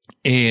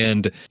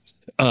 and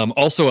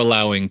also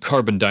allowing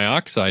carbon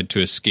dioxide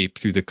to escape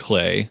through the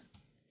clay.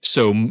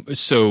 So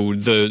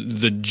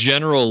the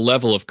general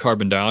level of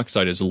carbon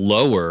dioxide is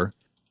lower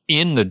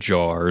in the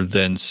jar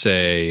than,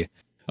 say,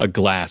 a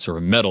glass or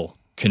a metal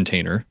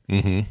container.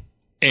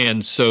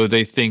 And so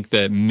they think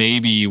that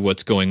maybe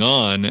what's going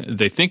on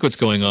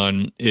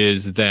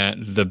is that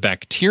the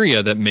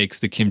bacteria that makes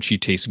the kimchi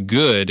taste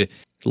good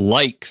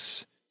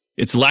it's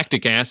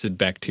lactic acid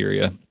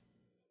bacteria,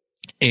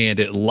 and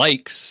it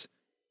likes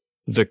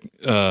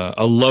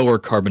a lower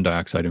carbon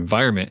dioxide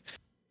environment.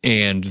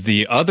 And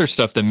the other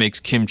stuff that makes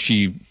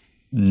kimchi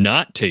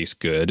not taste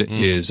good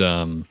is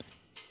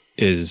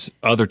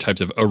other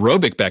types of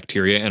aerobic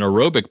bacteria. And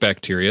aerobic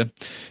bacteria,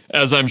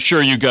 as I'm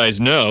sure you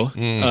guys know,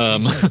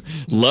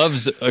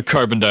 loves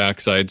carbon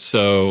dioxide.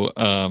 So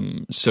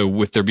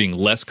with there being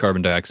less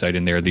carbon dioxide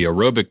in there,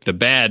 the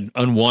bad,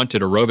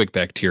 unwanted aerobic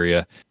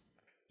bacteria,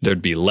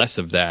 there'd be less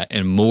of that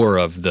and more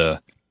of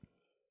the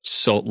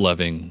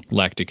salt-loving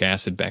lactic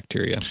acid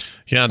bacteria.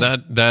 Yeah,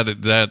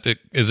 that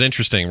is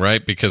interesting,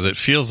 right? Because it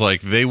feels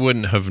like they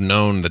wouldn't have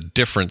known the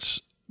difference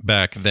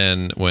back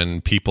then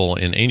when people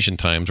in ancient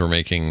times were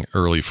making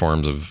early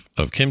forms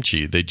of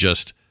kimchi. They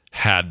just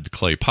had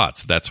clay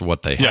pots. That's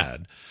what they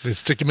had. They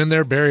stick them in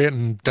there, bury it,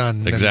 and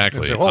done.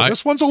 Exactly. And say,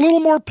 this one's a little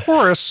more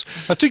porous.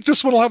 I think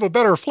this one will have a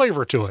better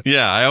flavor to it.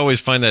 Yeah, I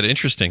always find that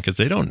interesting because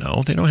they don't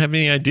know. They don't have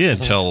any idea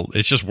until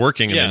it's just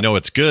working and they know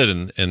it's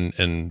good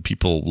and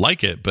people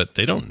like it, but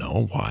they don't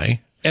know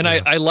why. And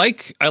I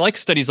like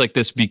studies like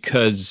this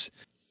because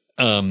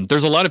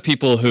there's a lot of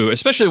people who,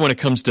 especially when it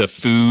comes to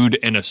food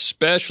and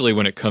especially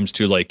when it comes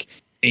to like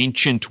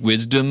ancient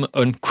wisdom,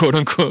 quote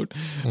unquote.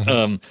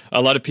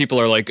 A lot of people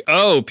are like,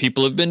 oh,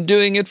 people have been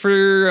doing it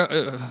for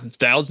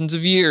thousands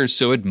of years,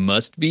 so it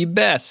must be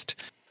best.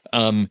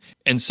 And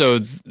so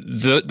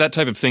that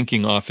type of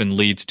thinking often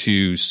leads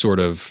to sort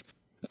of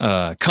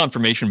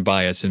confirmation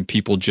bias, and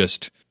people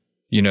just,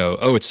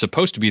 oh, it's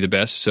supposed to be the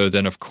best, so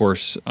then of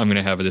course I'm going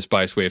to have this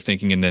biased way of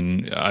thinking, and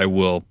then I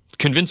will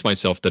convince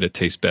myself that it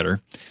tastes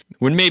better,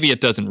 when maybe it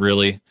doesn't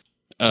really.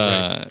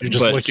 Right. You're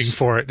just looking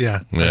for it,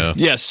 yeah.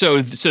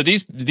 So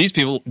these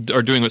people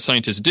are doing what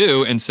scientists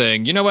do and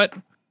saying, you know what,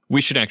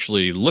 we should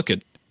actually look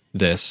at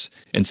this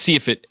and see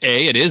if it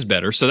is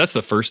better. So that's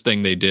the first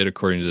thing they did,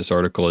 according to this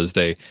article, is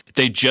they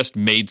just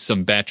made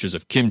some batches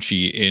of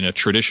kimchi in a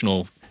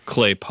traditional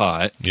clay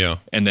pot,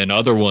 and then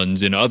other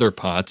ones in other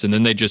pots, and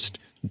then they just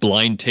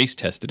blind taste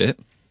tested it,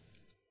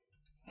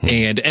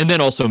 and then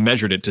also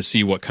measured it to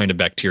see what kind of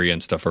bacteria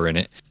and stuff are in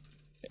it.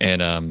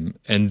 And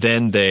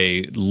then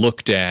they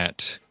looked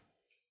at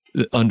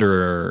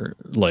under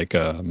like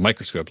a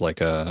microscope,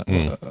 like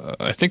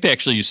I think they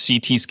actually use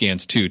CT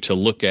scans too to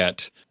look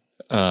at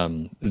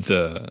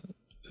the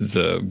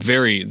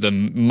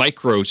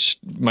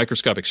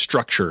microscopic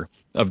structure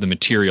of the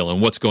material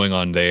and what's going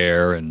on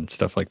there and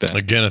stuff like that.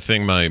 Again, a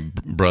thing my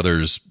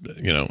brother's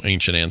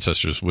ancient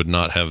ancestors would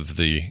not have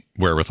the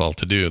wherewithal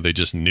to do. They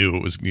just knew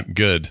it was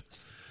good.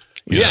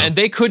 Yeah, and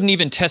they couldn't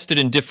even test it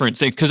in different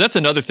things, because that's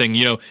another thing,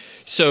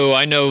 So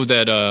I know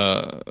that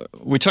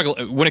we talk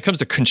when it comes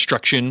to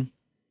construction,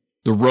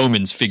 the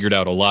Romans figured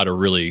out a lot of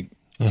really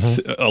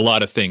a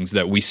lot of things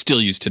that we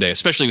still use today,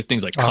 especially with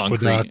things like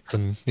concrete.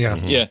 And,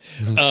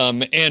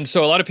 and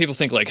so a lot of people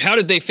think like, how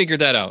did they figure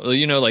that out?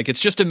 Like it's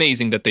just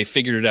amazing that they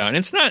figured it out, and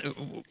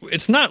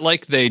it's not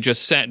like they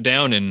just sat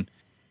down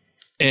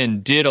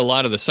and did a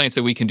lot of the science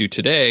that we can do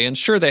today. And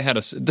sure, they had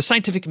the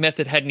scientific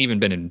method hadn't even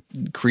been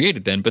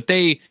created then, but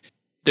they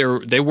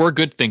were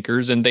good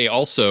thinkers, and they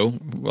also,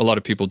 a lot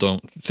of people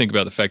don't think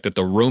about the fact that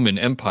the Roman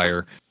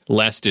Empire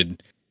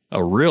lasted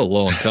a real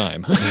long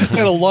time.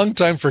 Had a long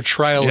time for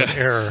trial and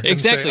error.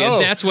 Exactly,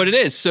 and that's what it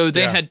is. So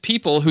they had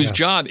people whose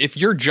job, if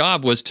your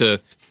job was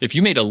if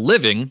you made a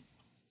living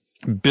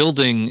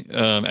building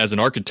as an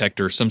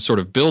architect or some sort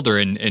of builder,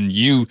 and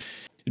you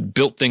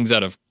built things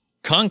out of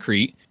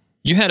concrete,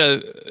 you had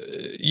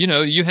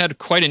you had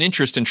quite an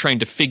interest in trying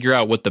to figure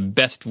out what the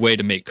best way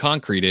to make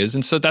concrete is,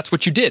 and so that's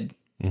what you did.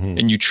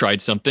 And you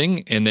tried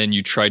something, and then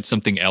you tried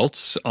something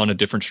else on a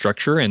different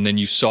structure, and then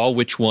you saw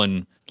which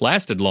one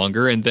lasted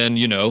longer, and then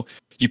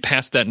you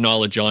passed that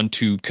knowledge on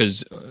to,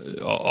 because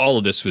all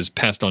of this was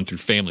passed on through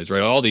families,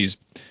 right? All these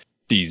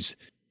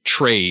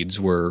trades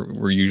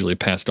were usually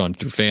passed on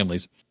through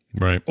families,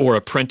 right, or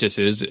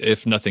apprentices,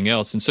 if nothing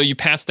else. And so you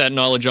pass that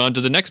knowledge on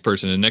to the next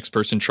person, and the next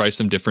person tries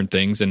some different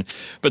things.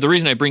 But the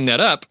reason I bring that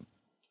up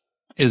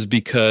is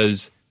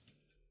because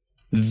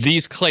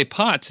these clay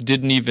pots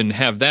didn't even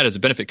have that as a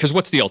benefit, because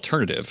what's the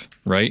alternative,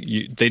 right?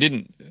 They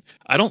didn't.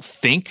 I don't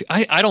think.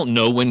 I don't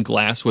know when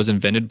glass was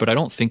invented, but I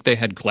don't think they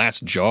had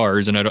glass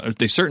jars, and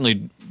they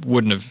certainly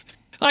wouldn't have.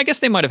 I guess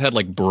they might have had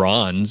like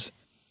bronze.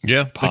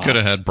 Yeah, pots. They could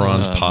have had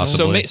bronze,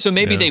 possibly. So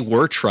maybe they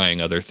were trying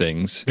other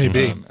things.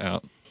 Maybe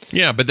out.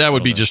 Yeah, but that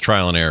would be just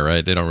trial and error,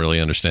 right? They don't really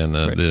understand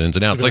the ins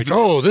and outs. Like,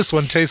 oh, this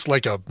one tastes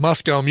like a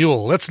Moscow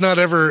Mule. Let's not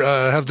ever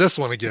have this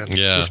one again.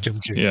 Yeah. This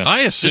kimchi. Yeah.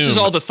 I assume this is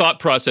all the thought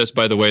process,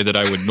 by the way, that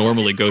I would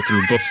normally go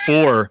through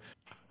before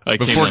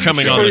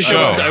coming on the show.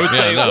 I would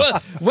say,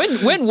 well,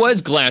 when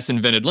was glass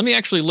invented? Let me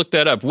actually look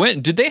that up.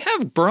 When did they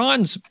have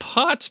bronze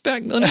pots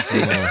back? Let me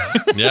see.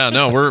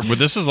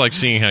 This is like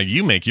seeing how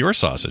you make your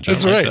sausage.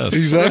 That's right.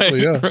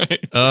 Exactly.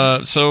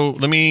 Right. So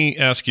let me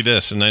ask you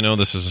this, and I know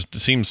this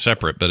seems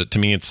separate, but to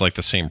me, it's like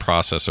the same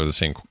process or the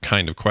same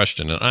kind of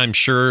question. And I'm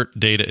sure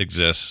data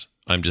exists.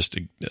 I just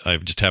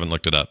haven't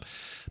looked it up.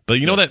 But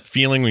you know that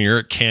feeling when you're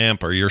at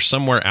camp or you're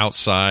somewhere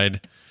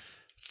outside.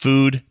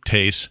 Food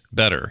tastes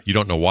better. You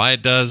don't know why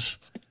it does.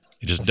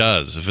 It just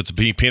does. If it's a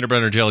peanut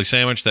butter and jelly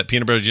sandwich, that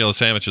peanut butter and jelly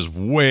sandwich is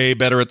way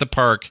better at the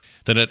park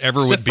than it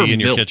ever would be in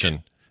your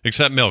kitchen.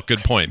 Except milk. Good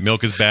point.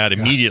 Milk is bad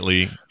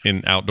immediately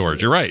in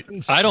outdoors. You're right.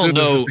 I don't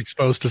know. It's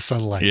exposed to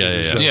sunlight.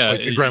 It's like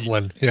a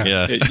gremlin.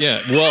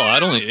 Well, I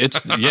don't.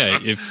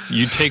 If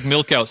you take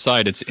milk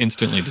outside, it's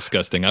instantly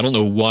disgusting. I don't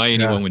know why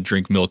anyone would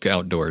drink milk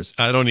outdoors.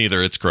 I don't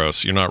either. It's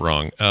gross. You're not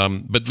wrong.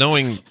 But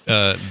knowing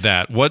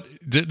that,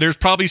 there's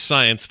probably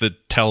science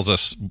that tells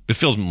us. It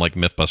feels like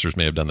MythBusters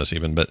may have done this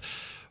even, but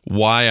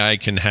why I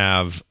can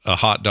have a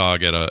hot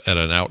dog at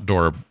an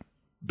outdoor,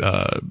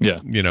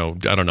 you know,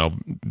 I don't know,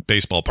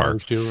 baseball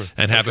park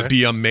and have it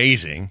be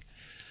amazing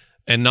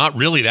and not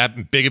really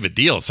that big of a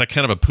deal. It's like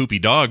kind of a poopy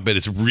dog, but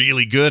it's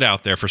really good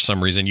out there for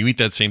some reason. You eat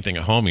that same thing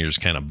at home, you're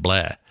just kind of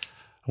bleh. I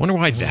wonder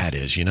why that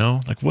is, you know?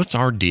 Like, what's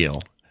our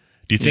deal?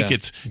 Do you think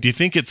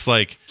it's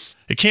like,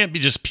 it can't be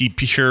just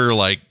pure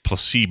like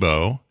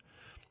placebo.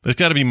 There's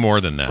got to be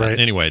more than that. Right.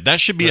 Anyway, that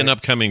should be an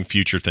upcoming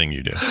future thing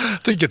you do. I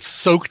think it's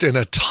soaked in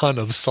a ton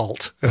of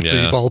salt at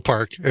the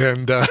ballpark.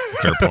 And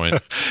fair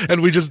point.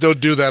 And we just don't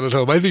do that at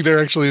home. I think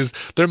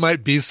there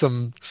might be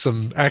some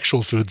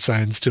actual food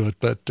science to it,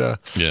 but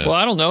Well,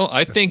 I don't know.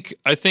 I think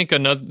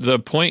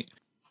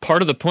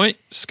part of the point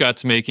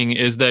Scott's making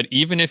is that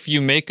even if you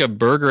make a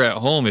burger at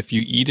home, if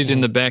you eat it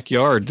in the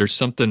backyard, there's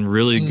something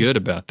really good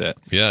about that.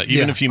 Yeah,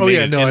 even if you made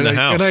it in the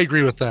house. And I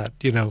agree with that,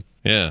 you know.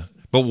 Yeah.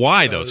 But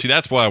why, though? See,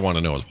 that's what I want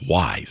to know is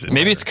why is it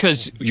Maybe it's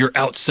because you're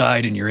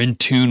outside and you're in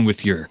tune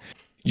with your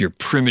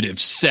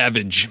primitive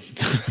savage,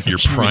 your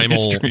primal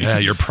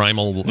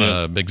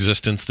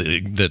existence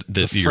that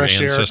the your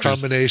fresh ancestors. Air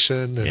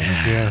combination.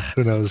 And,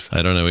 who knows?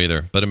 I don't know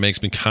either. But it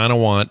makes me kind of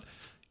want,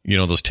 you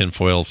know, those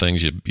tinfoil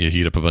things. You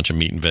heat up a bunch of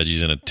meat and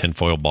veggies in a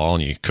tinfoil ball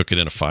and you cook it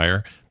in a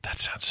fire. That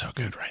sounds so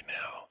good right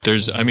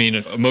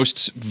now.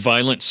 Most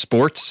violent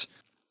sports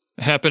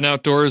happen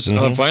outdoors.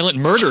 Violent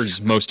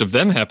murders, most of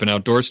them happen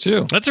outdoors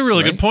too. That's a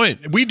really good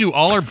point. We do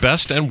all our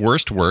best and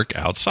worst work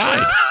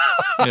outside.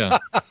 Yeah.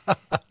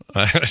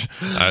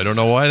 I don't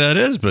know why that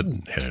is, but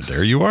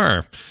there you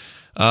are.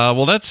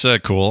 Well, that's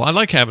cool. I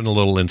like having a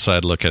little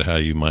inside look at how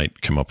you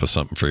might come up with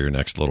something for your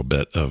next little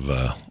bit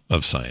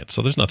of science.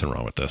 So there's nothing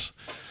wrong with this.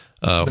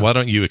 Why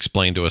don't you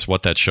explain to us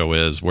what that show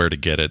is, where to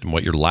get it, and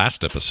what your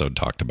last episode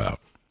talked about?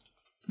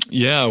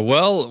 Yeah,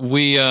 well,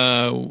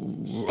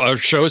 our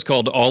show is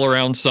called All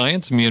Around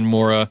Science. Me and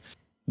Maura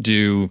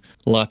do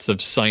lots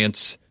of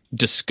science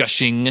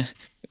discussing.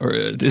 Or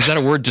is that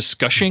a word,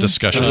 discussing?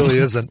 Discussion. It really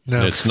isn't.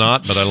 No. It's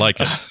not, but I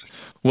like it.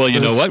 Well, you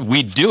know what?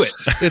 We do it.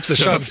 It's a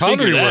Sean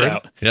Connery word.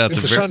 Out. Yeah,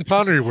 it's a Sean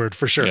Connery word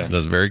for sure. Yeah.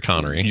 That's very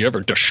Connery. You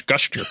ever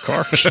discussed your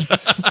car?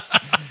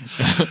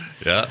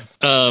 Yeah.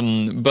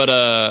 But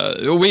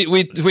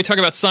we talk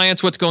about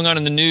science, what's going on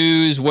in the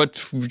news,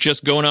 what's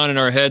just going on in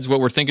our heads, what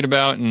we're thinking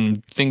about,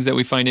 and things that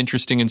we find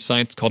interesting in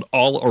science. It's called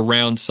All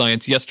Around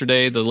Science.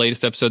 Yesterday, the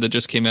latest episode that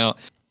just came out,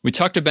 we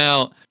talked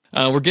about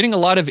we're getting a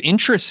lot of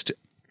interest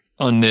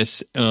on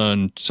this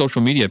on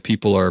social media.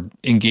 People are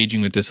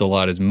engaging with this a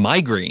lot as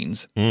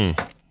migraines. A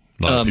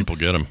lot of people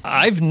get them.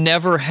 I've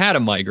never had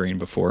a migraine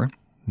before.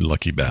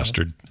 Lucky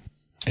bastard.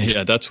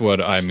 Yeah, that's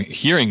what I'm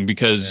hearing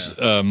because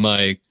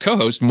my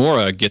co-host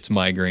Maura gets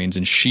migraines,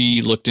 and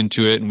she looked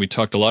into it, and we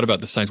talked a lot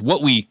about the science,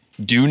 what we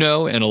do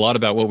know, and a lot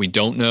about what we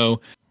don't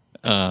know.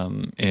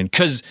 And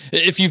because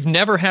if you've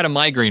never had a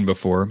migraine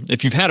before,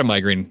 if you've had a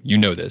migraine, you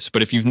know this,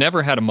 but if you've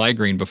never had a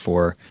migraine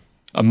before,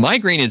 a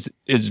migraine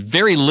is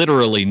very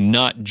literally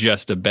not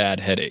just a bad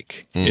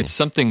headache. It's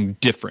something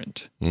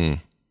different. In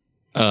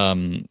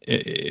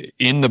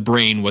the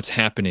brain, what's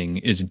happening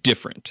is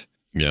different.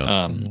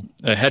 Yeah.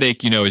 A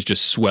headache, is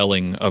just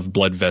swelling of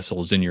blood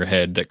vessels in your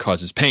head that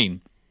causes pain.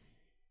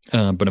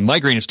 But a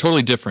migraine is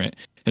totally different.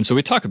 And so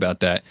we talk about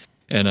that.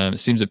 And it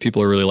seems that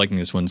people are really liking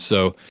this one.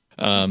 So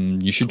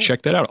you should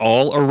check that out.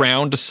 All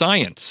Around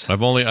Science.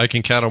 I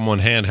can count on one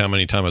hand how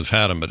many times I've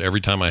had them, but every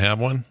time I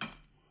have one,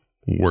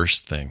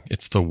 worst thing.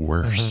 It's the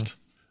worst.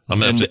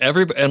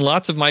 And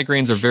lots of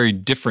migraines are very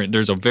different.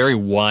 There's a very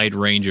wide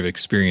range of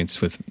experience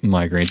with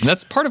migraines. And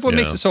that's part of what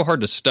makes it so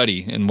hard to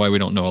study and why we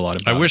don't know a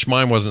lot about it. I wish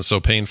mine wasn't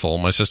so painful.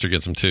 My sister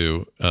gets them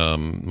too.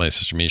 My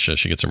sister Misha,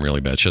 she gets them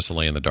really bad. She has to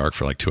lay in the dark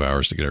for like 2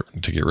 hours to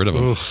get rid of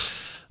them.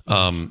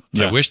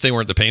 I wish they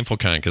weren't the painful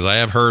kind, because I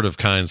have heard of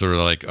kinds that are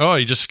like, oh,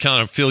 you just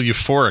kind of feel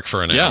euphoric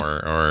for an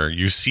hour, or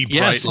you see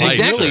bright lights.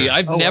 Exactly.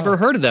 I've never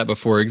heard of that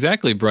before.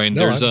 Exactly, Brian.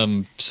 No,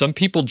 there's some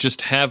people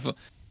just have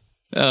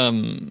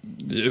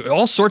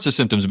all sorts of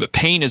symptoms, but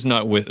pain is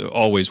not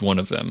always one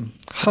of them.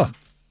 Huh.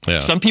 Yeah.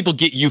 Some people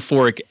get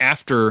euphoric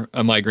after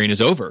a migraine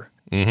is over.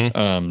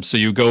 So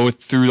you go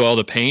through all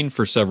the pain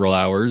for several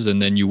hours,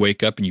 and then you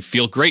wake up and you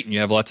feel great and you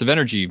have lots of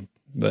energy.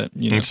 But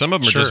and some of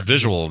them are just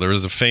visual. There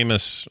was a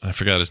famous, I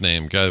forgot his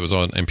name, guy that was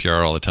on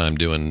NPR all the time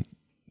doing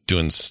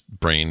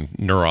brain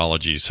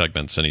neurology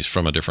segments, and he's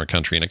from a different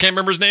country, and I can't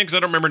remember his name because I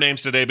don't remember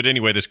names today. But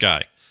anyway, this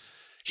guy,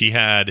 he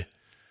had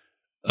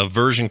a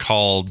version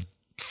called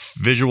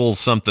visual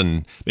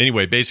something.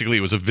 Anyway, basically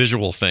it was a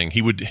visual thing.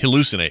 He would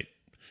hallucinate,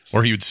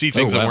 or he would see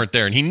things that weren't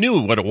there, and he knew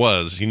what it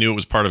was. He knew it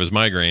was part of his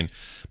migraine,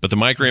 but the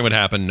migraine would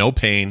happen, no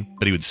pain,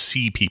 but he would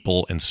see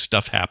people and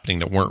stuff happening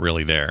that weren't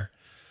really there.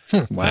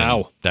 Wow.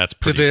 And that's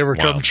pretty Did they ever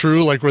come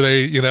true? Like, were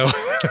they,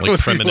 like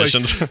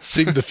premonitions, like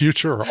seeing the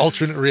future or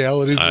alternate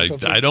realities or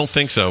something? I don't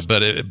think so,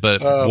 but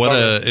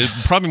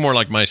probably more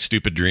like my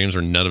stupid dreams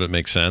where none of it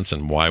makes sense,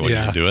 and why would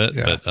you do it?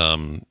 Yeah.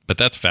 But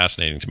that's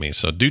fascinating to me.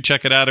 So do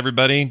check it out,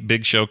 everybody.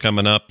 Big show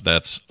coming up.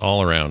 That's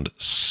All Around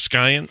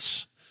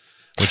Science,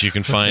 which you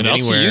can find and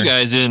anywhere. I'll see you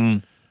guys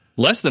in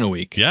Less than a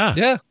week.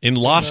 Yeah. In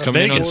Las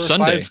Coming in on Vegas.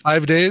 Sunday.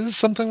 5 days,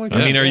 something like I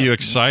that. mean, are you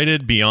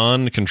excited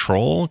beyond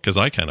control? Because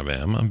I kind of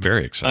am. I'm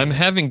very excited. I'm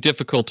having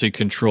difficulty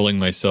controlling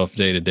myself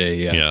day to day.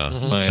 Yeah.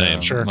 Yeah,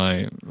 same. Sure.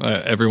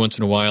 Every once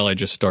in a while, I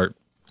just start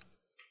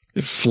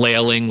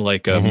flailing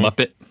like a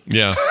Muppet.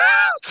 Yeah.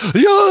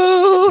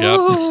 Yeah.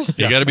 Yep.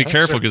 You got to be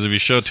careful because if you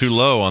show too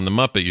low on the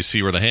Muppet, you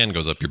see where the hand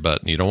goes up your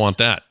butt, and you don't want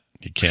that.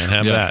 You can't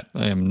have that.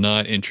 I am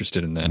not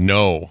interested in that.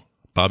 No.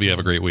 Bobby, have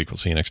a great week. We'll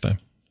see you next time.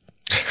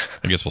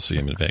 I guess we'll see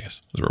him in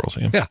Vegas. That's where we'll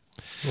see him. Yeah.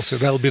 We'll see.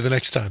 That'll be the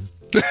next time.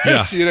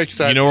 Yeah. See you next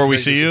time. You know where we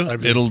Vegas see you? in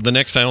 5 days. The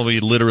next time will be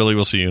literally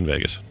we'll see you in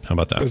Vegas. How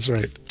about that? That's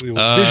right. We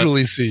will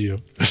visually see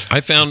you. I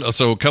found a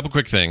couple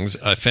quick things.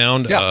 I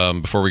found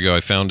before we go.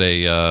 I found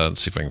a let's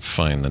see if I can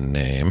find the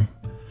name.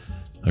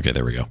 Okay,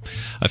 there we go.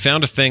 I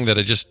found a thing that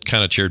it just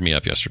kind of cheered me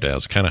up yesterday. I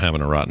was kind of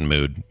having a rotten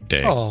mood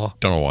day. Aw.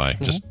 Don't know why.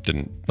 Just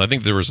didn't. I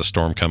think there was a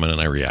storm coming, and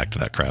I react to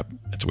that crap.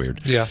 It's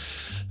weird. Yeah.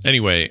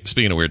 Anyway,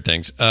 speaking of weird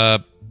things,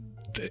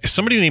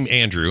 somebody named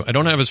Andrew. I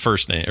don't have his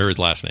first name or his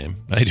last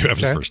name. I do have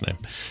his first name.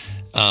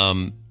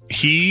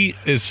 He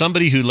is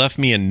somebody who left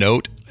me a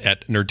note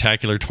at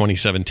Nerdtacular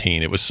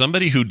 2017. It was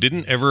somebody who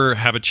didn't ever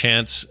have a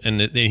chance,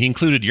 and he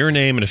included your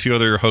name and a few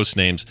other host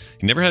names.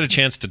 He never had a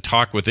chance to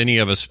talk with any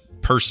of us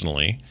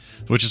personally,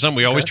 which is something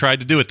we always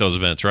tried to do at those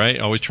events, right?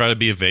 Always try to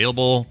be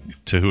available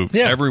to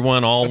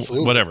everyone,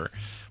 whatever.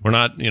 We're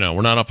not up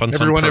on everyone,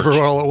 some perch. everyone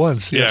all at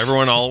once. Yeah, Yes.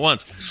 everyone all at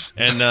once.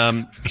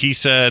 And he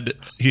said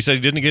he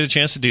didn't get a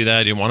chance to do that.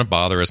 He didn't want to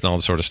bother us and all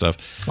this sort of stuff.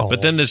 Oh.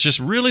 But then there's just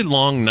really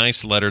long,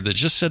 nice letter that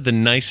just said the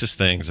nicest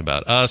things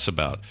about us,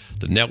 about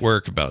the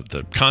network, about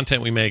the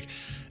content we make.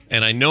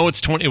 And I know it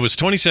was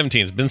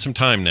 2017. It's been some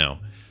time now.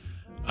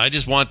 I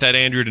just want that,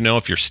 Andrew, to know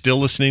if you're still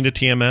listening to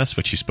TMS,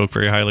 which he spoke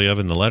very highly of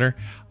in the letter.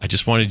 I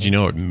just wanted you to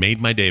know it made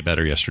my day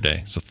better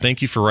yesterday. So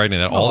thank you for writing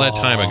that all that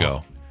time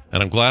ago.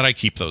 And I'm glad I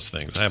keep those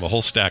things. I have a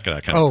whole stack of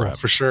that kind of crap. Oh,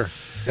 for sure.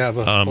 Yeah, I have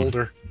a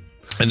folder.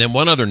 And then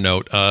one other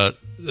note, a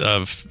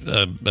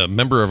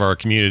member of our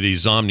community,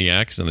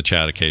 Zomniac, is in the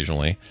chat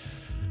occasionally,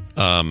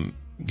 having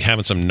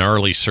some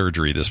gnarly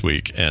surgery this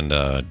week. And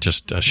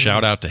just a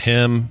shout out to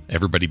him.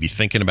 Everybody be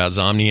thinking about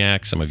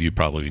Zomniac. Some of you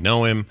probably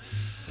know him.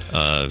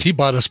 He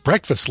bought us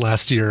breakfast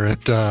last year at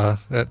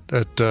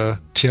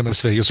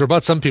TMS Vegas, or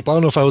about some people. I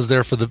don't know if I was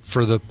there for the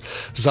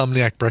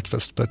Zomniac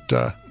breakfast,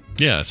 but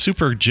yeah,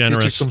 super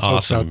generous, he took some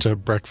folks awesome, out to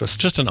breakfast.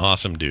 Just an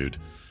awesome dude,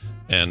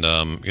 and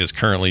is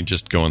currently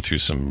just going through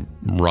some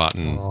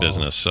rotten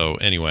business. So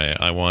anyway,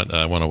 I want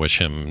to wish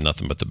him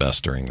nothing but the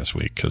best during this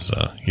week because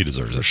he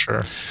deserves it for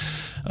sure.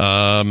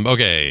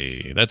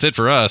 Okay, that's it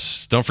for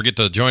us. Don't forget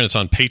to join us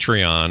on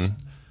Patreon.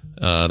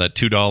 That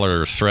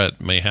 $2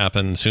 threat may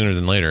happen sooner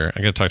than later.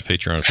 I got to talk to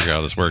Patreon to figure out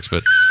how this works,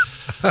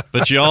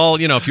 but y'all,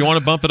 if you want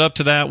to bump it up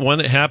to that one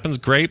that happens,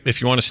 great. If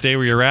you want to stay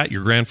where you're at,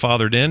 you're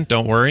grandfathered in.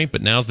 Don't worry.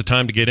 But now's the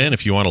time to get in.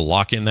 If you want to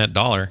lock in that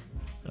 $1,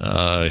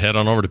 head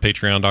on over to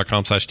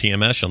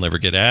patreon.com/TMS. You'll never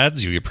get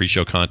ads. You get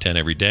pre-show content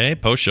every day,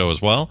 post-show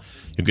as well.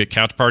 You'll get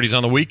couch parties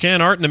on the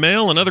weekend, art in the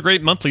mail, and other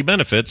great monthly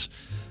benefits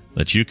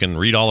that you can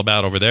read all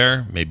about over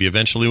there. Maybe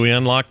eventually we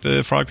unlock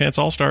the Frog Pants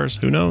All-Stars.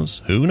 Who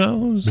knows? Who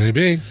knows?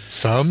 Maybe.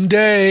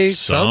 Someday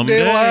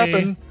it'll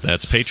happen.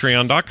 That's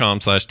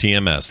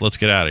patreon.com/TMS. Let's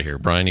get out of here.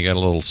 Brian, you got a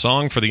little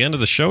song for the end of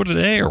the show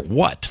today, or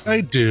what? I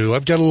do.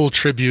 I've got a little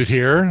tribute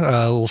here,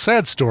 a little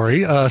sad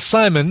story.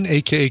 Simon,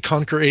 a.k.a.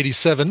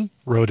 Conquer87,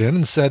 wrote in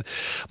and said,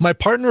 "My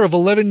partner of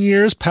 11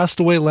 years passed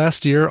away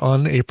last year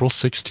on April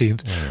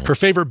 16th. Her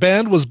favorite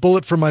band was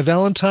Bullet for My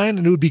Valentine,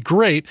 and it would be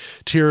great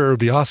to hear, or it would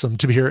be awesome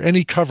to hear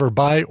any cover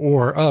by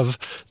or of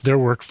their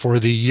work for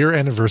the year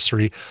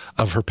anniversary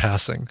of her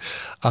passing."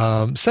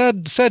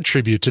 Sad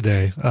tribute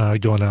today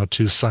going out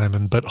to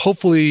Simon, but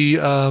hopefully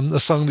a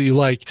song that you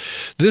like.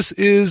 This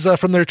is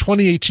from their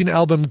 2018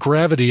 album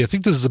Gravity. I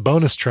think this is a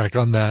bonus track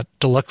on that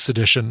deluxe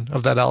edition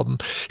of that album.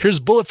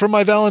 Here's Bullet for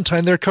My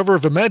Valentine, their cover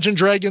of Imagine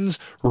Dragons'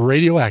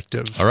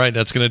 Radioactive. All right,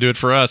 that's going to do it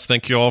for us.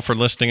 Thank you all for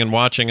listening and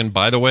watching. And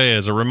by the way,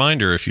 as a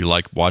reminder, if you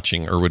like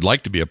watching or would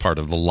like to be a part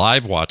of the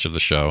live watch of the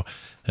show,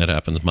 it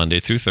happens Monday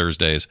through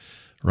Thursdays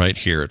right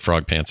here at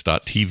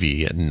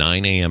frogpants.tv at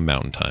 9 a.m.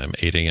 Mountain Time,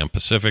 8 a.m.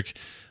 Pacific,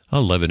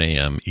 11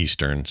 a.m.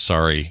 Eastern.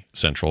 Sorry,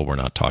 Central, we're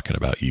not talking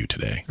about you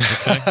today.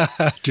 Okay?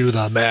 Do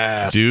the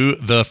math. Do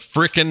the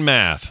frickin'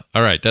 math.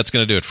 All right, that's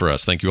going to do it for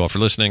us. Thank you all for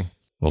listening.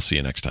 We'll see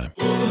you next time.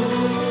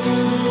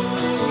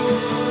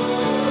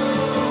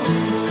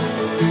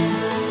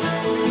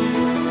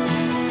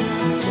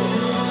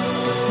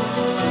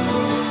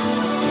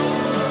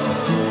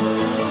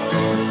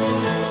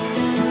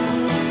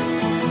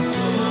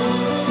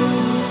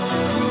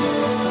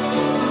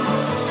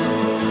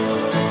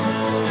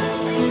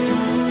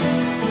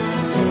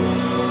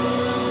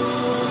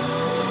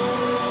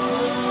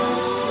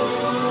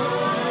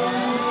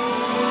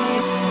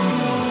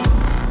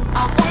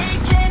 I'm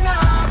waking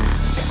up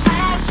to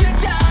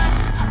ashes dust.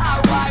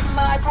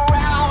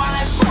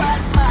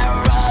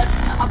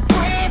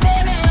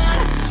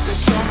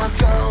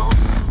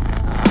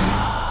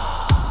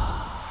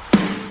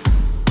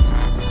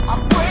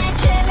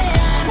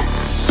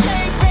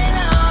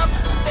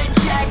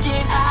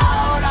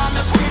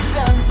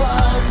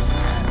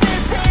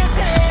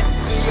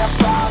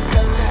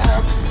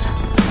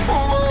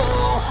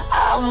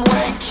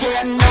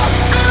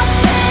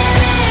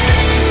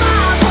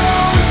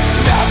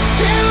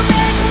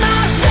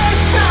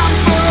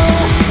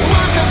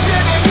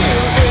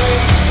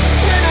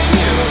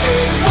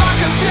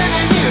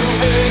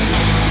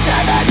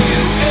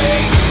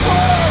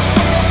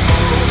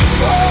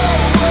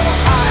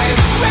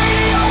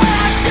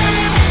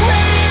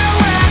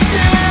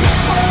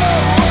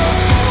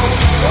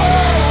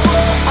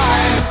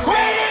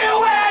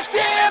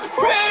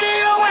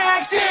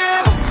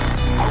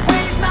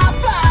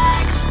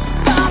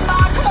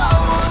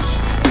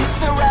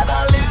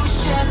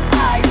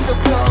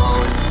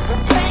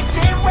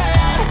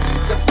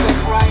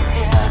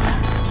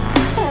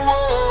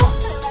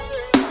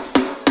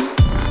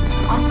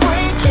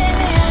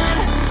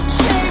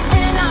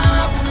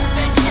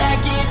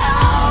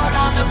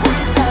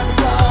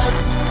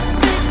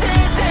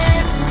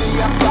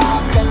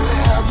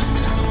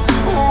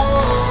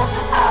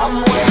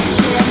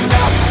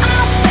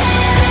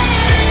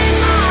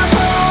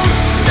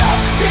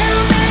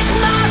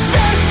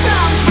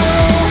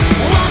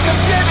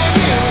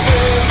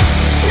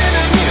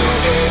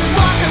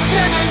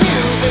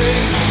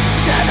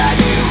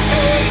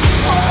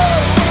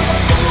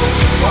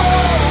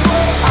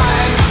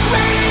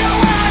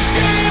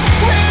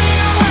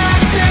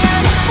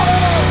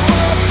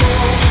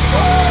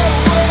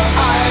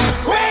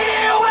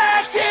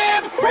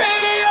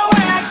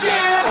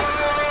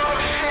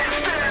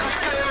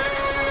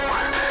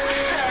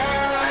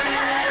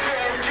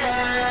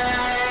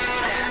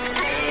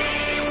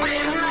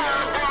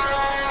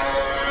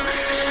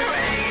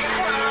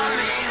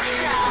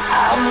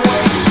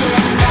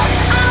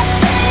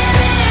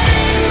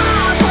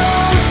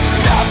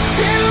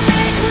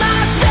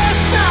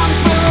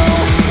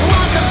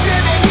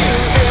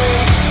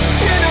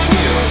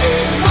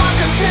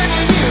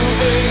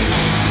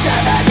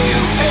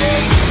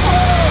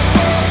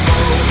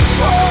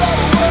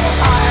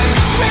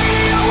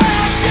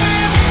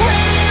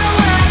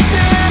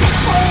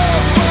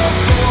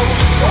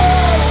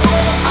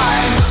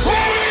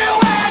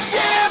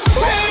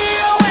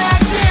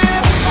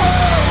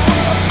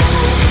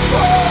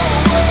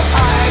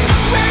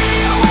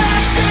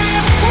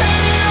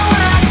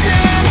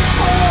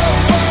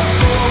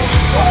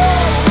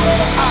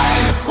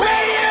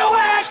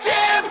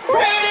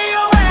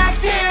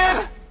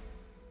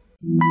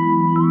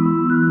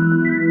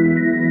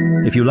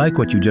 If you like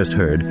what you just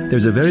heard,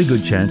 there's a very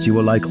good chance you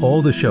will like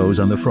all the shows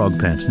on the Frog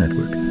Pants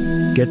Network.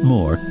 Get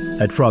more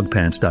at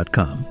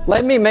frogpants.com.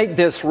 Let me make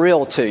this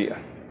real to you.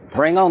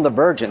 Bring on the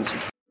virgins.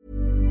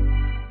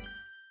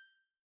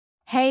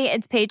 Hey,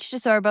 it's Paige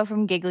DeSorbo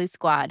from Giggly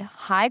Squad.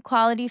 High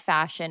quality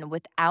fashion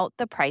without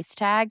the price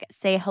tag.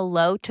 Say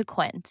hello to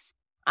Quince.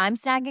 I'm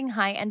snagging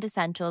high-end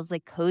essentials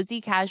like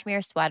cozy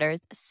cashmere sweaters,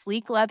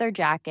 sleek leather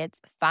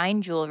jackets,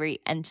 fine jewelry,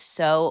 and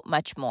so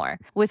much more.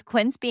 With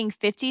Quince being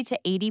 50 to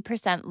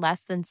 80%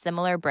 less than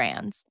similar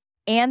brands.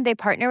 And they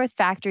partner with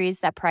factories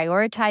that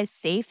prioritize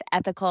safe,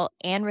 ethical,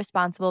 and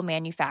responsible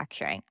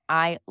manufacturing.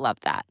 I love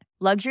that.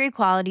 Luxury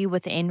quality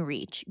within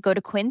reach. Go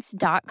to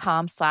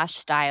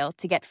quince.com/style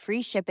to get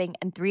free shipping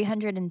and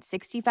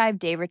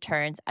 365-day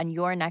returns on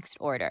your next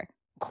order.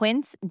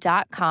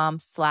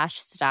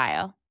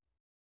 Quince.com/style.